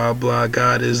 nigga, blah blah,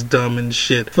 God is dumb and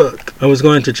shit. Fuck. I was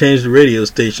going to change the radio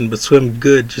station, but Swim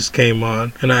Good just came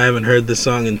on, and I haven't heard the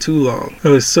song in too long. I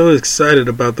was so excited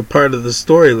about the part of the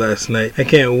story last night. I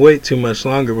can't wait too much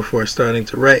longer before starting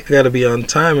to write. I gotta be on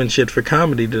time and shit for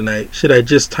comedy tonight. Should I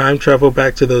just time travel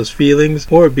back to those feelings,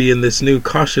 or be in this new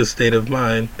cautious state of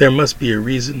mind? There must be a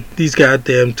reason. These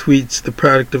goddamn tweets, the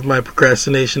product of my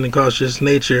procrastination and cautious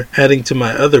nature, adding to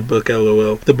my other book,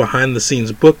 LOL, the behind the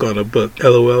scenes book on a book,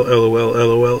 LOL, LOL,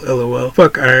 LOL, LOL.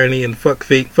 Fuck irony and fuck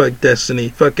fate, fuck destiny,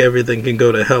 fuck everything can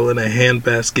go to hell in a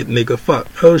handbasket, nigga, fuck.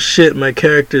 Oh shit, my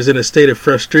character's in a state of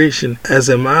frustration, as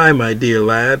am I, my dear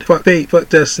lad. Fuck fate, fuck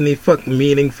destiny, fuck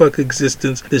meaning, fuck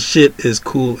existence. This shit is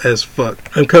cool as fuck.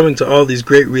 I'm coming to all these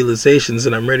great realizations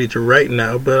and I'm ready to write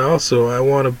now, but also I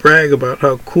want to brag about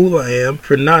how cool I am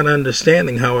for not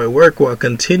understanding how I work while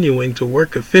continuing to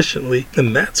work efficiently,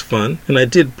 and that's fun. And I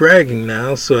did bragging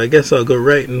now, so I guess I'll go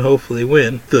write and hopefully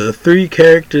win. The 3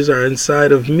 characters are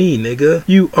inside of me, nigga.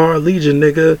 You are Legion,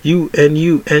 nigga. You and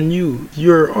you and you.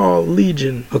 You're all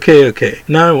Legion. Okay.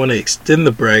 Now I want to extend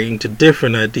the bragging to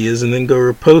different ideas and then go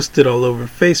repost it all over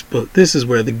Facebook. This is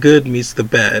where the good meets the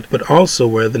bad, but also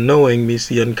where the knowing meets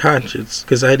the unconscious.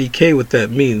 Cause IDK what that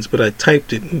means, but I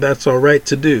typed it and that's alright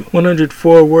to do.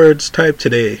 104 words typed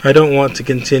today. I don't want to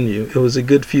continue. It was a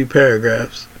good few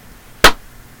paragraphs.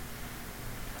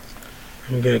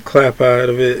 I'm gonna clap out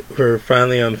of it. We're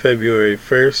finally on February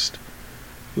 1st.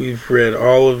 We've read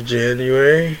all of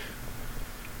January.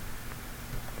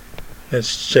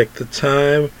 Let's check the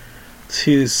time.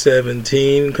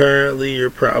 2:17 currently. You're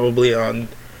probably on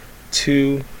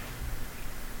 2.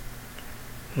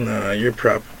 Nah, you're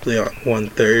probably on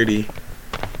 1:30.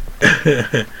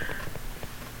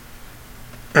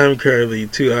 I'm currently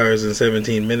 2 hours and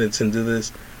 17 minutes into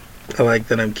this. I like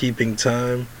that I'm keeping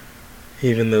time,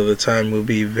 even though the time will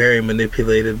be very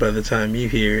manipulated by the time you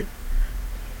hear it.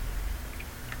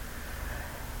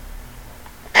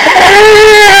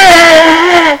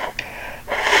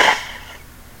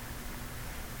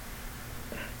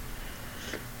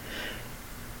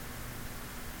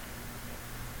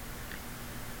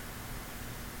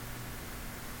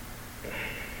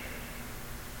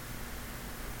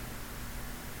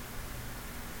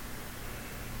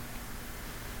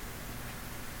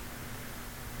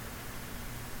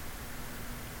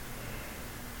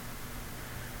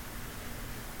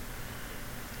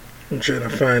 I'm trying to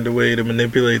find a way to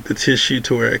manipulate the tissue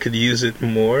to where I could use it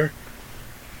more.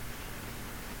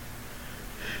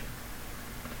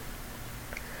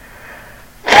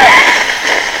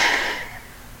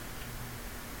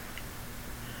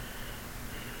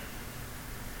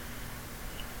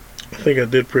 I think I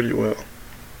did pretty well.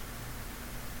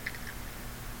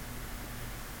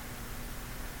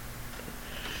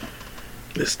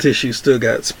 This tissue still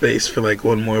got space for like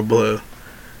one more blow.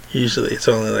 Usually it's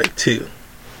only like 2.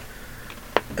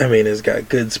 I mean, it's got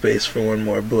good space for one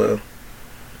more blow.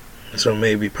 So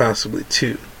maybe possibly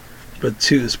 2. But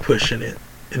 2 is pushing it.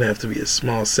 It'd have to be a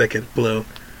small second blow.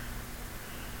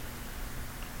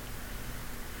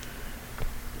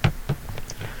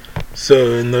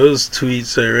 So in those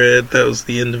tweets I read, that was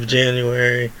the end of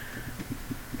January.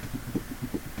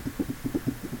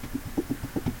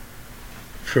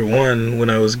 For one, when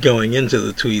I was going into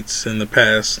the tweets in the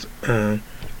past,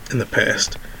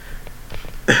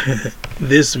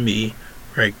 this me,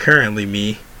 right, currently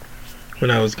me,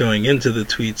 when I was going into the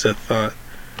tweets, I thought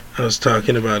I was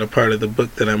talking about a part of the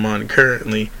book that I'm on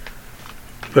currently,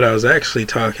 but I was actually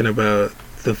talking about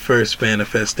the first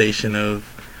manifestation of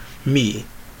me.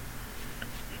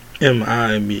 Am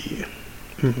I me?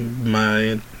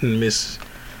 My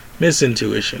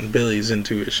misintuition, Billy's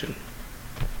intuition.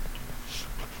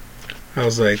 I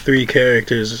was like, 3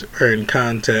 characters are in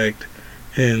contact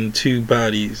in 2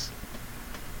 bodies.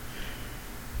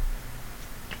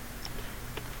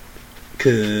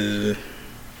 Cause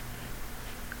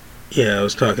yeah, I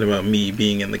was talking about me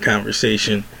being in the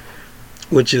conversation,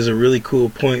 which is a really cool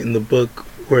point in the book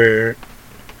where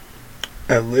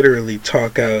I literally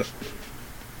talk out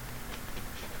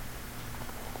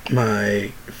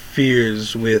my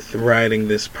fears with writing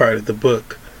this part of the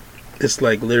book. It's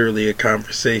like literally a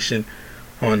conversation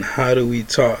on how do we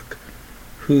talk,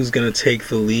 who's going to take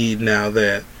the lead now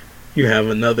that you have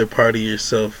another part of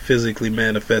yourself physically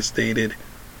manifested,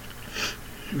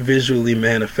 visually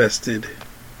manifested.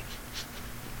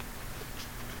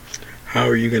 How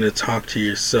are you going to talk to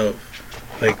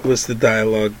yourself? Like, what's the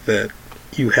dialogue that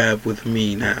you have with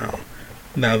me now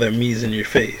that me's in your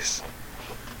face?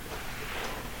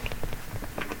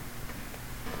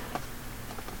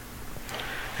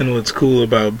 And what's cool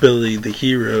about Billy the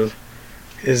hero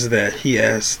is that he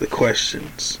asks the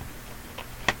questions.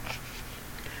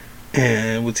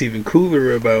 And what's even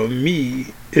cooler about me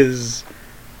is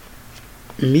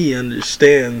me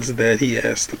understands that he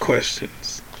asks the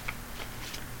questions.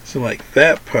 So like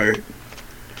that part,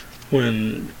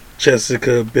 when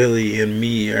Jessica, Billy, and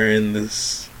me are in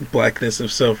this blackness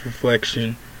of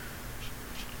self-reflection,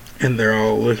 and they're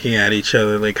all looking at each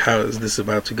other like, how is this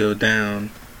about to go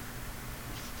down?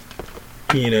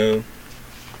 You know,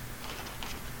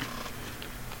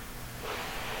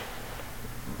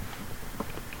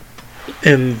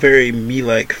 in very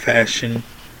me-like fashion,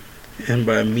 and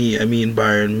by me I mean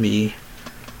Byron me,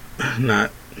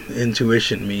 not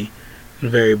intuition me. In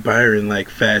very Byron-like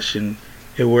fashion,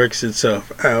 it works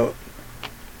itself out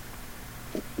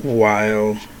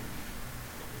while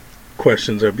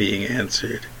questions are being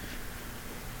answered.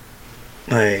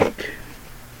 Like,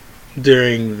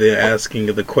 during the asking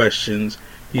of the questions,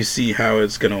 you see how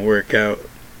it's going to work out.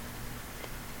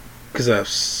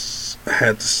 Because I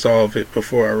had to solve it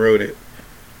before I wrote it.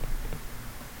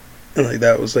 And like,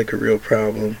 that was like a real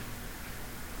problem.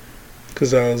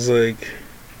 Because I was like,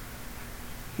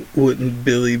 wouldn't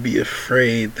Billy be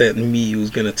afraid that me was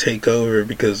going to take over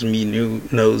because me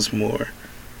knows more?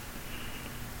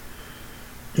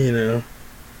 You know?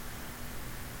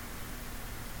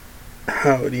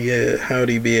 How would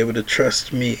he be able to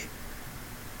trust me?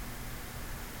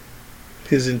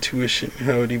 His intuition.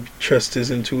 How would he trust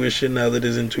his intuition now that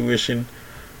his intuition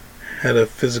had a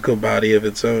physical body of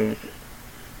its own?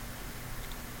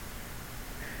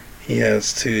 He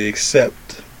has to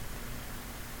accept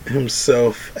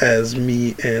himself as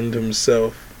me and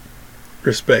himself,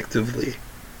 respectively,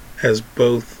 as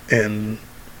both and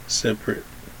separate,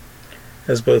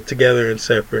 as both together and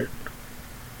separate.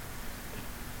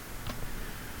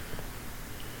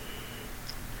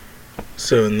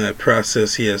 So in that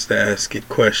process, he has to ask it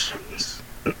questions.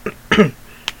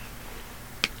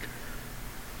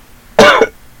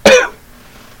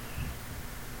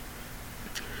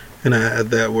 And I had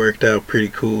that worked out pretty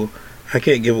cool. I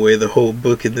can't give away the whole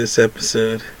book in this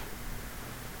episode.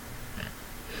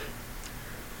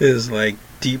 This is like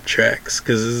deep tracks,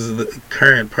 because this is the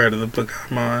current part of the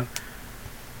book I'm on.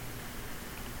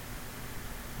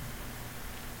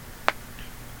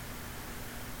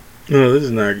 No, this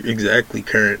is not exactly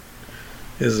current.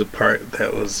 This is a part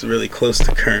that was really close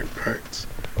to current parts.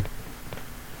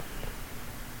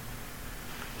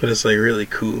 But it's like really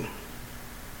cool.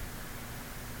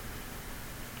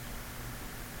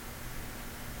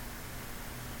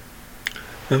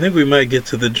 I think we might get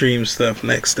to the dream stuff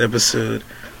next episode.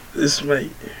 This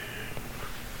might...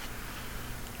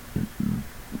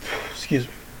 Excuse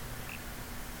me.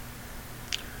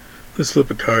 Let's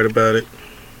flip a card about it.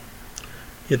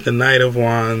 Get the Knight of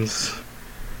Wands.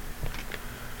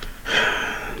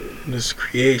 This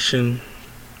creation.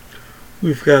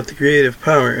 We've got the creative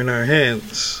power in our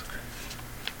hands.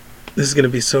 This is going to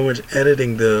be so much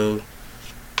editing though.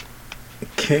 I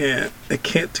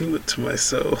can't do it to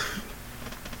myself.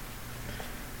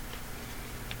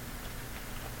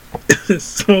 It's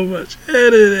so much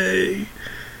editing.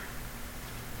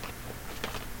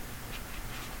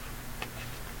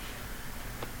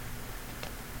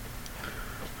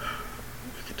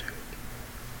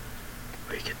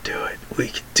 We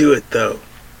can do it though.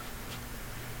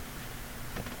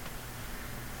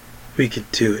 We can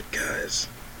do it, guys.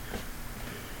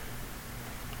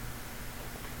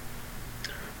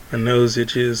 My nose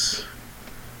itches.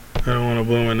 I don't want to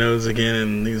blow my nose again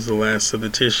and use the last of the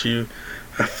tissue.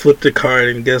 I flipped a card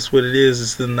and guess what it is?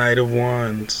 It's the Knight of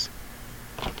Wands.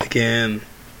 Again,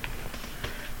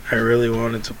 I really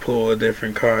wanted to pull a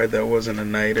different card that wasn't a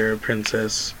knight or a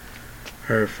princess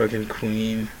or a fucking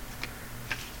queen.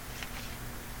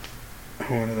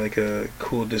 I wanted like a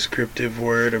cool descriptive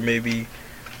word, or maybe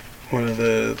one of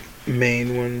the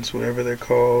main ones, whatever they're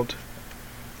called.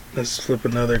 Let's flip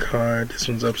another card. This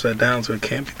one's upside down, so it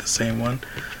can't be the same one.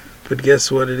 But guess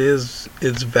what it is?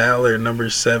 It's Valor, number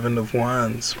 7 of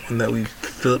Wands, one that we've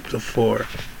flipped before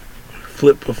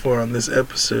on this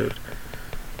episode.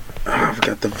 Oh, I've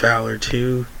got the Valor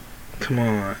too. Come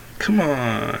on.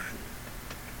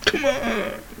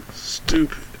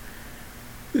 Stupid.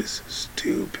 This is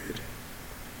stupid.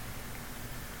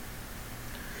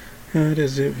 How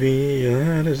does it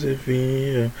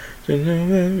feel to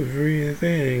know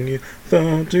everything you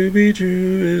thought to be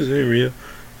true isn't real?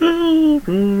 I'll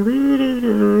be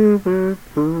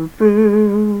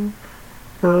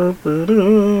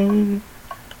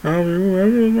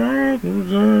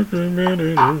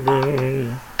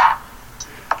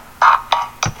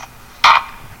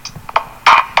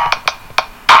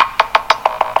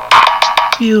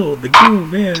feel the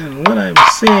groove in what I'm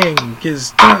saying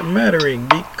is not mattering,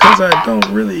 because I don't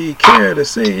really care to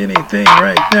say anything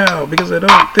right now, because I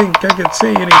don't think I could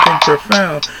say anything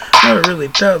profound. I really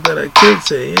doubt that I could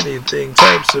say anything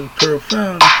types of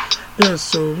profound. There's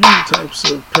so many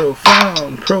types of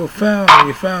profound.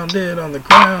 You found it on the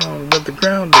ground, but the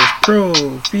ground is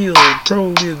feel pro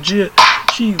legit,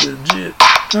 she legit.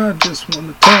 I just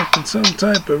want to talk in some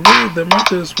type of rhythm. I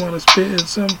just want to spit in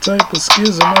some type of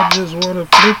schism. I just want to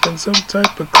flip in some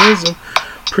type of prism.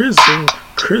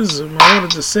 I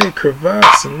wanted to say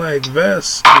crevasse and like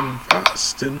vast and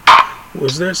vast. And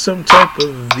was there some type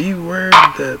of V word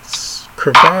that's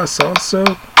crevasse also?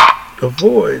 The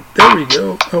void. There we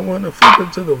go. I want to flip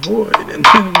into the void. And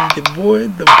then we get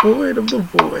void, the void of the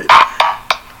void.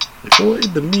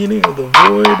 Void, the meaning of the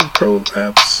void, of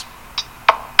prolapse.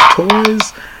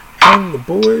 Toys and the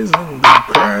boys on the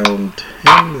ground,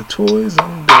 and the toys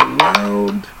on the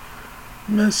loud.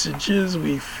 Messages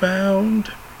we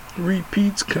found,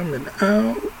 repeats coming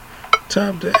out.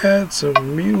 Time to add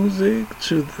some music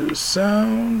to the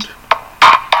sound.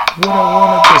 What I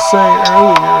wanted to say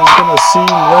earlier is gonna seem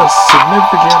less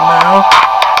significant now,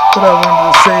 but I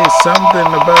wanted to say something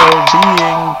about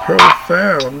being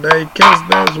profound. I guess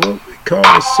that's what we call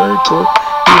a circle.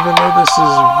 Even though this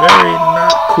is very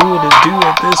not cool to do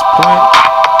at this point,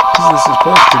 because this is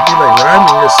supposed to be like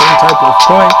rhyming or some type of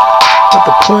point, but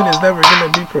the point is never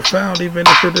going to be profound, even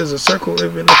if it is a circle,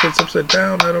 even if it's upside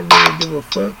down. I don't really give a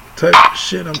fuck type of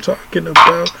shit I'm talking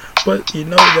about, but you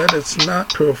know that it's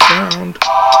not profound.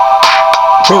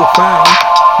 Profound,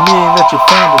 meaning that you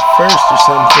found it first or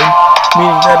something,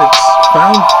 meaning that it's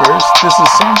found first. This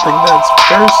is something that's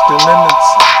first and then it's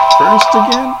first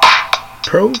again.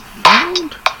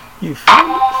 Profound? You found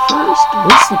it first?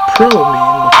 What's the pro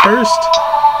mean? The first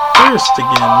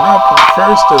again. Not the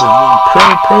first doesn't mean pro.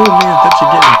 Pro means that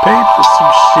you're getting paid for some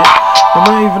shit. Am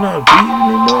I even on beat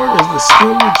anymore? Is this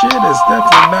still legit? It's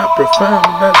definitely not profound.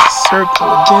 That's a circle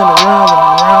again, around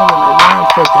and around and around.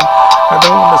 Fucking, I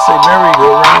don't want to say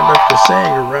merry-go-round after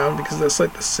saying around, because that's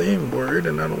like the same word,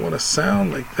 and I don't want to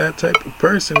sound like that type of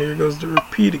person. Here goes the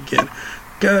repeat again.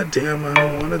 God damn, I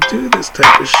don't want to do this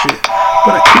type of shit,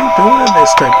 but I keep doing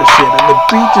this type of shit, and the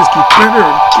beat just gets better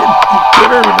and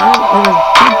better, and I don't want to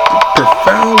keep it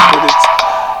profound, but it's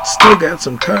still got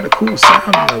some kind of cool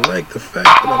sound, and I like the fact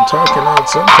that I'm talking on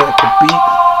some type of beat,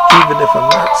 even if I'm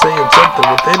not saying something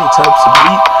with any types of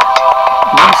beat.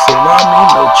 No salami,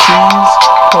 no cheese,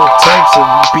 all types of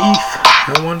beef.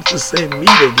 I wanted to say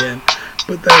meat again,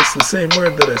 but that's the same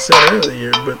word that I said earlier,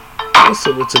 but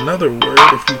also, it's another word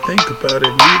if you think about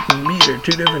it. Meat and meat are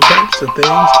two different types of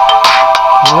things.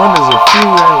 One is a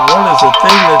food and one is a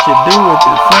thing that you do with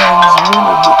your friends. One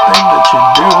is a thing that you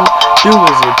do. Do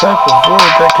is a type of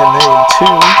word that can hang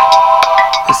two.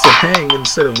 It's a hang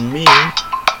instead of mean.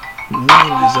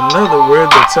 Mean is another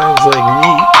word that sounds like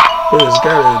meat, but it's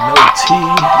got a no T.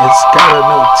 It's got a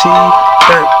no T.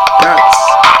 That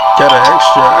got an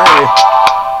extra I.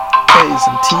 A's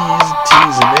and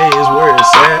T's and A's, where it's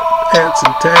at. Hats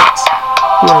and tats,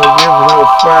 we don't give no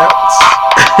facts.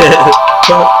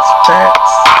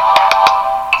 Facts.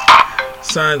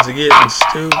 Signs are getting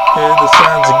stupid, the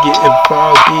signs are getting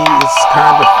foggy. It's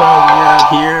kinda foggy out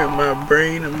here in my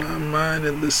brain and my mind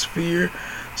and the sphere.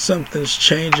 Something's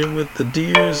changing with the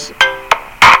deers.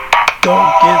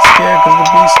 Don't get scared cause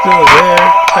the beat's still there.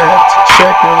 I have to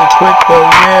check really quick though,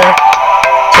 yeah.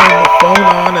 Turn the phone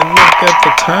on and look at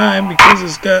the time because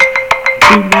it's got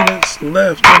 2 minutes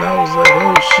left, and I was like,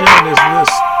 oh shit, is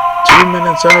this 2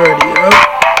 minutes already up.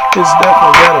 It's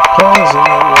definitely got a pause in it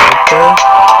right there.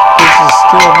 This is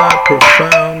still not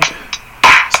profound.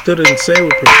 Still didn't say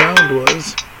what profound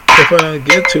was. If I don't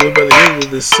get to it by the end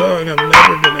of this song, I'm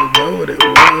never gonna know what it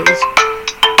was.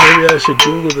 Maybe I should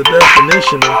Google the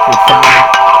definition of profound.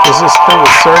 Is this still a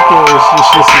circle, or is this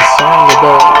just a song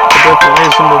about the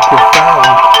definition of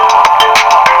profound?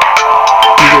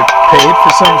 You get paid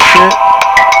for some shit?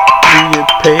 You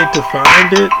get paid to find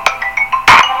it?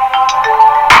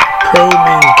 Pro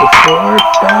means before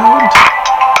found?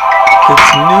 It's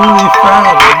newly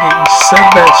found. Like you said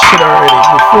that shit already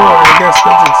before. I guess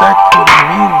that's exactly what it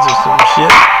means or some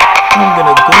shit. I'm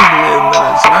gonna Google it and then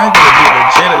it's not gonna be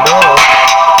legit at all.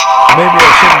 Maybe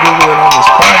I shouldn't Google it on this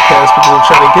podcast because I'm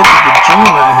trying to get to the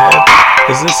dream I had.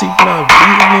 Is this even on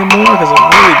beat anymore? Because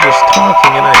I'm really just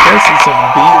talking and I guess it's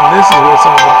on beat. And this is what's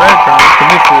on the background.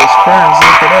 Coniferous ferns.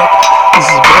 Look it up. This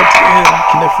is about to end.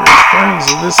 Coniferous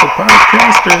ferns. Is this a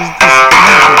podcast or is this a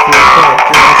commercial for a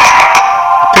podcast?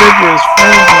 Coniferous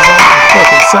ferns is on the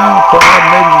fucking SoundCloud.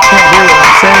 Maybe you can't hear what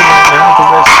I'm saying right now because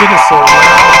that shit is so loud.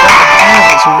 God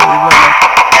damn, it's really loud.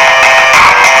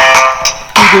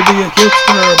 You could be a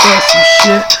hipster about some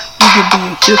shit. You could be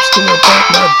a hipster about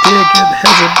my dick. It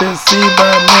hasn't been seen by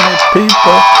many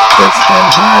people. It's been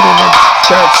hiding.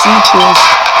 It's got sequels.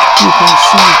 You can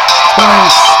see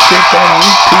twice. Dick on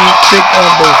repeat. Dick on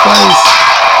device.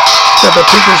 Got the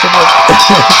pictures of my...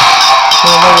 I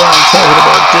don't know why I'm talking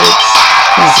about dicks.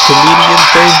 This is a comedian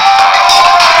thing.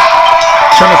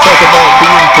 Trying to talk about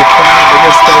being profound. I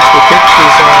guess that's what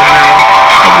pictures are now.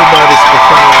 Everybody's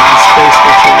profound in the space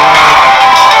that you're in.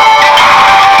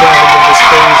 Riding in the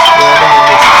space, riding in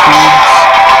the tubes,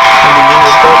 in the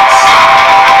inner ducts,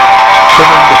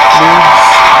 filling the fluids,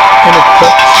 inner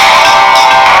cups.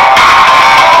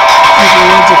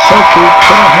 Everyone's a couple,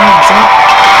 put our hands up,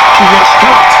 you get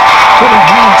cupped. Put our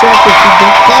hands up if you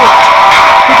get cupped.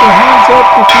 Put your hands up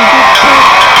if you get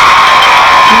cupped.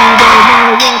 You don't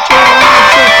know what your hands are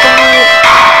about.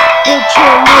 But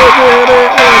you're living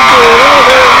it and doing it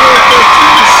with a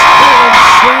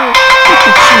two-step. Look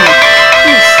at you.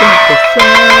 You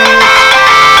simplified.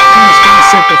 I was gonna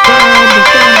simplify the bunch.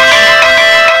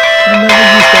 I never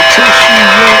used that tissue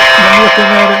yet. I'm looking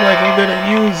at it like I'm gonna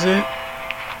use it.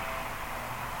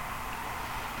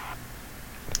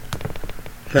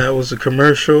 That was a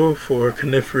commercial for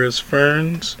Coniferous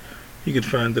Ferns. You can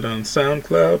find it on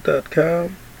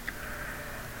SoundCloud.com.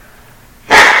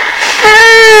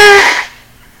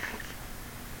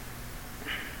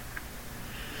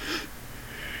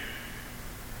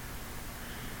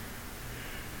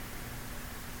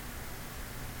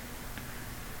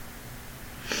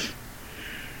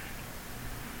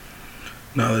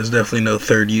 No, there's definitely no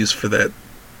third use for that.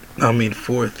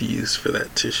 Fourth use for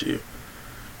that tissue.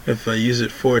 If I use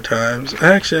it 4 times,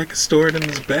 actually I can store it in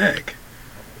this bag.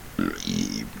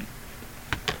 I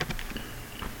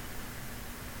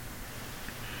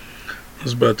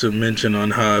was about to mention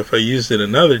on how if I used it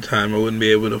another time I wouldn't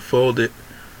be able to fold it.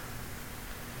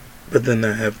 But then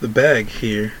I have the bag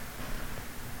here.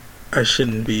 I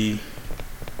shouldn't be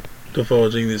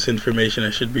divulging this information. I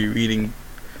should be reading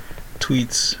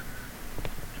tweets.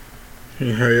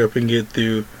 Hurry up and get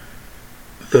through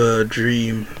the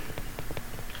dream.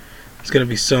 It's going to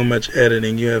be so much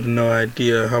editing. You have no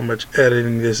idea how much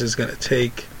editing this is going to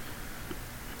take.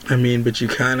 But you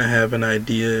kind of have an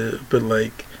idea, but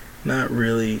like not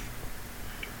really.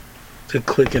 To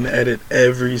click and edit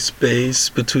every space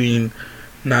between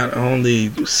not only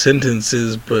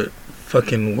sentences but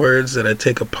fucking words that I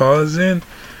take a pause in.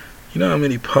 You know how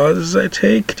many pauses I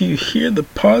take? Do you hear the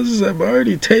pauses I'm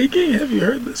already taking? Have you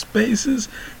heard the spaces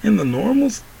in the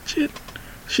normal shit?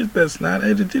 Shit that's not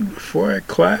edited before I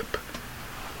clap?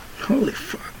 Holy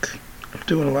fuck. I'm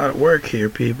doing a lot of work here,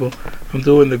 people. I'm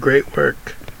doing the great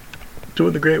work.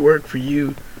 Doing the great work for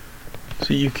you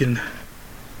so you can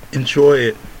enjoy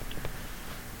it.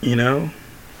 You know?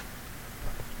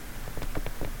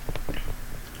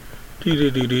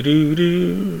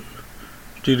 Do-do-do-do-do-do.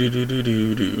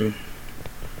 Do-do-do-do-do-do.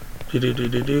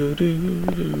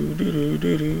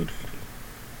 Do-do-do-do-do-do-do-do-do-do.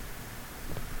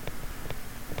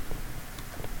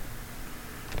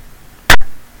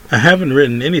 I haven't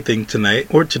written anything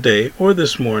tonight, or today, or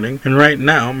this morning, and right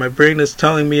now my brain is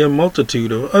telling me a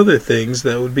multitude of other things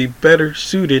that would be better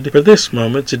suited for this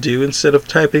moment to do instead of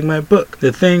typing my book.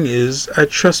 The thing is, I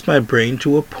trust my brain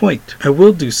to a point. I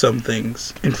will do some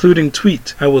things, including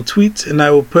tweet. I will tweet, and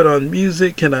I will put on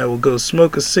music, and I will go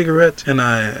smoke a cigarette, and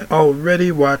I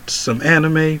already watched some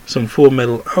anime, some Full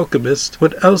Metal Alchemist.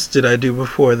 What else did I do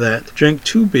before that? Drank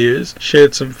 2 beers,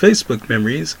 shared some Facebook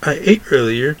memories, I ate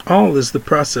earlier. All is the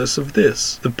process process of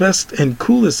this. The best and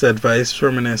coolest advice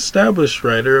from an established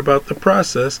writer about the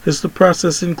process is the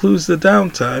process includes the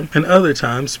downtime and other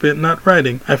time spent not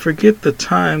writing. I forget the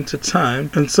time to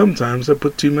time, and sometimes I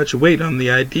put too much weight on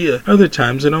the idea. Other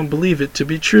times I don't believe it to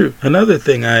be true. Another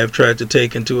thing I have tried to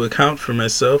take into account for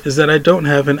myself is that I don't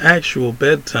have an actual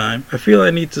bedtime. I feel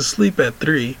I need to sleep at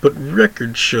 3, but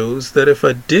record shows that if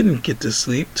I didn't get to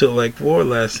sleep till like 4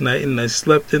 last night and I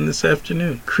slept in this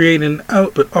afternoon. Create an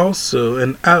out, but also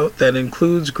an out that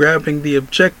includes grabbing the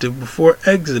objective before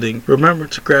exiting. Remember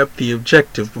to grab the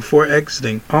objective before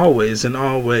exiting, always and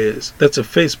always. That's a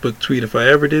Facebook tweet if I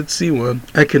ever did see one.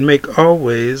 I can make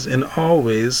always and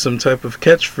always some type of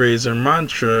catchphrase or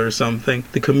mantra or something.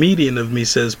 The comedian of me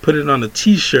says put it on a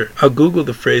t-shirt. I'll Google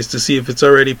the phrase to see if it's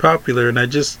already popular, and I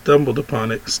just stumbled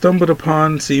upon it. Stumbled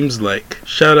upon seems like.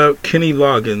 Shout out Kenny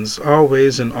Loggins,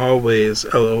 always and always,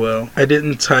 LOL. I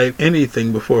didn't type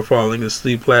anything before falling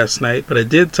asleep last night, but I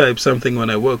did type something when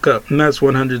I woke up, and that's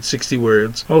 160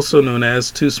 words, also known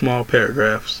as 2 small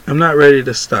paragraphs. I'm not ready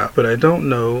to stop, but I don't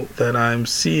know that I'm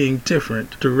seeing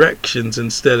different directions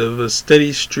instead of a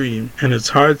steady stream, and it's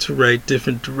hard to write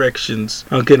different directions.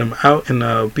 I'll get them out and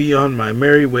I'll be on my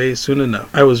merry way soon enough.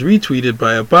 I was retweeted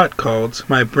by a bot called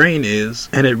My Brain Is,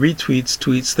 and it retweets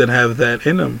tweets that have that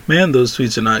in them. Man, those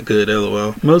tweets are not good,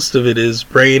 LOL. Most of it is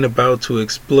brain about to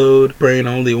explode, brain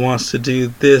only wants to do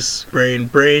this, brain,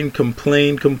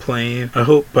 complain. I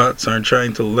hope bots aren't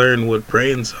trying to learn what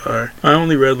brains are. I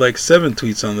only read like 7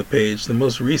 tweets on the page, the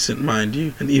most recent mind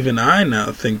you, and even I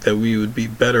now think that we would be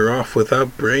better off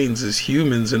without brains as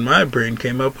humans, and my brain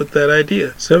came up with that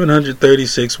idea.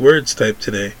 736 words typed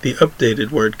today. The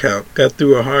updated word count. Got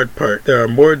through a hard part. There are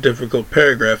more difficult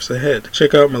paragraphs ahead.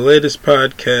 Check out my latest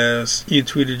podcast, You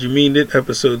Tweeted You Mean It,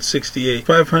 episode 68.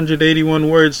 581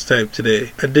 words typed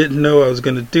today. I didn't know I was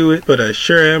going to do it, but I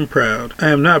sure am proud. I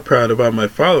am not proud about my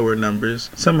follower numbers.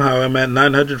 Somehow I'm at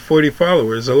 940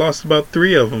 followers. I lost about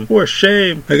 3 of them. For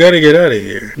shame. I gotta get out of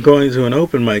here. I'm going to an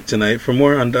open mic tonight for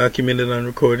more undocumented,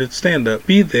 unrecorded stand-up.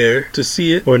 Be there to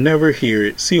see it or never hear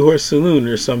it. Seahorse Saloon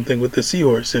or something with a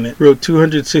seahorse in it. Wrote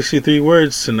 263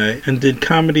 words tonight and did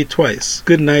comedy twice.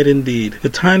 Good night indeed. The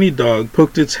tiny dog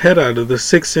poked its head out of the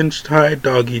 6-inch high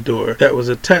doggy door that was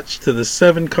attached to the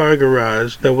 7-car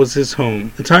garage that was his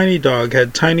home. The tiny dog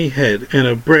had tiny head and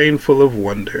a brain full of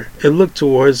wonder. It looked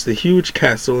towards the huge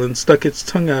castle and stuck its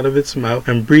tongue out of its mouth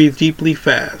and breathed deeply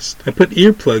fast. I put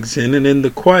earplugs in, and in the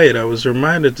quiet I was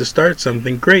reminded to start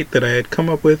something great that I had come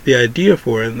up with the idea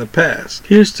for in the past.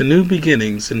 Here's to new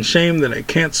beginnings, and shame that I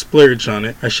can't splurge on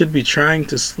it. I should be trying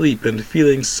to sleep and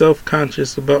feeling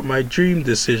self-conscious about my dream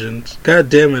decisions. God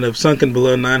damn it, I've sunken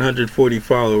below 940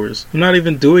 followers. I'm not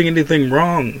even doing anything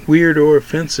wrong, weird or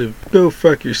offensive. Go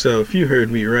fuck yourself, you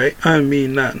heard me right. I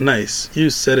mean not nice. You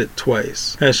said it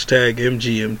twice. Hashtag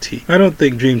MGMT. I don't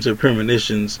think dreams are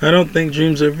premonitions. I don't think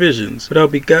dreams are visions. But I'll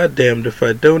be goddamned if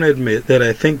I don't admit that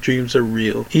I think dreams are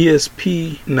real.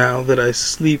 ESP now that I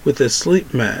sleep with a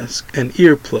sleep mask and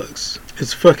earplugs.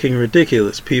 It's fucking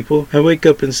ridiculous, people. I wake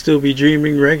up and still be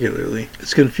dreaming regularly.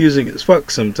 It's confusing as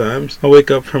fuck sometimes. I'll wake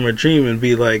up from a dream and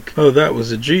be like, oh, that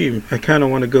was a dream. I kinda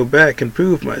want to go back and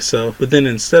prove myself. But then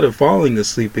instead of falling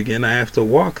asleep again, I have to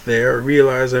walk there or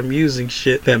realize I'm using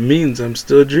shit that means I'm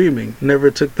still dreaming.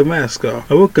 Never took the mask off.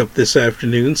 I woke up this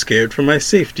afternoon scared for my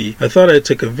safety. I thought I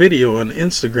took a video on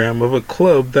Instagram of a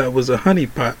club that was a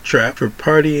honeypot trap for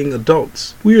partying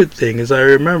adults. Weird thing is I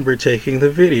remember taking the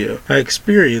video. I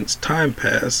experienced time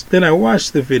pass. Then I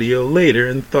watched the video later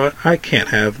and thought, I can't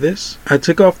have this. I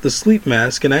took off the sleep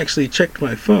mask and actually checked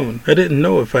my phone. I didn't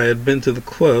know if I had been to the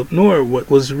club, nor what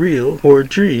was real or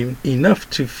dream, enough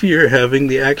to fear having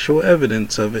the actual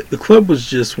evidence of it. The club was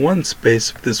just one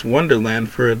space of this wonderland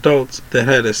for adults that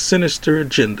had a sinister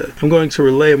agenda. I'm going to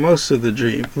relay most of the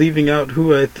dream, leaving out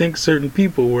who I think certain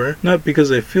people were, not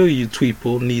because I feel you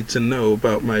tweeple need to know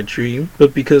about my dream,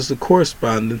 but because the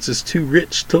correspondence is too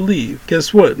rich to leave.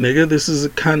 Guess what, nigga? This is a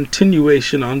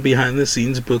continuation on behind the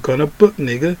scenes book on a book,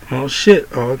 nigga. Oh shit,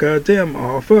 oh goddamn,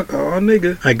 oh fuck, oh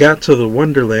nigga. I got to the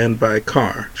Wonderland by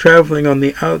car, traveling on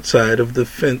the outside of the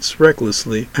fence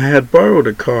recklessly. I had borrowed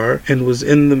a car and was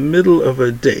in the middle of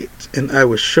a date, and I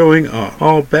was showing off.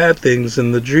 All bad things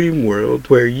in the dream world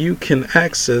where you can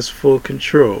access full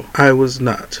control. I was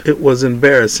not. It was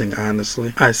embarrassing,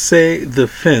 honestly. I say the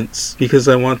fence because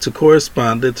I want to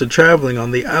correspond it to traveling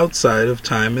on the outside of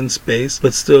time and space,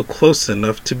 but still close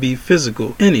enough to be physical.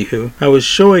 Anywho, I was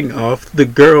showing off the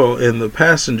girl in the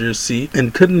passenger seat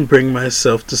and couldn't bring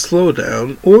myself to slow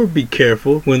down or be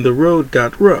careful when the road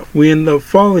got rough. We ended up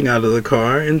falling out of the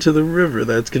car into the river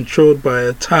that's controlled by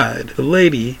a tide. The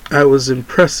lady I was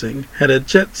impressing had a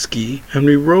jet ski, and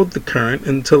we rode the current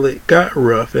until it got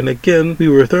rough, and again we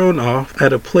were thrown off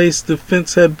at a place the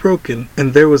fence had broken,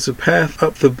 and there was a path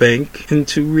up the bank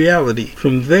into reality.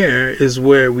 From there is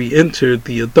where we entered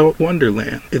the adult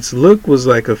wonderland. Its look was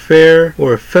like a fair,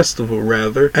 or a festival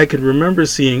rather. I can remember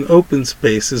seeing open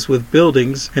spaces with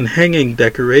buildings and hanging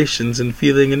decorations and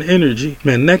feeling an energy.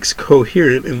 My next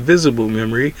coherent and visible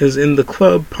memory is in the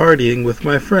club partying with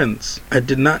my friends. I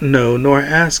did not know nor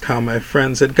ask how my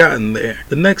friends had gotten there.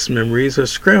 The next memories are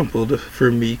scrambled for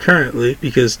me currently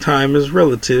because time is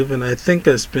relative, and I think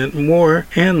I spent more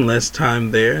and less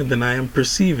time there than I am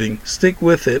perceiving. Stick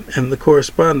with it and the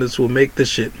correspondence will make the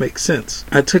shit make sense.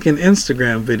 I took an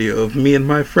Instagram video of me and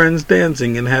my friends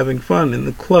dancing and having fun in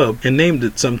the club and named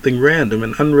it something random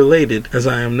and unrelated, as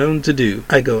I am known to do.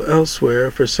 I go elsewhere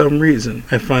for some reason.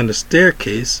 I find a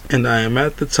staircase and I am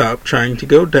at the top trying to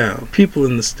go down. People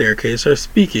in the staircase are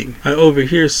speaking. I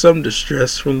overhear some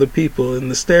distress from the people in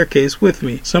the staircase with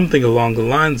me, something along the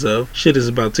lines of, shit is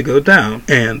about to go down,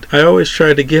 and I always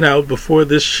try to get out before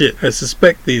this shit. I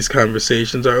suspect these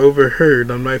conversations are overheard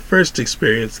on my first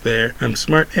experience there. I'm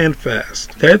smart and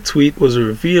fast. That tweet was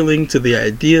revealing to the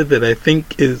idea that I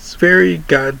think is very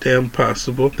goddamn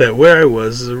possible that where I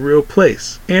was is a real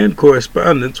place, and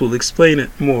correspondence will explain it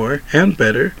more and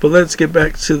better, but let's get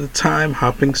back to the time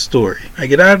hopping story. I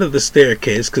get out of the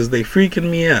staircase because they freaking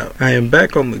me out. I am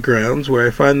back on the grounds where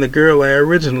I find the girl I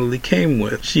originally came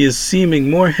with. She is seeming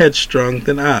more headstrong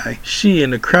than I. She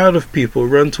and a crowd of people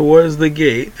run towards the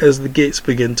gate as the gates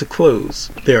begin to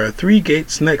close. There are 3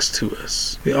 gates next to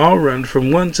us. We all run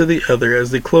from one to the other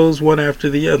as they close one after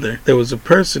the other. There was a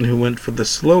person who went for the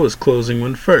slowest closing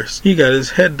one first. He got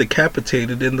his head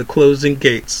decapitated in the closing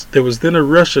gates. There was then a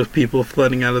rush of people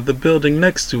flooding out of the building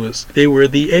next to us. They were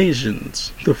the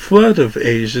Asians. The flood of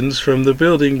Asians from the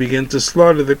building began to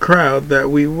slaughter the crowd that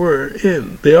we were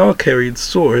in. They all carried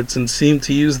swords and seemed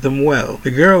to use them well.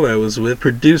 The girl I was with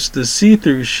produced a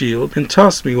see-through shield and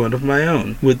tossed me one of my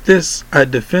own. With this, I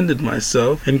defended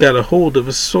myself and got a hold of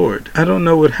a sword. I don't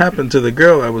know what happened to the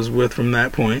girl I was with from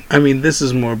that point. I mean, this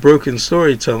is more broken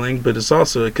storytelling, but it's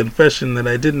also a confession that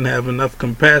I didn't have enough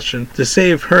compassion to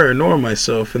save her nor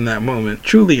myself in that moment.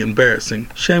 Truly embarrassing.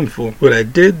 Shameful. What I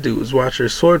did do was watch her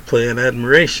swordplay in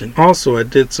admiration. Also, I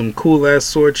did some cool-ass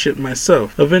sword shit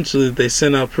myself. Eventually, they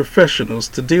sent out professionals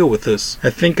to deal with us. I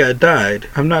think I died.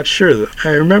 I'm not sure though. I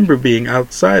remember being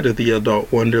outside of the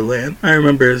adult wonderland. I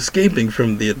remember escaping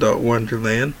from the adult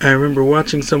wonderland. I remember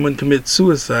watching someone commit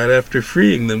suicide after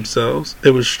freeing themselves.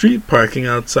 There was street parking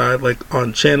outside like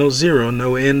on Channel Zero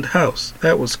No End House.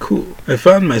 That was cool. I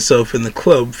found myself in the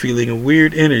club feeling a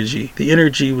weird energy. The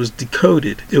energy was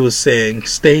decoded. It was saying,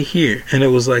 stay here, and it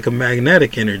was like a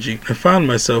magnetic energy. I found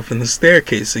myself in the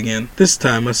staircase again. This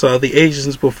time I saw the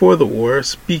Asians before the war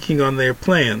speaking on their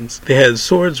plans. They had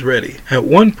swords ready. At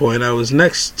one point I was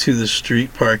next to the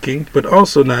street parking, but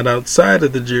also not outside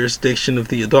of the jurisdiction of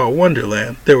the adult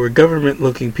wonderland. There were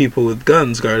government-looking people with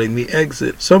guns guarding the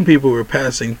exit. Some people were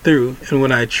passing through, and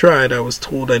when I tried, I was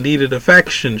told I needed a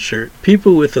faction shirt.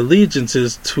 People with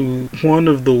allegiances to one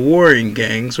of the warring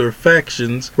gangs or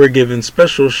factions were given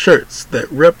special shirts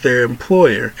that rep their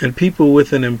employer, and people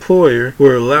with an employer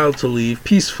were allowed to leave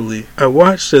peacefully. I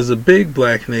watched as a big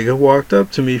black nigga walked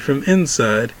up to me from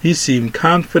inside. He seemed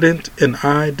confident and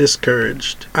I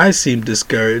discouraged. I seemed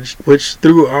discouraged, which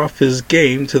threw off his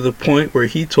game to the point where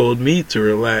he told me to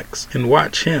relax and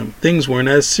watch him. Things weren't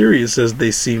as serious as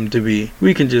they seemed to be.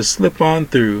 We can just slip on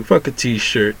through. Fuck a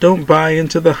t-shirt. Don't buy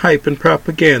into the hype and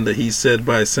propaganda, he said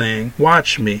by saying,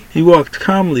 watch me. He walked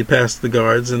calmly past the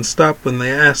guards and stopped when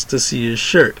they asked to see his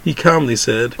shirt. He calmly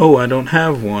said, oh, I don't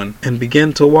have one, and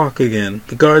began to walk again.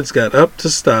 The guards got up to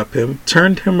stop him,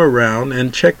 turned him around,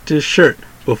 and checked his shirt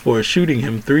before shooting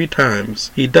him 3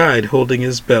 times. He died holding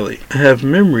his belly. I have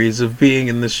memories of being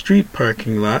in the street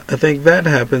parking lot. I think that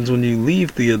happens when you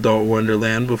leave the adult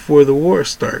wonderland before the war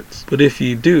starts. But if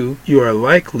you do, you are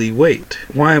likely wait.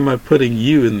 Why am I putting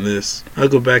you in this? I'll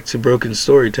go back to broken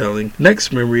storytelling.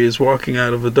 Next memory is walking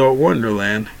out of adult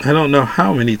wonderland. I don't know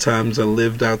how many times I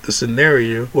lived out the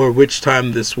scenario or which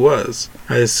time this was.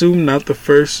 I assume not the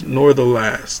first nor the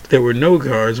last. There were no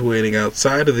guards waiting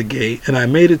outside of the gate, and I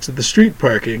made it to the street parking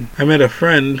parking. I met a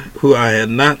friend who I had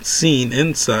not seen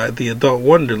inside the Adult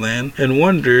Wonderland and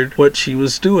wondered what she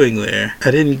was doing there.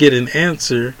 I didn't get an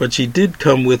answer, but she did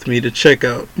come with me to check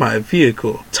out my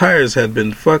vehicle. Tires had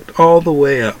been fucked all the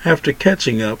way up. After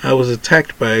catching up, I was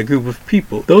attacked by a group of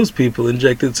people. Those people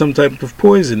injected some type of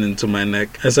poison into my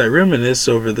neck. As I reminisce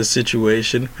over the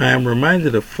situation, I am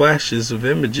reminded of flashes of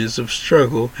images of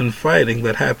struggle and fighting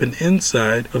that happened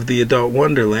inside of the Adult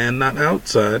Wonderland, not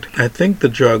outside. I think the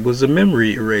drug was a memory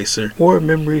eraser or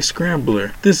memory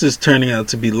scrambler. This is turning out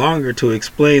to be longer to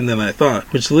explain than I thought,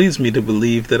 which leads me to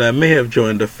believe that I may have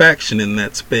joined a faction in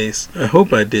that space. I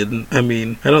hope I didn't. I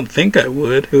mean, I don't think I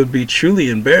would. It would be truly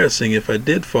embarrassing if I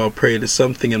did fall prey to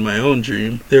something in my own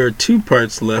dream. There are two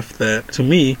parts left that, to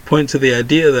me, point to the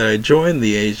idea that I joined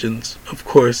the Asians. Of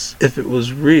course, if it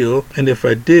was real, and if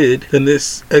I did, then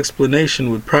this explanation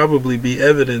would probably be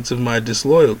evidence of my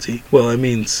disloyalty. Well, I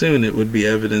mean, soon it would be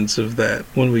evidence of that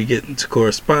when we get into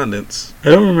correspondence. I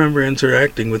don't remember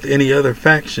interacting with any other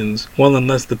factions, well,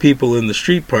 unless the people in the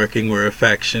street parking were a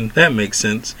faction. That makes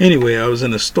sense. Anyway, I was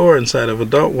in a store inside of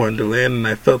Adult Wonderland, and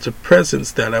I felt a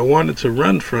presence that I wanted to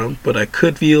run from, but I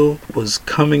could feel was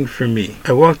coming for me.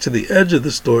 I walked to the edge of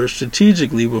the store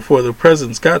strategically before the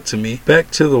presence got to me.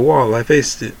 Back to the wall, I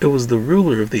faced it. It was the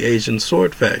ruler of the Asian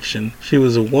Sword faction. She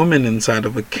was a woman inside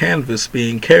of a canvas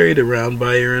being carried around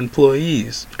by her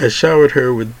employees. I showered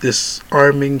her with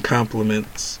disarming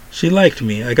compliments. She liked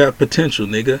me. I got potential,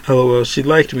 nigga. LOL, she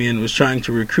liked me and was trying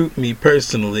to recruit me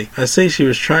personally. I say she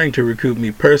was trying to recruit me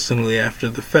personally after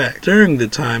the fact. During the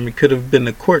time, it could have been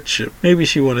a courtship. Maybe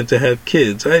she wanted to have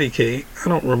kids. IDK, I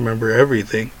don't remember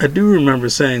everything. I do remember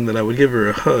saying that I would give her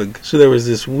a hug. So there was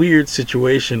this weird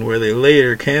situation where they laid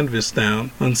her canvas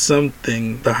down on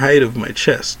something the height of my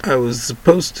chest. I was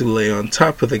supposed to lay on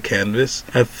top of the canvas.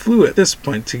 I flew at this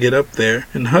point to get up there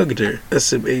and hugged her.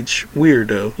 SMH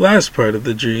weirdo. Last part of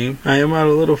the dream, I am out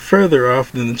a little further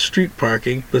off than the street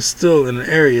parking, but still in an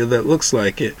area that looks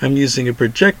like it. I'm using a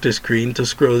projector screen to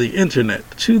scroll the internet.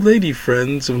 Two lady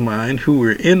friends of mine who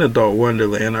were in Adult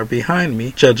Wonderland are behind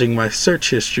me, judging my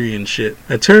search history and shit.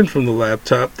 I turn from the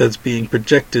laptop that's being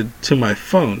projected to my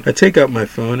phone. I take out my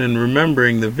phone and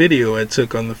remembering the video I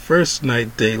took on the first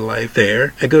night day life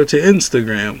there, I go to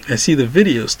Instagram. I see the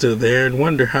video still there and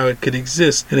wonder how it could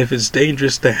exist and if it's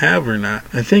dangerous to have or not.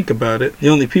 I think about it. The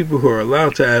only people who are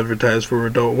allowed to advertise for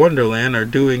Adult Wonderland are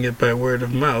doing it by word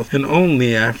of mouth and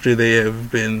only after they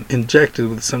have been injected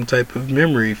with some type of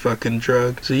memory fucking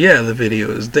drug. So yeah, the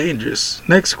video is dangerous.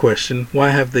 Next question, why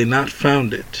have they not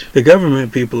found it? The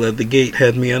government people at the gate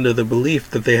had me under the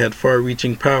belief that they had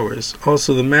far-reaching powers.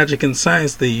 Also, the magic and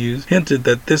science they used hinted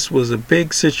that this was a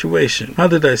big situation. How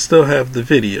did I still have the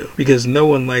video? Because no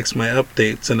one likes my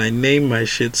updates and I name my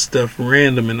shit stuff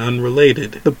random and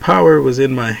unrelated. The power was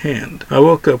in my hand. I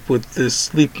woke up with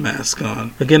this sleep mask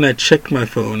on. Again, I checked my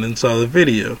phone and saw the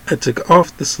video. I took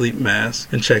off the sleep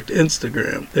mask and checked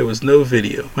Instagram. There was no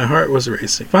video. My heart was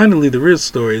racing. Finally, the real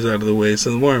story is out of the way,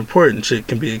 so the more important shit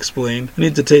can be explained. I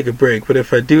need to take a break, but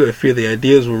if I do, I fear the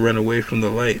ideas will run away from the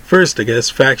light. First, I guess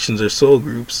factions are soul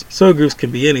groups. Soul groups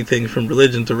can be anything from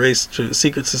religion to race to a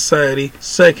secret society.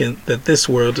 Second, that this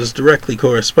world is directly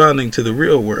corresponding to the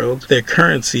real world. Their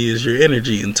currency is your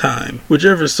energy and time.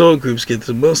 Whichever soul groups get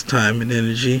the most time and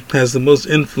energy has the most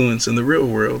influence in the real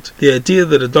world. The idea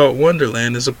that Adult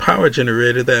Wonderland is a power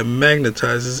generator that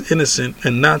magnetizes innocent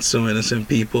and not so innocent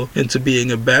people into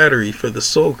being a battery for the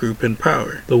soul group in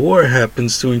power. The war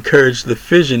happens to encourage the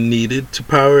fission needed to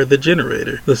power the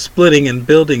generator. The splitting and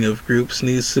building of groups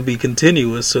needs to be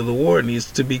continuous, so the war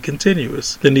needs to be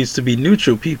continuous. There needs to be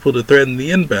neutral people to threaten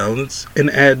the imbalance and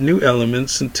add new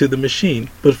elements into the machine.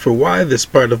 But for why this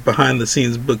part of behind the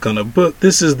scenes book on a book,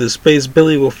 this is the space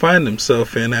Billy will find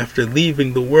himself in after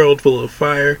leaving the world full of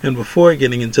fire, and before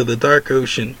getting into the dark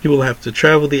ocean, he will have to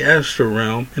travel the astral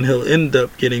realm and he'll end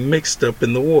up getting mixed up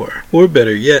in the war. Or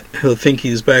better yet, he'll think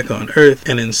he's back on Earth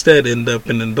and instead end up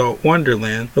in Adult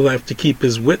Wonderland. He'll have to keep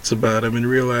his wits about him and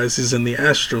realize he's in the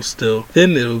astral still.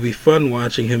 Then it'll be fun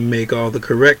watching him make all the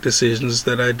correct decisions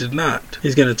that I did not.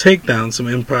 He's gonna take down some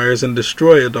empires and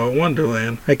destroy Adult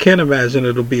Wonderland. I can't imagine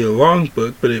it'll be a long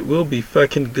book, but it will be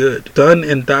fucking good. Done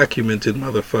and documented,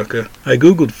 motherfucker. I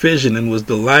googled fission and was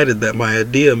delighted that my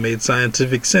idea made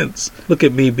scientific sense. Look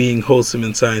at me being wholesome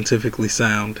and scientifically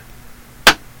sound.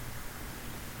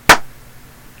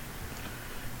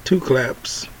 2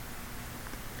 claps.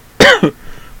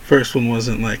 First one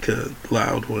wasn't like a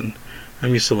loud one.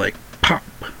 I'm used to like pop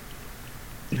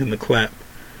in the clap.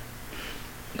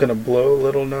 I'm gonna blow a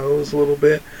little nose a little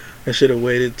bit. I should have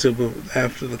waited till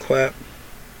after the clap.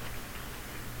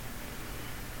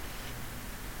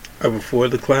 Or before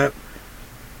the clap.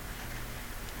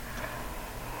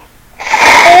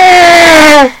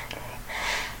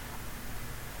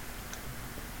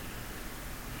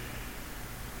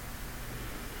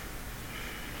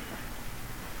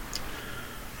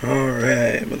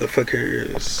 Alright,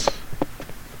 motherfuckers.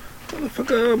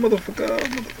 Motherfucker.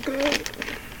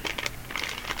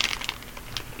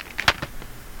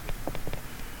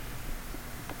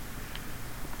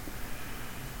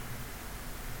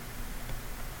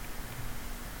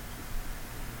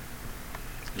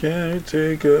 Can we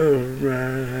take a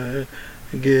ride?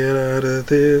 Get out of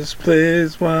this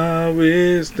place while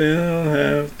we still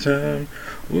have time.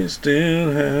 We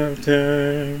still have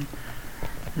time.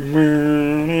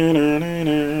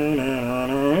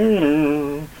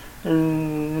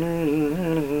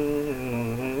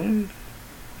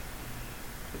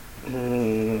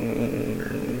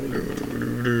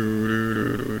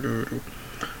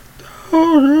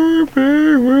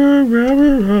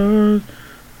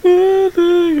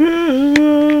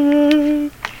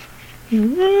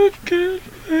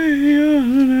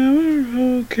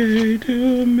 Okay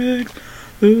to mix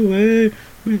the way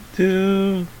we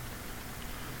do.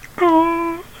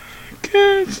 All I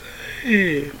can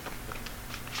say,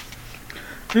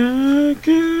 I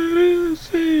gotta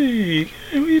say,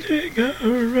 can we take a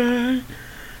ride?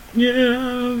 Get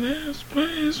out of this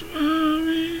place while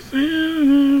we still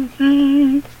have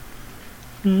time.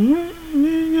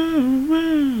 Running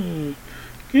around,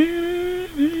 get out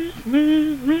of this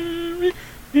place while we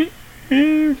still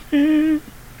have time.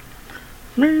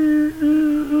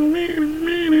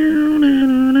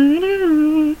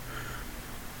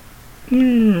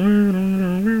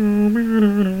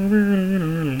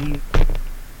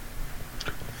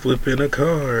 Flipping a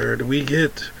card, we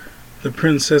get the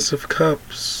Princess of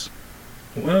Cups.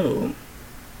 Whoa.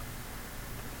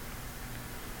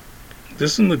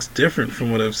 This one looks different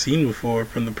from what I've seen before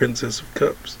from the Princess of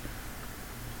Cups.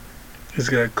 It's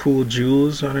got cool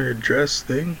jewels on her dress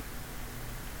thing.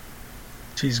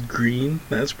 She's green.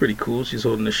 That's pretty cool. She's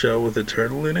holding a shell with a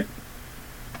turtle in it.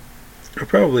 I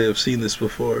probably have seen this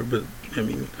before, but I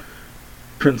mean,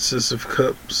 Princess of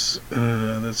Cups.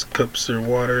 That's cups are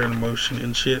water and emotion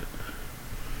and shit.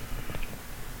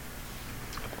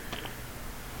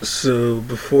 So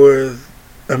before,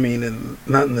 I mean,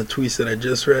 not in the tweets that I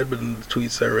just read, but in the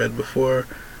tweets I read before,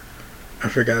 I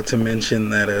forgot to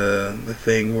mention that the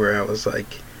thing where I was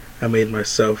like, I made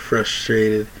myself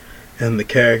frustrated, and the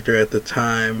character at the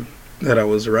time that I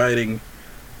was writing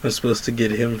was supposed to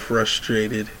get him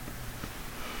frustrated.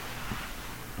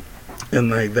 And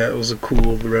like that was a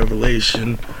cool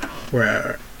revelation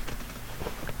where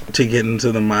to get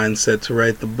into the mindset to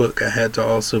write the book, I had to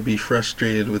also be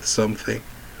frustrated with something.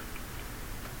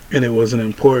 And it wasn't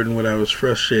important what I was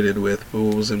frustrated with, but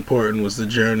what was important was the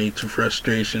journey to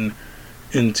frustration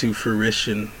into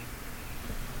fruition.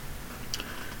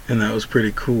 And that was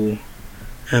pretty cool.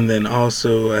 And then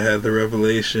also I had the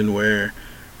revelation where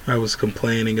I was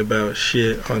complaining about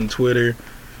shit on Twitter,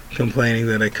 complaining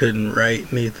that I couldn't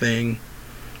write anything.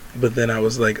 But then I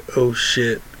was like, oh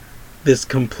shit, this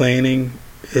complaining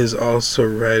is also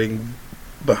writing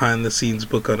behind the scenes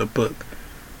book on a book.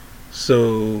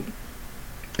 So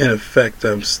in effect,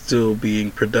 I'm still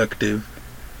being productive,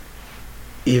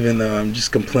 even though I'm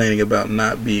just complaining about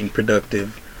not being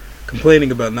productive.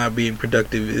 Complaining about not being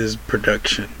productive is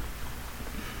production.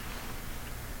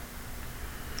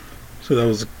 So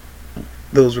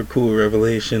those were cool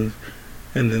revelations.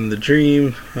 And then the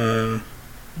dream,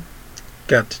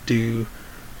 got to do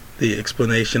the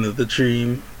explanation of the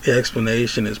dream. The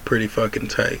explanation is pretty fucking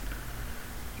tight.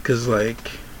 Because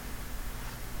like,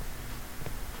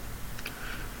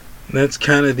 that's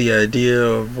kind of the idea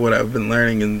of what I've been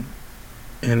learning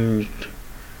in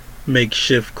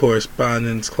makeshift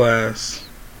correspondence class,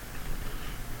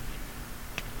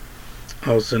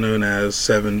 also known as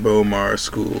Seven Bomar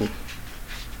School,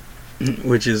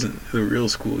 which isn't the real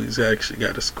school. He's actually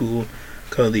got a school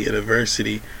called the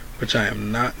University, which I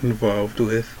am not involved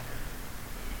with.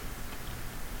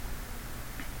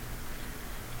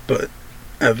 But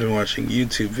I've been watching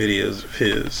YouTube videos of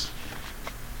his.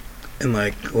 And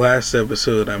like last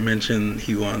episode I mentioned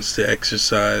he wants to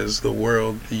exercise the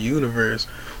world, the universe,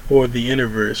 or the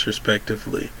innerverse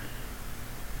respectively.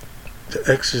 To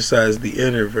exercise the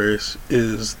innerverse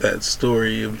is that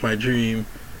story of my dream.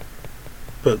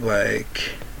 But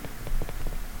like,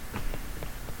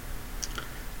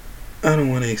 I don't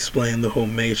want to explain the whole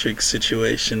Matrix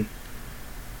situation.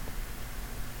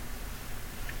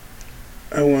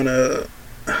 I want to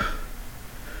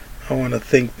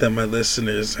think that my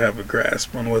listeners have a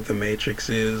grasp on what the Matrix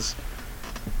is.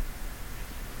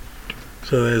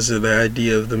 So there's the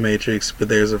idea of the Matrix, but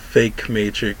there's a fake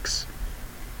Matrix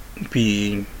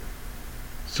being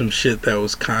some shit that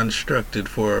was constructed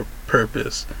for a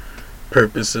purpose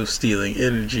of stealing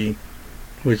energy,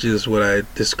 which is what I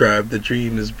described the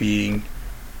dream as being.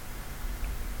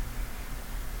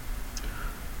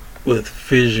 with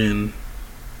fission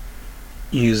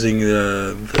using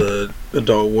the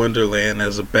Adult Wonderland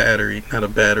as a battery, not a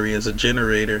battery, as a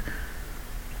generator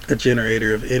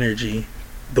of energy.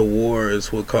 The war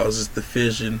is what causes the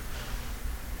fission,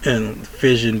 and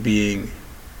fission being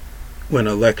when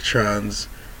electrons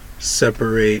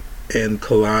separate and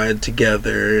collide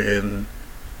together and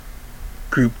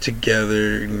group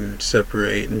together and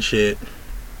separate and shit.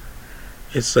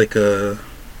 It's like a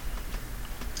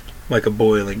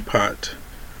boiling pot,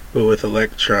 but with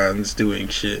electrons doing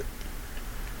shit.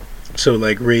 So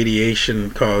like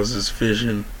radiation causes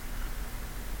fission,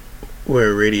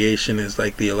 where radiation is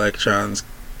like the electrons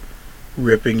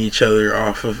ripping each other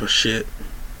off of a shit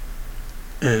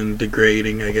and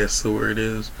degrading, I guess the word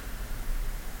is.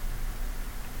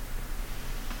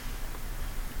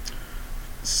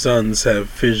 Suns have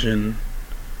fission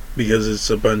because it's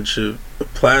a bunch of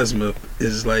plasma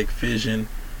is like fission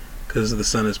because the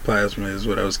sun is plasma is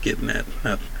what I was getting at.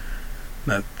 Not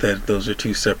that those are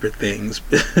two separate things.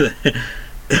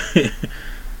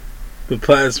 The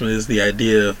plasma is the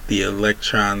idea of the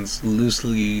electrons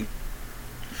loosely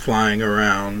flying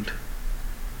around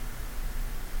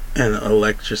and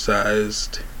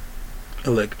electricized,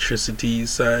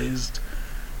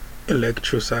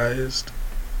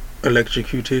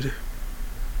 electrocuted,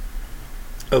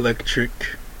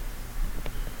 electric.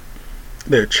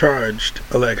 They're charged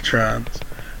electrons.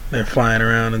 They're flying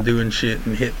around and doing shit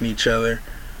and hitting each other.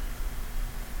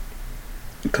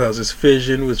 It causes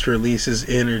fission, which releases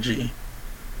energy.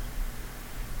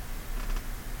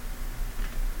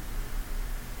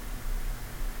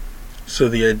 So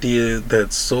the idea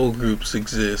that soul groups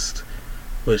exist,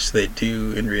 which they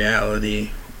do in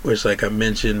reality, which, like I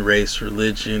mentioned, race,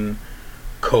 religion,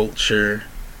 culture,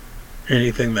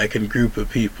 anything that can group a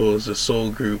people is a soul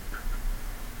group.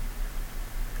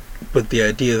 But the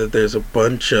idea that there's a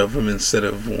bunch of them instead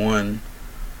of one,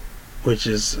 which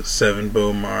is Seven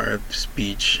Bomar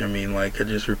speech. I mean, like, I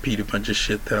just repeat a bunch of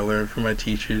shit that I learned from my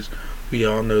teachers. We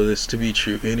all know this to be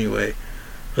true anyway.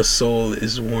 A soul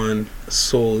is one.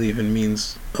 Soul even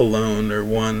means alone or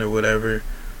one or whatever.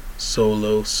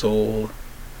 Solo, soul.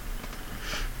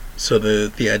 So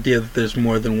the idea that there's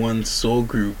more than one soul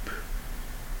group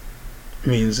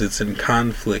means it's in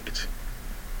conflict.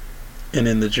 And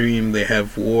in the dream they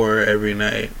have war every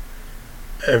night.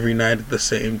 Every night at the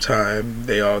same time.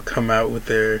 They all come out with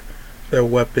their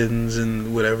weapons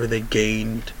and whatever they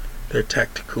gained. Their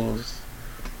tactical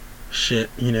shit,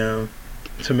 you know.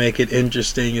 To make it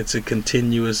interesting, it's a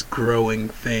continuous growing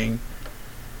thing.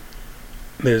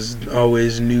 There's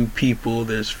always new people.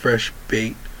 There's fresh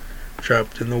bait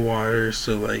dropped in the water.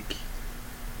 So like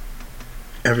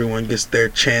everyone gets their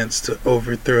chance to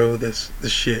overthrow the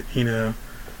shit, you know.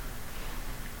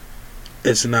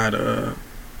 It's not a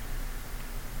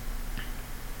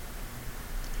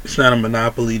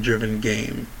Monopoly driven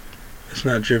game. It's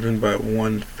not driven by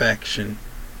one faction.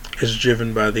 It's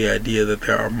driven by the idea that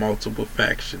there are multiple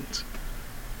factions.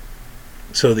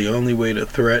 So the only way to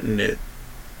threaten it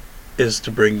is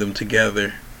to bring them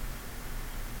together.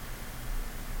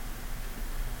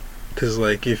 Because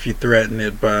like if you threaten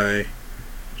it by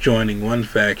joining one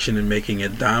faction and making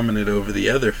it dominant over the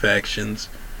other factions,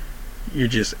 you're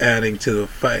just adding to the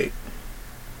fight.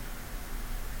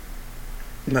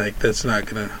 Like, that's not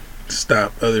gonna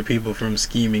stop other people from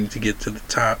scheming to get to the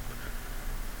top.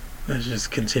 That's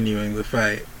just continuing the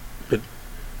fight. But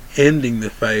ending the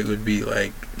fight would be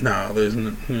like, no, there's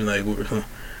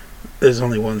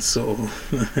only one soul.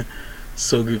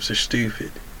 Soul groups are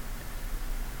stupid.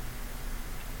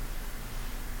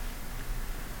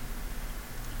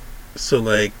 So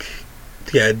like,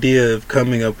 the idea of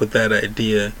coming up with that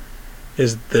idea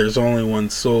is there's only one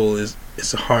soul is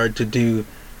hard to do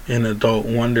in Adult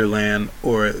Wonderland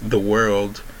or the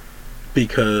world,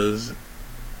 because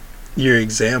your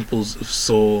examples of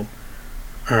soul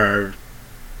are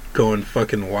going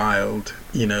fucking wild,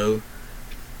 you know.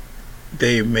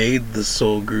 They made the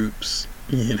soul groups,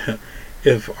 you know.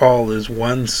 If all is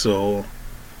one soul,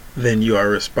 then you are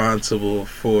responsible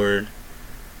for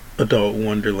Adult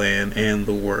Wonderland and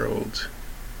the world,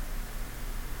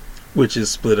 which is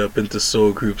split up into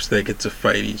soul groups that get to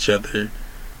fight each other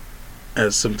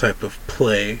as some type of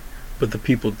play, but the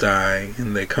people die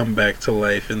and they come back to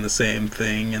life in the same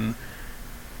thing, and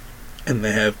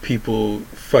they have people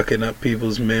fucking up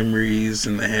people's memories,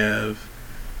 and they have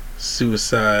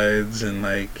suicides and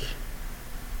like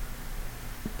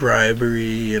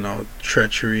bribery and all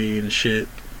treachery and shit,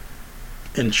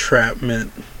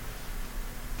 entrapment.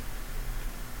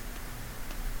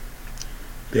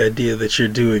 The idea that you're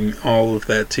doing all of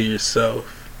that to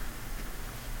yourself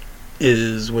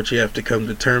is what you have to come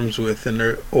to terms with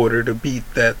in order to beat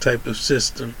that type of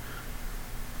system.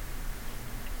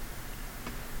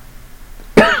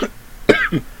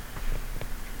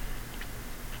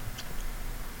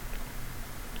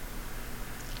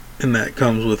 And that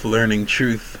comes with learning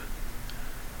truth,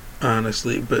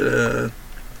 honestly. But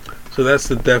so that's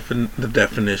the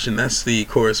definition. That's the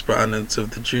correspondence of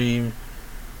the dream.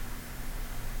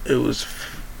 It was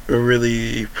a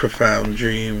really profound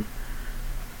dream.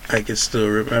 I can still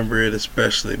remember it,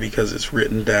 especially because it's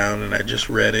written down and I just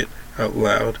read it out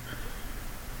loud.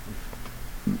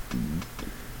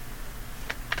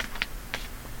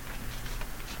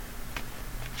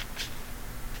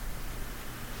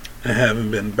 I haven't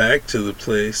been back to the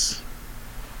place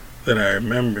that I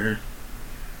remember.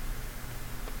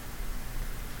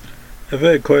 I've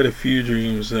had quite a few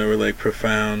dreams that were like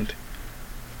profound,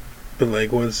 but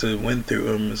like once I went through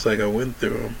them, it's like I went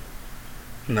through them.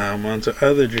 Now I'm on to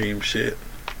other dream shit.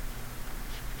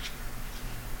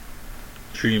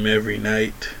 Dream every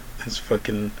night. It's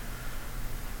fucking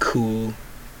cool.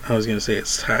 I was gonna say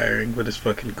it's tiring, but it's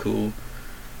fucking cool.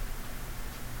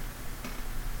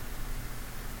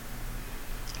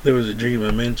 There was a dream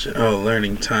I mentioned,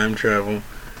 learning time travel.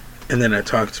 And then I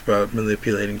talked about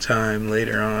manipulating time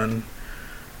later on.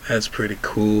 That's pretty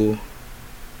cool.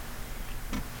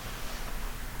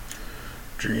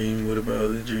 Dream, what about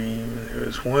the dream? There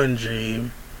was one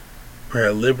dream where I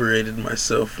liberated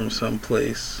myself from some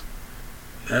place.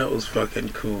 That was fucking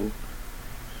cool.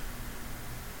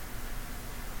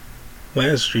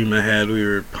 Last dream I had, we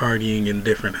were partying in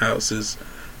different houses.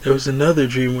 There was another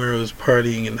dream where I was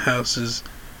partying in houses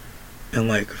and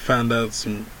like found out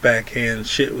some backhand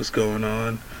shit was going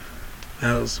on.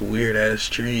 That was a weird ass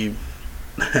dream.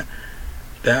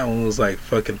 That one was like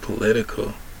fucking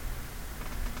political.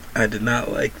 I did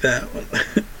not like that one.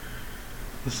 I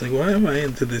was like, why am I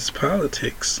into this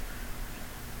politics?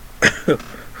 What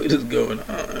is going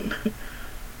on?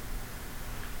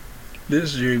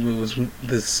 This dream was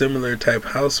the similar type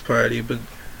house party, but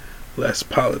less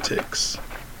politics.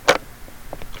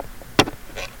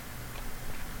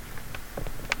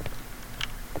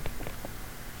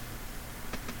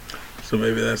 So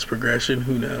maybe that's progression,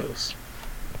 who knows?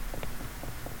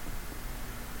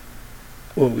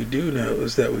 What we do know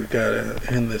is that we've got to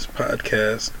end this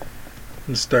podcast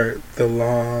and start the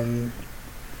long,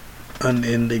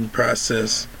 unending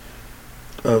process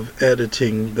of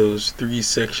editing those 3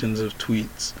 sections of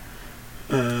tweets.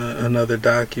 Another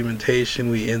documentation,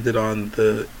 we ended on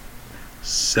the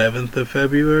 7th of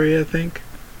February, I think.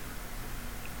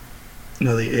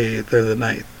 No, the 8th or the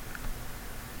 9th.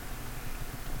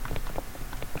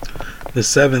 The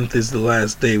 7th is the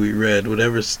last day we read.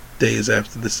 Whatever day is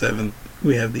after the 7th,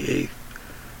 we have the 8th.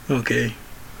 Okay.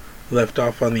 Left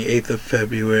off on the 8th of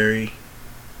February.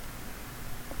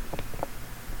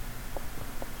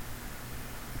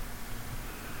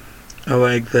 I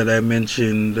like that I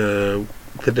mentioned the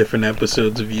different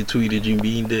episodes of You Tweeted, You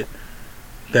Meaned It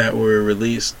that were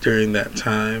released during that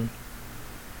time.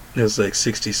 It was like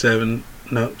 69.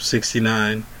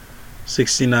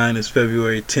 69 is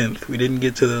February 10th. We didn't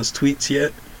get to those tweets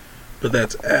yet, but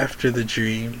that's after the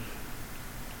dream.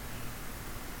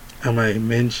 I might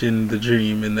mention the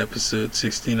dream in episode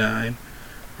 69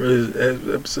 or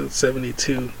episode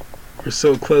 72. We're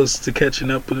so close to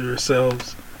catching up with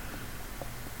ourselves.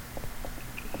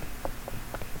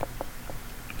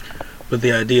 But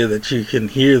the idea that you can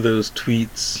hear those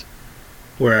tweets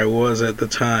where I was at the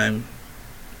time,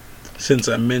 since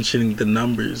I'm mentioning the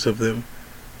numbers of them,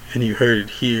 and you heard it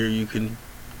here, you can,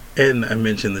 and I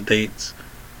mentioned the dates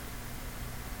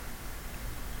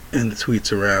and the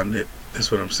tweets around it.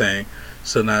 That's what I'm saying.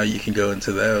 So now you can go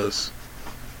into those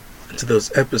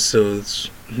episodes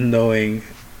knowing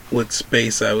what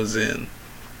space I was in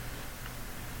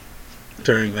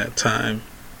during that time.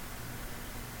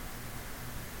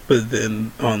 But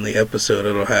then on the episode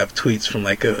it'll have tweets from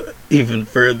like a even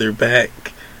further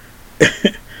back.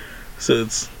 So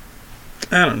it's,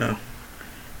 I don't know.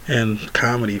 And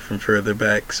comedy from further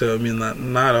back. So I mean,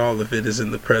 not all of it is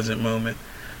in the present moment,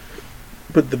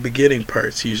 but the beginning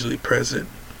part's usually present.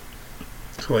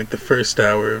 So like the first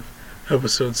hour of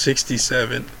episode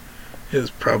 67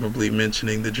 is probably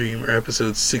mentioning the dream, or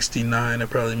episode 69 I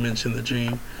probably mentioned the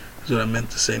dream is what I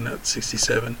meant to say, not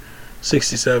 67.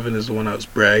 67 is the one I was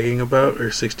bragging about,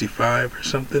 or 65 or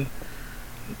something.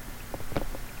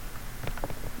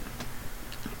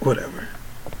 Whatever.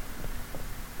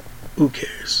 Who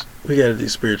cares? We gotta do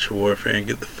spiritual warfare and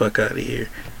get the fuck out of here.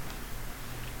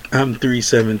 I'm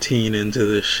 317 into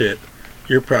this shit.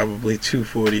 You're probably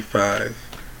 245.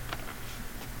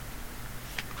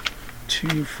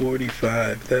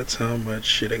 2:45. That's how much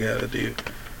shit I gotta do.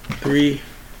 3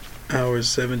 hours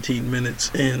 17 minutes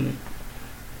in.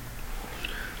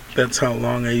 That's how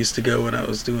long I used to go when I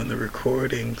was doing the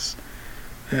recordings.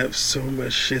 I have so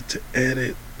much shit to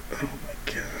edit. Oh my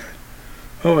god.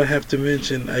 Oh, I have to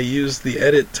mention, I used the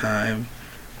edit time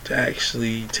to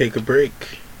actually take a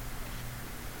break.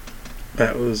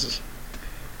 That's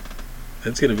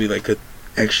gonna be like an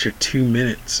extra 2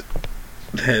 minutes.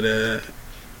 That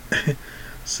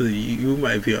so you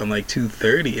might be on like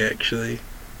 2:30 actually,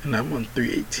 and I'm on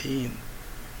 3:18.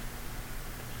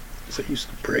 So I used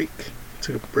to break.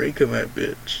 Took a break on that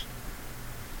bitch.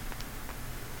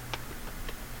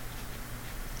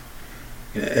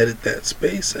 Gonna edit that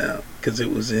space out because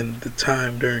it was in the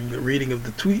time during the reading of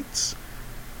the tweets.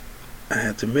 I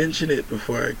had to mention it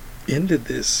before I ended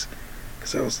this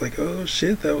because I was like, oh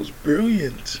shit, that was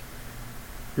brilliant.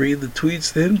 Read the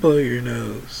tweets, then blow your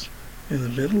nose in the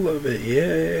middle of it.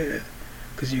 Yeah,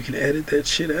 because you can edit that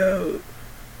shit out.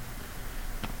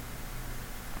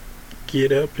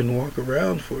 Get up and walk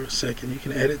around for a second. You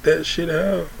can edit that shit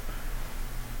out.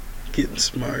 Getting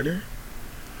smarter.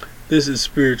 This is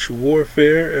Spiritual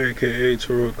Warfare, aka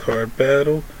Tarot Card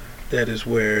Battle. That is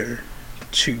where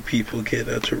two people get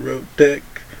a tarot deck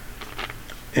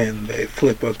and they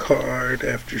flip a card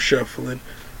after shuffling.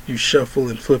 You shuffle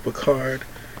and flip a card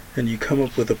and you come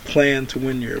up with a plan to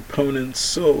win your opponent's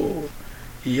soul.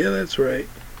 Yeah, that's right.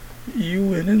 You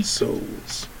win in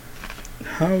souls.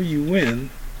 How you win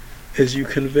is you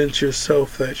convince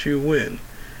yourself that you win.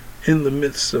 In the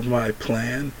midst of my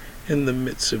plan, in the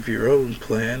midst of your own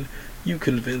plan, you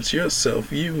convince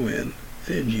yourself you win.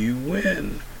 Then you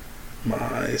win.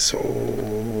 My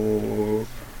soul.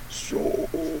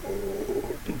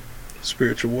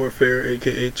 Spiritual Warfare,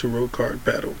 aka Tarot Card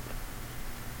Battle.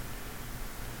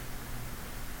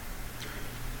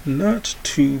 Not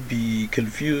to be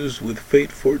confused with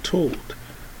Fate Foretold,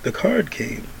 the card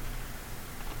game.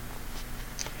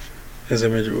 As I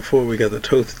mentioned before, we got the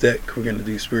Thoth deck. We're going to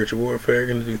do Spiritual Warfare. We're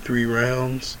going to do 3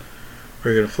 rounds.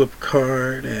 We're going to flip a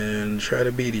card and try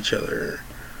to beat each other.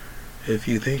 If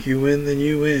you think you win, then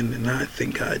you win. And I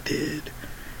think I did.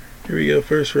 Here we go.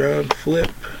 First round,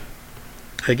 flip.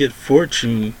 I get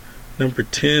Fortune, number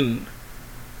 10.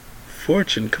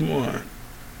 Fortune, come on.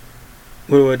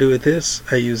 What do I do with this?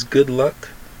 I use good luck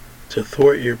to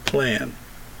thwart your plan.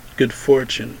 Good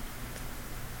fortune.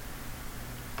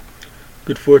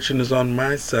 Good fortune is on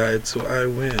my side, so I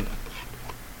win.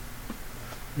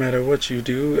 No matter what you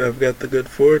do, I've got the good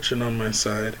fortune on my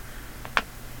side.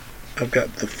 I've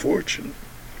got the fortune.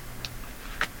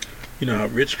 You know how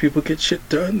rich people get shit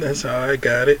done? That's how I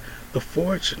got it. The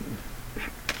fortune.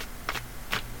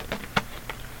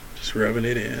 Just rubbing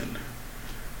it in.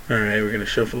 Alright, we're going to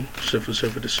shuffle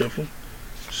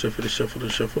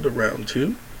to round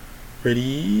 2.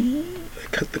 Ready? I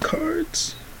cut the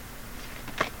cards.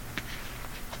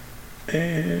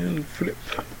 And flip.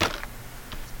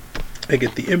 I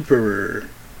get the Emperor,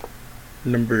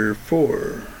 number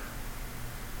 4.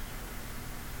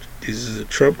 This is a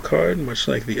trump card, much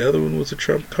like the other one was a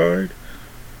trump card.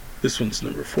 This one's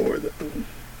number 4, though.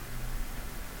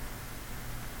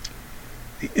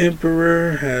 The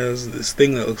Emperor has this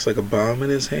thing that looks like a bomb in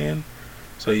his hand.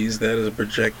 So I use that as a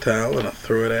projectile and I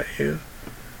throw it at you.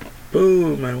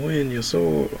 Boom, I win your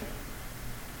soul.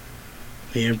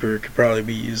 The Emperor could probably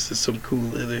be used as some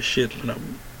cool other shit, but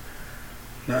I'm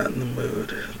not in the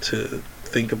mood to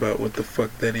think about what the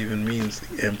fuck that even means,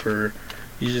 the Emperor.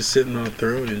 You're just sitting on a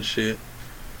throne and shit.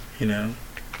 You know?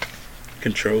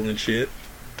 Controlling shit.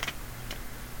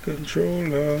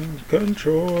 Controller.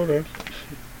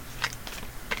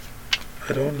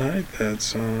 I don't like that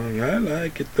song. I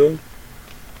like it though.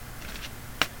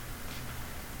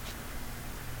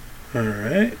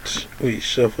 Alright. We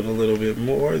shuffled a little bit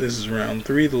more. This is round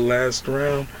 3, the last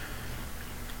round.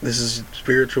 This is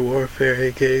Spiritual Warfare,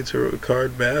 aka Tarot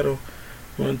Card Battle.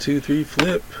 1, 2, 3,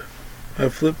 flip. I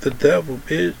flipped the devil,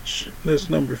 bitch. That's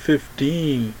number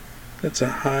 15. That's a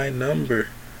high number.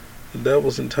 The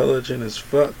devil's intelligent as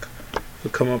fuck.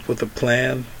 He'll come up with a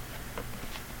plan.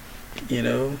 You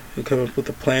know, he'll come up with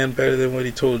a plan better than what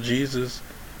he told Jesus.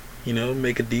 You know,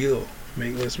 make a deal.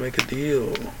 Let's make a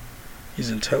deal. He's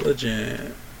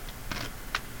intelligent.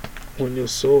 Win your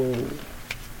soul.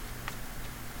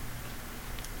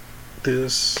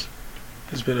 This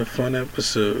has been a fun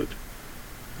episode.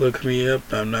 Look me up.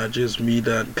 I'm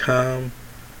notjustme.com,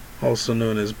 also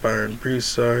known as Byron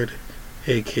Broussard,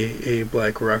 aka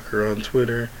Black Rocker on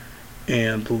Twitter,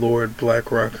 and Lord Black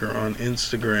Rocker on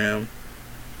Instagram.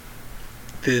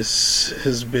 This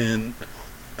has been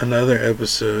another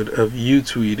episode of You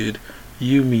Tweeted,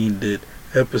 You Meaned It,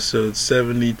 Episode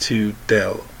 72,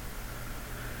 Dell.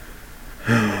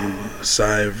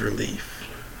 Sigh of relief.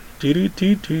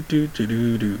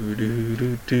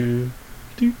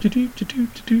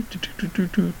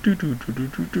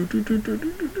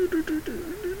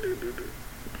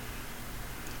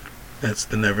 That's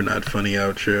the Never Not Funny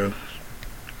outro.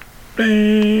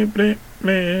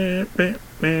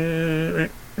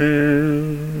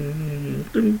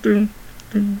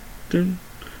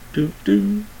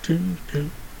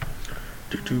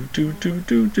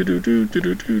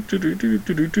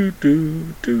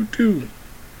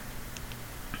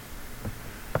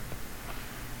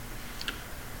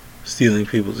 Stealing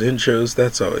people's intros,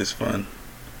 that's always fun.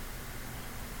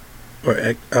 Or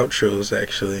outros,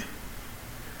 actually.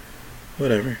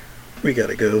 Whatever. We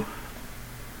gotta go.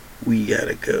 We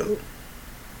gotta go.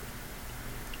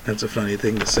 That's a funny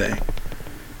thing to say.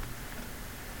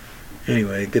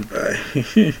 Anyway, goodbye.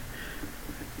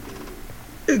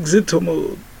 Exit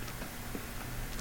mode.